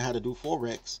me learning how to do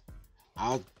Forex,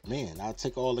 I'll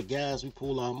take all the guys, we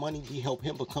pool our money, we help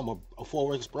him become a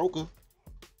Forex broker.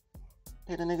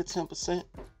 Pay the nigga 10%. You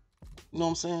know what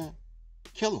I'm saying?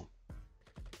 Kill him.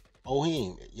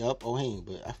 Ohim. Yup, Ohim.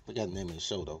 But I forgot the name of the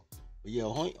show, though. But yeah,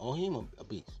 Ohim a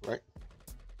beast, right?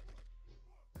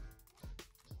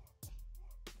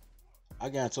 I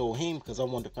got told him because I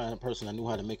wanted to find a person that knew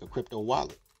how to make a crypto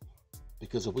wallet.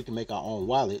 Because if we can make our own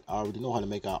wallet, I already know how to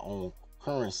make our own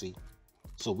currency.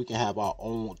 So we can have our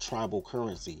own tribal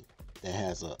currency that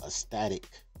has a static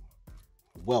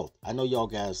wealth. I know y'all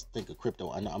guys think of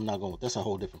crypto. I'm not going, that's a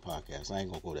whole different podcast. I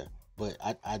ain't going to go there. But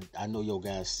I know y'all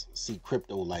guys see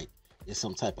crypto like it's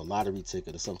some type of lottery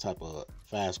ticket or some type of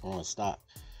fast growing stock.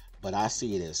 But I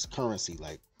see it as currency.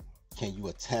 Like, can you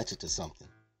attach it to something?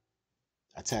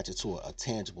 Attach it to a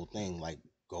tangible thing like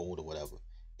gold or whatever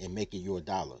and make it your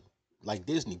dollar, like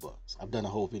Disney bucks. I've done a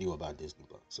whole video about Disney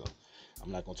bucks, so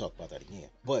I'm not gonna talk about that again.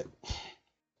 But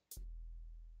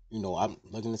you know, I'm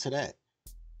looking into that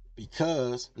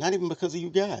because not even because of you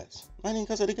guys, not even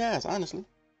because of the guys, honestly.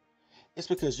 It's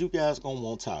because you guys gonna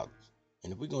want toddlers,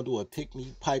 and if we're gonna do a pick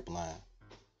me pipeline,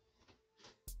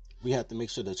 we have to make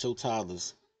sure that your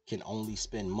toddlers can only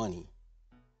spend money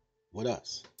with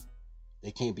us. They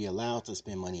can't be allowed to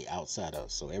spend money outside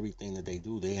us. So everything that they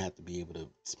do, they have to be able to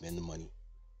spend the money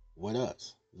with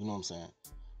us. You know what I'm saying?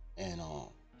 And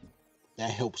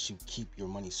that helps you keep your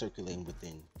money circulating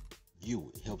within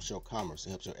you. It helps your commerce. It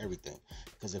helps your everything.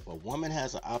 Because if a woman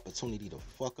has an opportunity to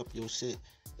fuck up your shit,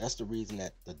 that's the reason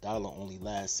that the dollar only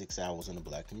lasts 6 hours in the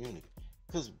black community.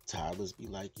 Because toddlers be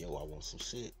like, yo, I want some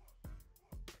shit.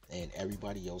 And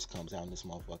everybody else comes out in this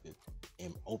motherfucker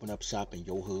and open up shop in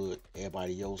your hood.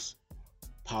 Everybody else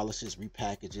polishes,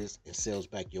 repackages, and sells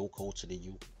back your culture to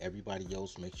you. Everybody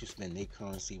else makes you spend their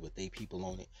currency with their people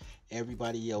on it.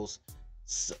 Everybody else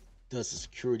does the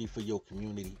security for your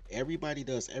community. Everybody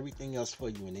does everything else for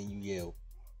you, and then you yell,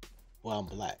 well, I'm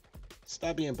black.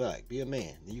 Stop being black. Be a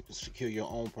man. Then you can secure your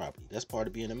own property. That's part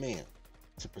of being a man.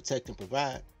 To protect and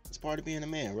provide, it's part of being a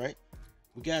man, right?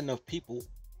 We got enough people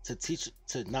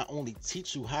to not only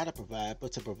teach you how to provide,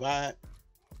 but to provide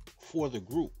for the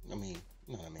group. I mean,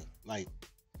 you know what I mean? Like,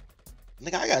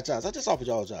 nigga, I got jobs. I just offered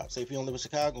y'all jobs. Say if you don't live in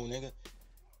Chicago, nigga,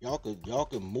 y'all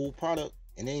could move product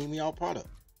and then even y'all product.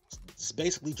 It's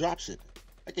basically drop shipping.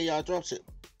 I gave y'all a drop ship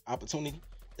opportunity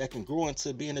that can grow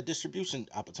into being a distribution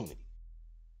opportunity.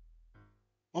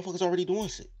 Motherfuckers already doing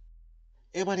shit.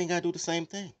 Everybody ain't gotta do the same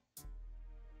thing.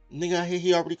 Nigga out here,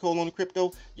 he already called on the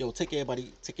crypto. Yo, take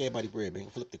everybody bread, man.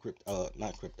 Flip the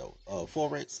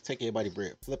Forex. Take everybody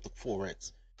bread. Flip the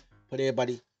Forex. Put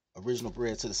everybody original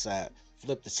bread to the side.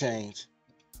 Flip the change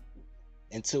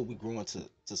until we grow into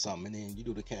something, and then you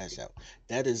do the cash out.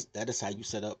 That is how you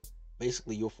set up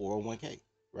basically your 401k,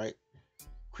 right?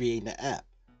 Creating the app,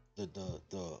 and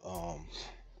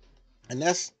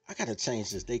that's, I gotta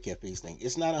change this daycare fees thing.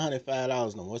 It's not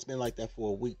 $105 no more. It's been like that for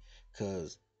a week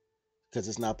because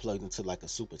it's not plugged into like a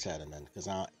super chat or nothing. Because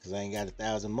I ain't got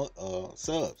 1,000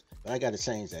 subs, but I gotta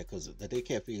change that because the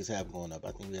daycare fees have gone up.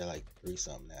 I think we're like 3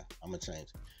 something now. I'm gonna change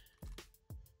it.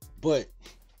 But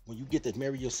when you get the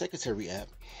Marry Your Secretary app,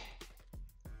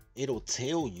 it'll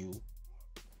tell you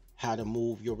how to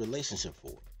move your relationship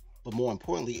forward. But more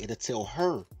importantly, it'll tell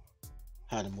her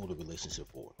how to move the relationship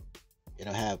forward.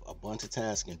 It'll have a bunch of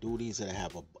tasks and duties. It'll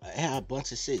have a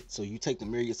bunch of shit. So you take the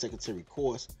Marry Your Secretary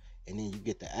course, and then you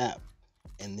get the app,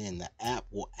 and then the app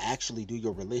will actually do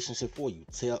your relationship for you.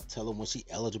 Tell her when she's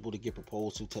eligible to get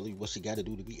proposed to. Tell her what she got to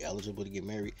do to be eligible to get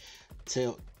married.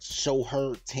 Show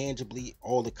her tangibly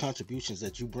all the contributions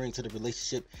that you bring to the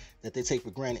relationship that they take for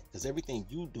granted. Because everything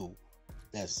you do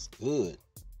that's good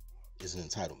is an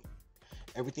entitlement.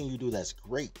 Everything you do that's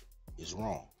great is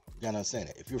wrong. You gotta understand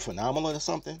that. If you're phenomenal at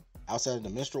something outside of the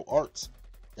minstrel arts,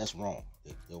 that's wrong.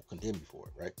 They'll condemn you for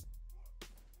it, right?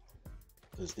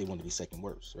 Because they want to be second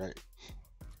worst, right?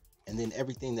 And then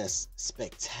everything that's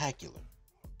spectacular,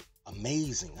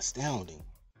 amazing, astounding,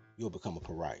 you'll become a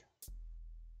pariah,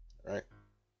 right?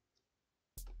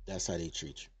 That's how they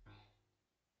treat you.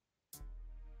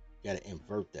 You gotta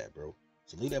invert that, bro.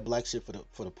 So leave that black shit for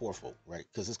the poor folk, right?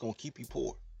 Because it's gonna keep you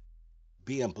poor.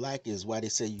 Being black is why they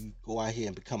say you go out here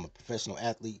and become a professional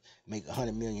athlete, make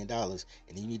 $100 million, and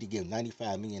you need to give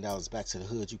 $95 million back to the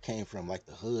hood you came from, like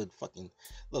the hood fucking.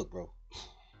 Look, bro.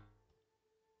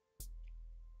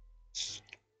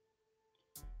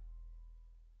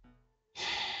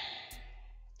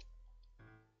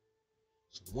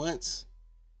 Once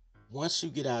you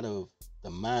get out of the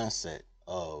mindset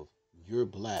of you're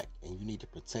black and you need to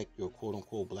protect your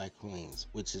quote-unquote black queens,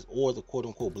 or the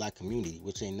quote-unquote black community,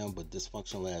 which ain't nothing but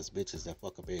dysfunctional ass bitches that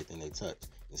fuck up everything they touch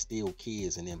and steal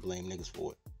kids and then blame niggas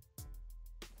for it.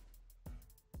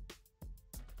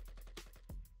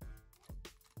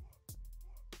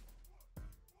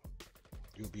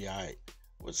 You'll be alright.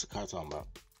 What's the car talking about?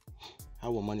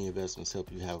 How will money investments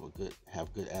help you have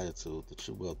good attitude? The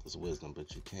true wealth is wisdom,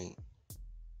 but you can't.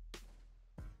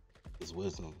 It's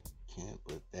wisdom, you can't,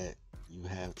 but that you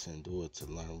have to endure to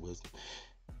learn wisdom.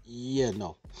 Yeah,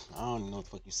 no. I don't even know what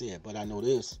the fuck you said, but I know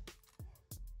this.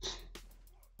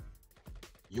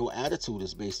 Your attitude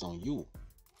is based on you.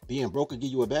 Being broke will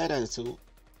give you a bad attitude.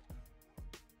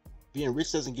 Being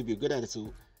rich doesn't give you a good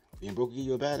attitude. Being broke will give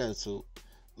you a bad attitude.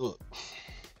 Look.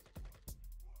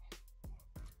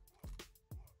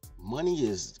 Money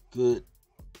is good.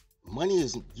 Money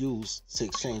is used to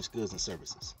exchange goods and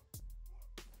services.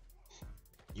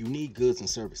 You need goods and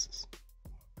services.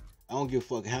 I don't give a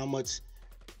fuck how much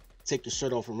take your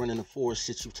shirt off and run in the forest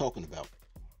shit you talking about.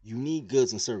 You need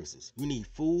goods and services. You need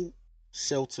food,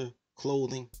 shelter,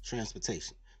 clothing,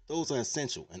 transportation. Those are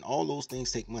essential, and all those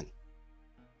things take money.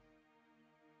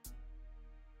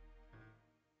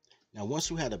 Now, once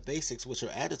you have the basics, what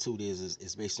your attitude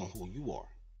is based on who you are.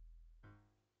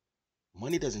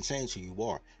 Money doesn't change who you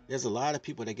are. There's a lot of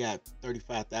people that got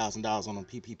 $35,000 on them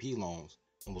PPP loans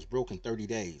and was broke in 30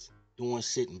 days, doing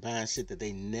shit and buying shit that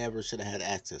they never should have had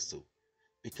access to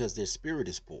because their spirit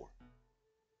is poor.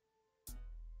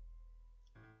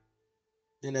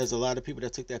 Then there's a lot of people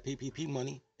that took that PPP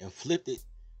money and flipped it,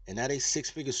 and now they 6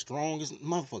 figures strong as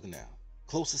motherfucker now,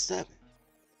 close to 7.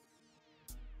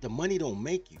 The money don't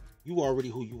make you. You already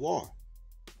who you are,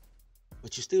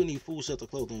 but you still need food, shelter,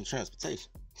 clothing, and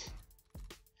transportation.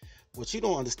 What you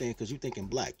don't understand, because you thinking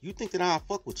black, you think that I'll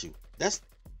fuck with you. That's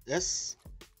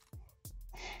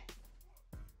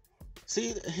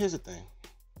see, here's the thing.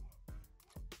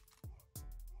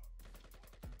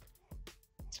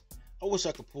 I wish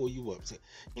I could pull you up.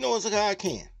 You know what's like, I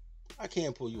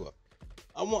can pull you up.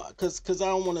 I want, cause I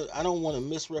don't want to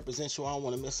misrepresent you. I don't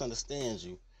want to misunderstand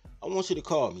you. I want you to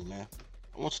call me, man.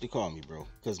 I want you to call me, bro.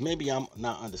 Cause maybe I'm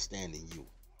not understanding you.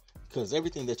 Cause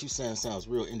everything that you saying sounds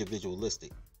real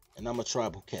individualistic, and I'm a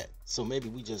tribal cat. So maybe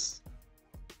we just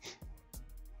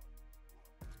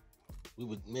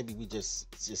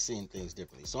seeing things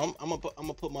differently. So I'm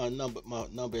gonna put my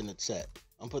number in the chat.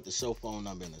 I'm gonna put the show phone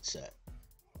number in the chat.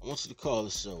 I want you to call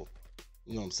the show.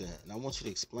 You know what I'm saying? And I want you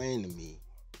to explain to me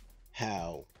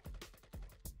how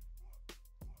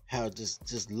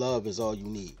just love is all you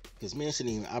need. Because men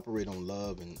shouldn't even operate on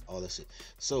love and all that shit.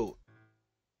 So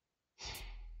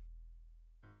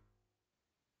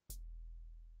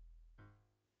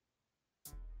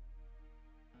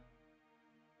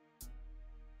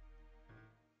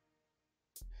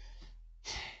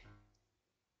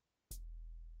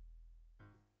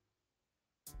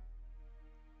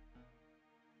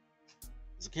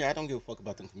it's okay, I don't give a fuck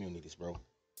about them communities, bro.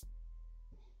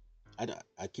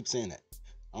 I keep saying that.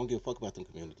 I don't give a fuck about them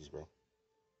communities, bro.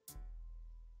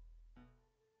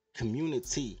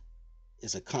 Community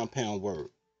is a compound word.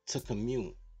 To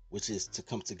commune, which is to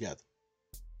come together.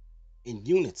 In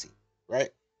unity, right?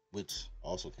 Which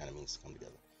also kind of means to come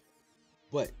together.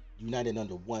 But united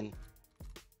under one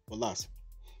philosophy.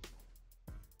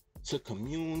 To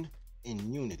commune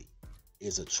in unity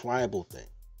is a tribal thing.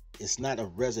 It's not a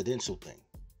residential thing.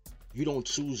 You don't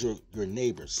choose your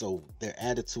neighbors, so their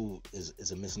attitude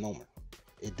is a misnomer.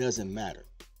 It doesn't matter.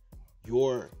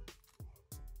 Your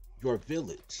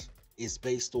village is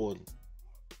based on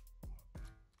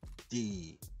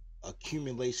the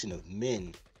accumulation of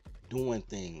men doing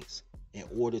things in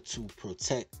order to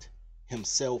protect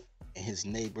himself and his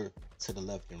neighbor to the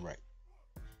left and right.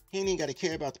 He ain't even got to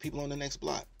care about the people on the next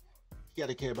block. He got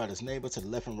to care about his neighbor to the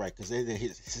left and right, because they're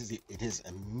his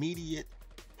immediate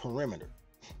perimeter.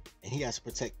 And he has to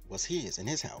protect what's his in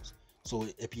his house. So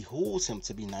it behooves him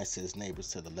to be nice to his neighbors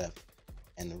to the left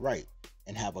and the right,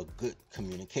 and have a good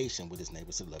communication with his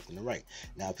neighbors to the left and the right.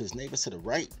 Now, if his neighbors to the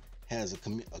right has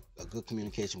a good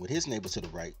communication with his neighbors to the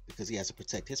right, because he has to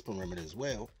protect his perimeter as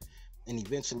well, and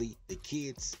eventually the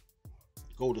kids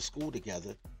go to school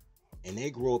together, and they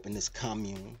grow up in this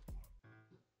commune,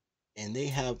 and they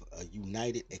have a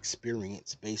united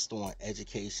experience based on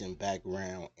education,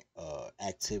 background,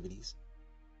 activities,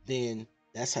 then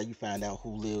that's how you find out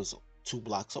who lives 2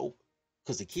 blocks over.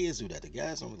 Because the kids do that. The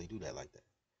guys don't really do that like that.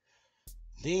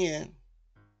 Then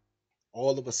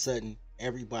all of a sudden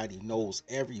everybody knows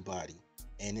everybody,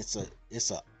 and it's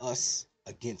a us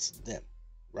against them,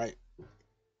 right?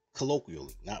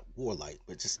 Colloquially, not warlike,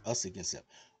 but just us against them.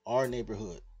 Our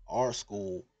neighborhood, our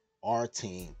school, our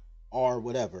team, our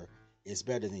whatever is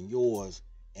better than yours,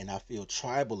 and I feel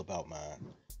tribal about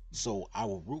mine. So I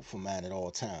will root for mine at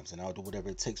all times, and I'll do whatever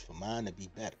it takes for mine to be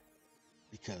better,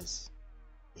 because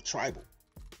we're tribal.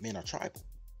 Men are tribal,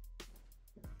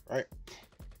 right?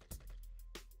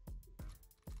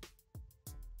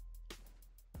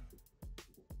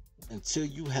 Until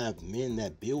you have men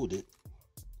that build it,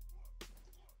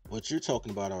 what you're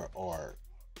talking about are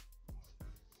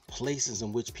places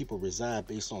in which people reside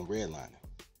based on redlining.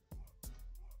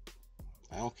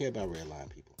 I don't care about redline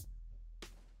people.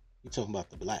 You're talking about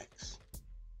the blacks.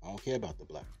 I don't care about the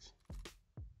blacks.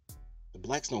 The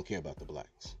blacks don't care about the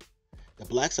blacks. The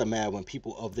blacks are mad when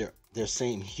people of their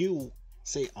same hue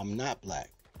say, I'm not black,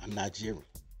 I'm Nigerian.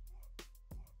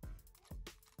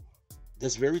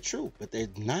 That's very true, but they're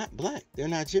not black. They're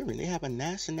Nigerian. They have a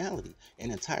nationality, an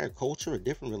entire culture, a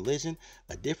different religion,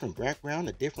 a different background,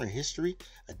 a different history,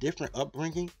 a different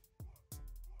upbringing.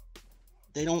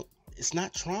 It's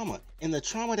not trauma. And the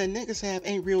trauma that niggas have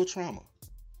ain't real trauma.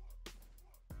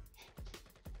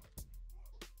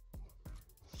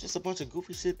 Just a bunch of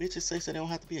goofy shit bitches say so they don't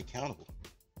have to be accountable.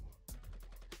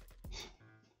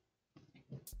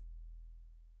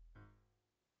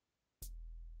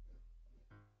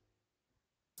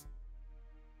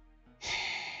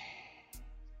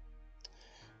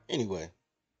 Anyway,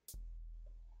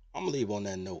 I'm gonna leave on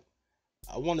that note.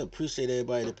 I want to appreciate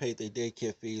everybody that paid their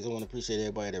daycare fees. I want to appreciate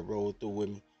everybody that rolled through with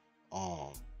me.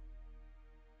 Help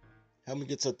me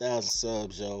get to 1,000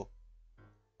 subs, yo.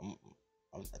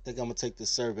 I think I'm gonna take this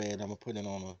survey and I'm gonna put it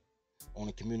on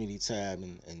a community tab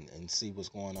and see what's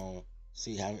going on.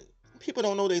 See how people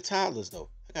don't know they toddlers though.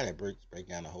 I gotta break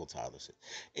down the whole toddler shit.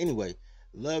 Anyway,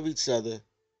 love each other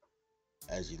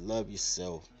as you love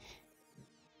yourself.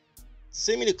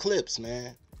 Send me the clips,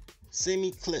 man. Send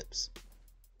me clips.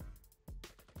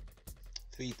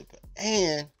 Feed the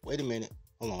and wait a minute.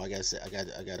 Hold on, I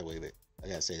gotta wait a bit. I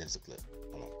gotta say that's a clip.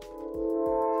 Hold on.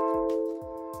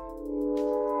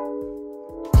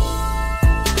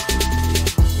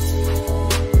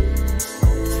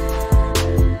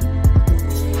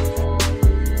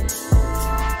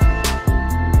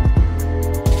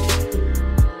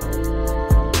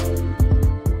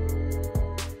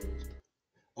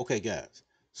 guys.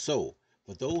 So,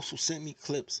 for those who sent me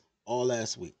clips all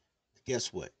last week,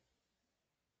 guess what?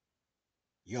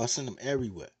 Y'all send them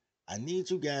everywhere. I need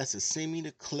you guys to send me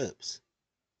the clips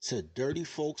to Dirty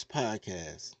Folks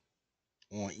Podcast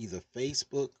on either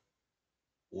Facebook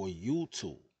or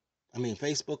YouTube. I mean,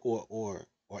 Facebook or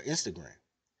Instagram.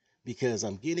 Because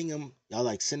I'm getting them, y'all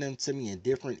like send them to me in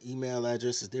different email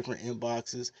addresses, different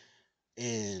inboxes,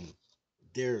 and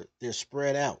they're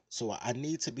spread out. So I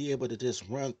need to be able to just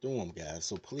run through them, guys.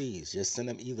 So please just send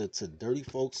them either to Dirty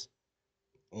Folks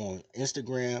on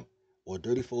Instagram or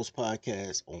Dirty Folks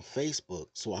Podcast on Facebook,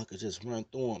 so I could just run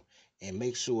through them and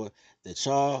make sure that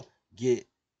y'all get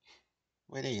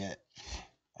where they at.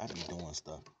 I be doing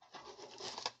stuff.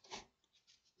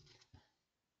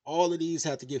 All of these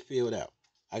have to get filled out.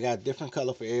 I got different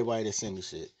color for everybody that send me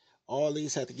shit. All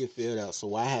these have to get filled out. So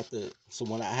when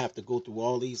I have to go through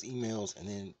all these emails, and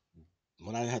then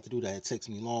when I have to do that, it takes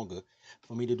me longer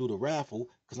for me to do the raffle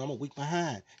because I'm a week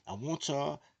behind. I want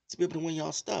y'all to be able to win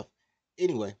y'all stuff.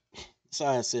 Anyway, that's all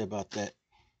I had to say about that.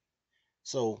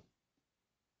 So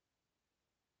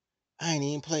I ain't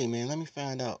even play, man. Let me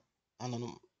find out. I don't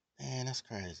know. Man, that's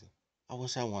crazy. I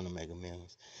wish I won the Mega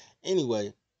Millions.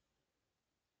 Anyway,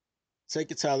 take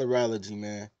your tolerology,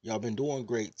 man. Y'all been doing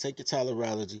great. Take your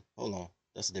tolerology. Hold on.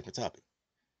 That's a different topic.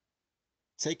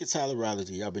 Take your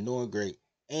tolerology. Y'all been doing great.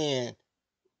 And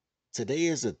today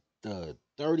is the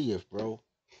 30th, bro.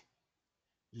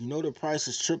 You know the price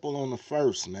is triple on the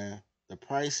 1st, man. The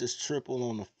price is triple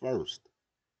on the 1st.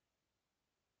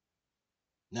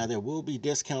 Now, there will be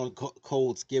discount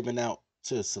codes given out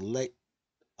to select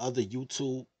other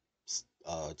YouTube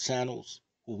channels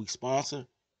who we sponsor.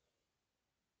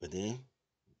 But then,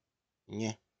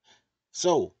 yeah.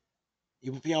 So,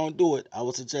 even if y'all don't do it, I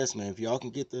would suggest, man, if y'all can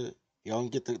get the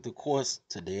course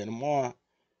today and tomorrow.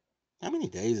 How many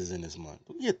days is in this month?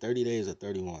 Do we get 30 days or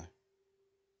 31?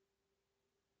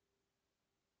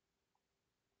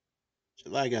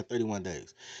 July got 31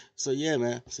 days. So yeah,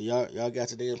 man. So y'all got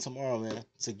today and tomorrow, man,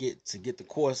 to get the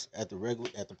course at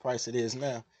the price it is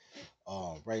now.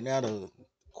 Right now the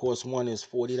course 1 is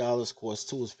 $40, course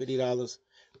 2 is $50,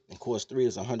 and course 3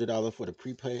 is $100 for the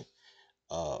prepay.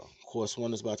 Course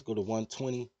 1 is about to go to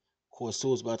 $120, course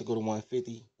 2 is about to go to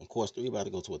 $150, and course 3 about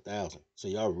to go to $1,000. So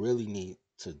y'all really need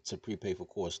to prepay for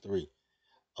course 3.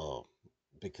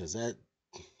 Because that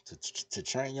to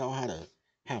train y'all how to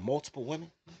have multiple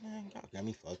women, man, y'all got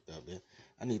me fucked up, man.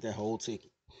 I need that whole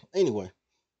ticket. Anyway,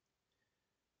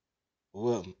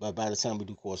 well, but by the time we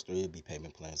do course 3, it'll be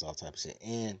payment plans, all type of shit.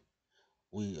 And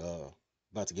we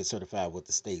about to get certified with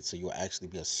the state, so you'll actually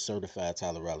be a certified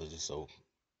tolerologist.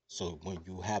 So when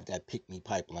you have that pick-me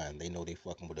pipeline, they know they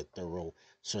fucking with a thorough,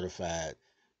 certified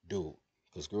dude.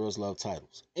 Because girls love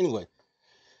titles. Anyway,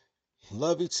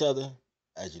 love each other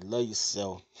as you love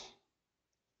yourself.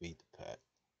 Beat the pack.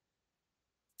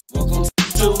 Welcome to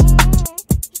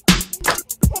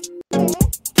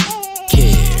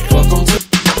Care. Welcome to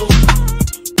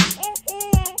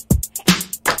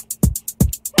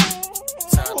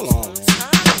hold on, man.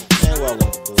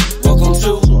 Welcome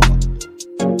to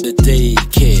the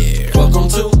daycare. Welcome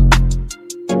to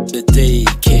the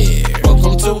daycare.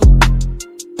 Welcome to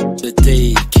the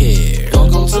daycare.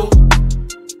 Welcome to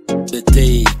the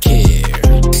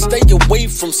daycare. Stay away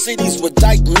from cities with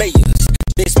dyke mayors.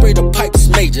 They spray the pipes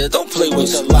major. Don't play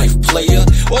with your life, player.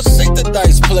 Or shake the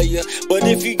dice, player. But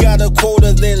if you got a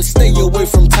quota, then stay away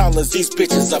from toddlers. These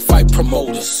bitches are fight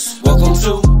promoters. Welcome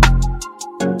to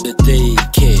the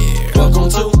daycare. Welcome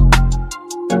to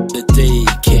the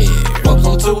daycare.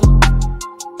 Welcome to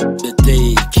the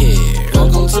daycare.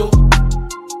 Welcome to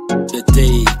the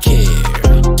daycare.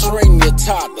 Train your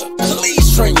toddler.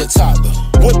 Please train your toddler.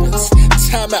 Whippings,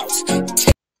 timeouts.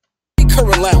 Take her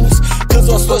allowance. Cause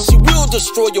I swear she will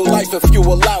destroy your life if you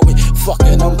allow it.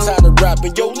 Fucking, I'm tired of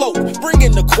rapping. Yo, low, bring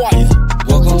in the choir.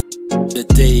 Welcome to the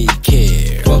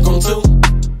daycare. Welcome to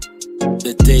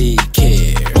the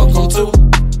daycare. Welcome to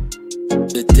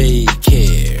the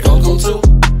daycare. Welcome to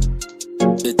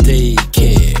the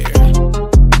daycare.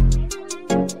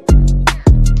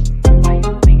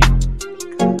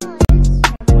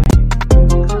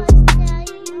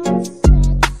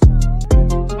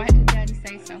 Why did Daddy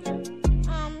say so?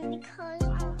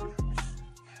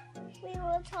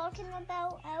 Talking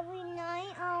about every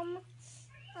night,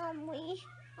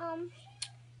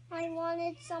 I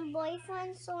wanted some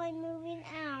boyfriend, so I'm moving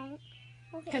out.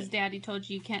 Because Daddy told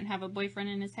you can't have a boyfriend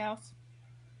in his house?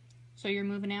 So you're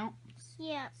moving out?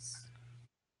 Yes.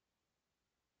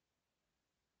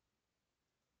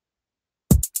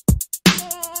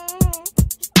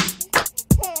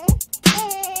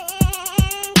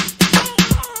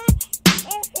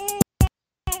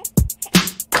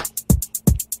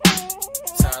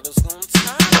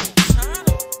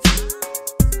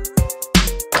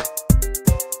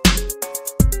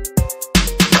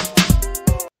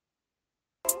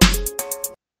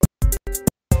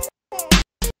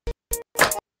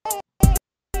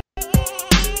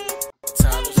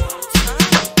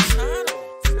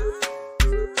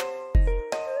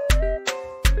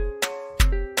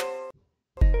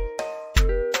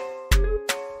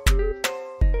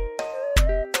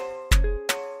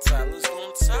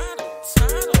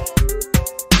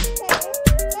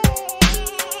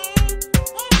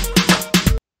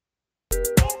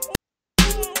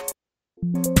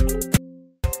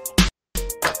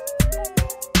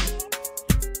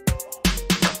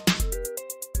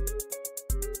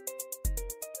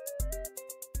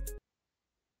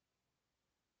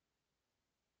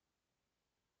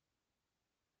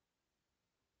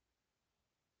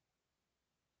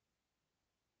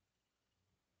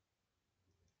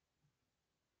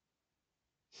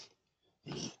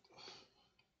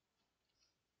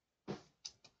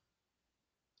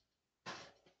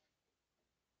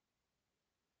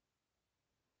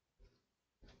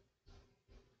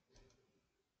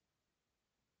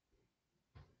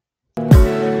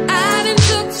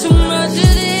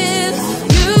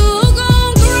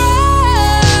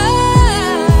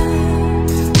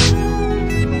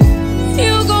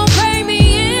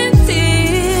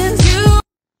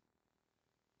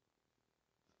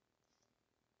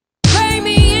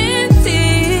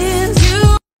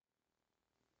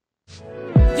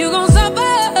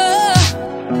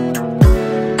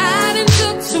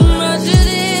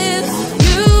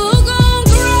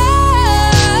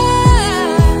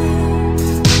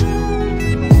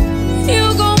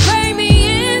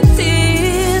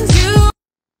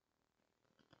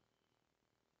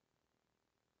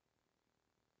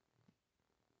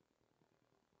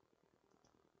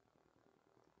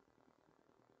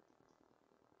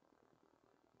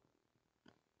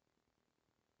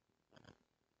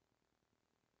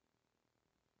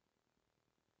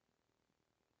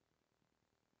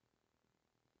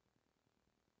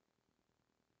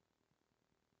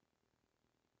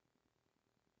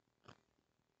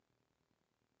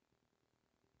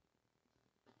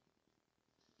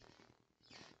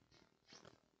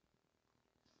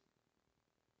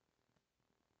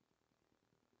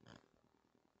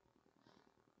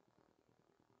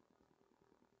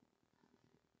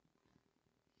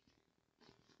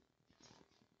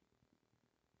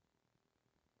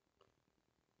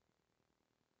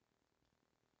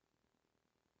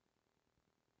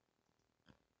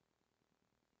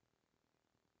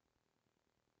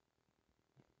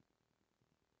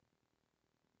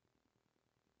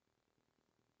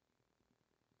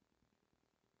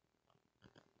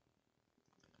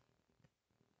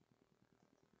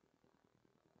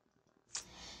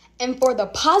 And for the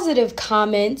positive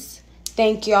comments,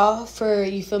 thank y'all for,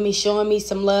 you feel me, showing me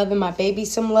some love and my baby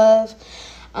some love.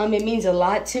 It means a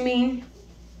lot to me.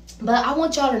 But I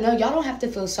want y'all to know, y'all don't have to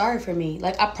feel sorry for me.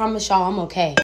 Like, I promise y'all I'm okay.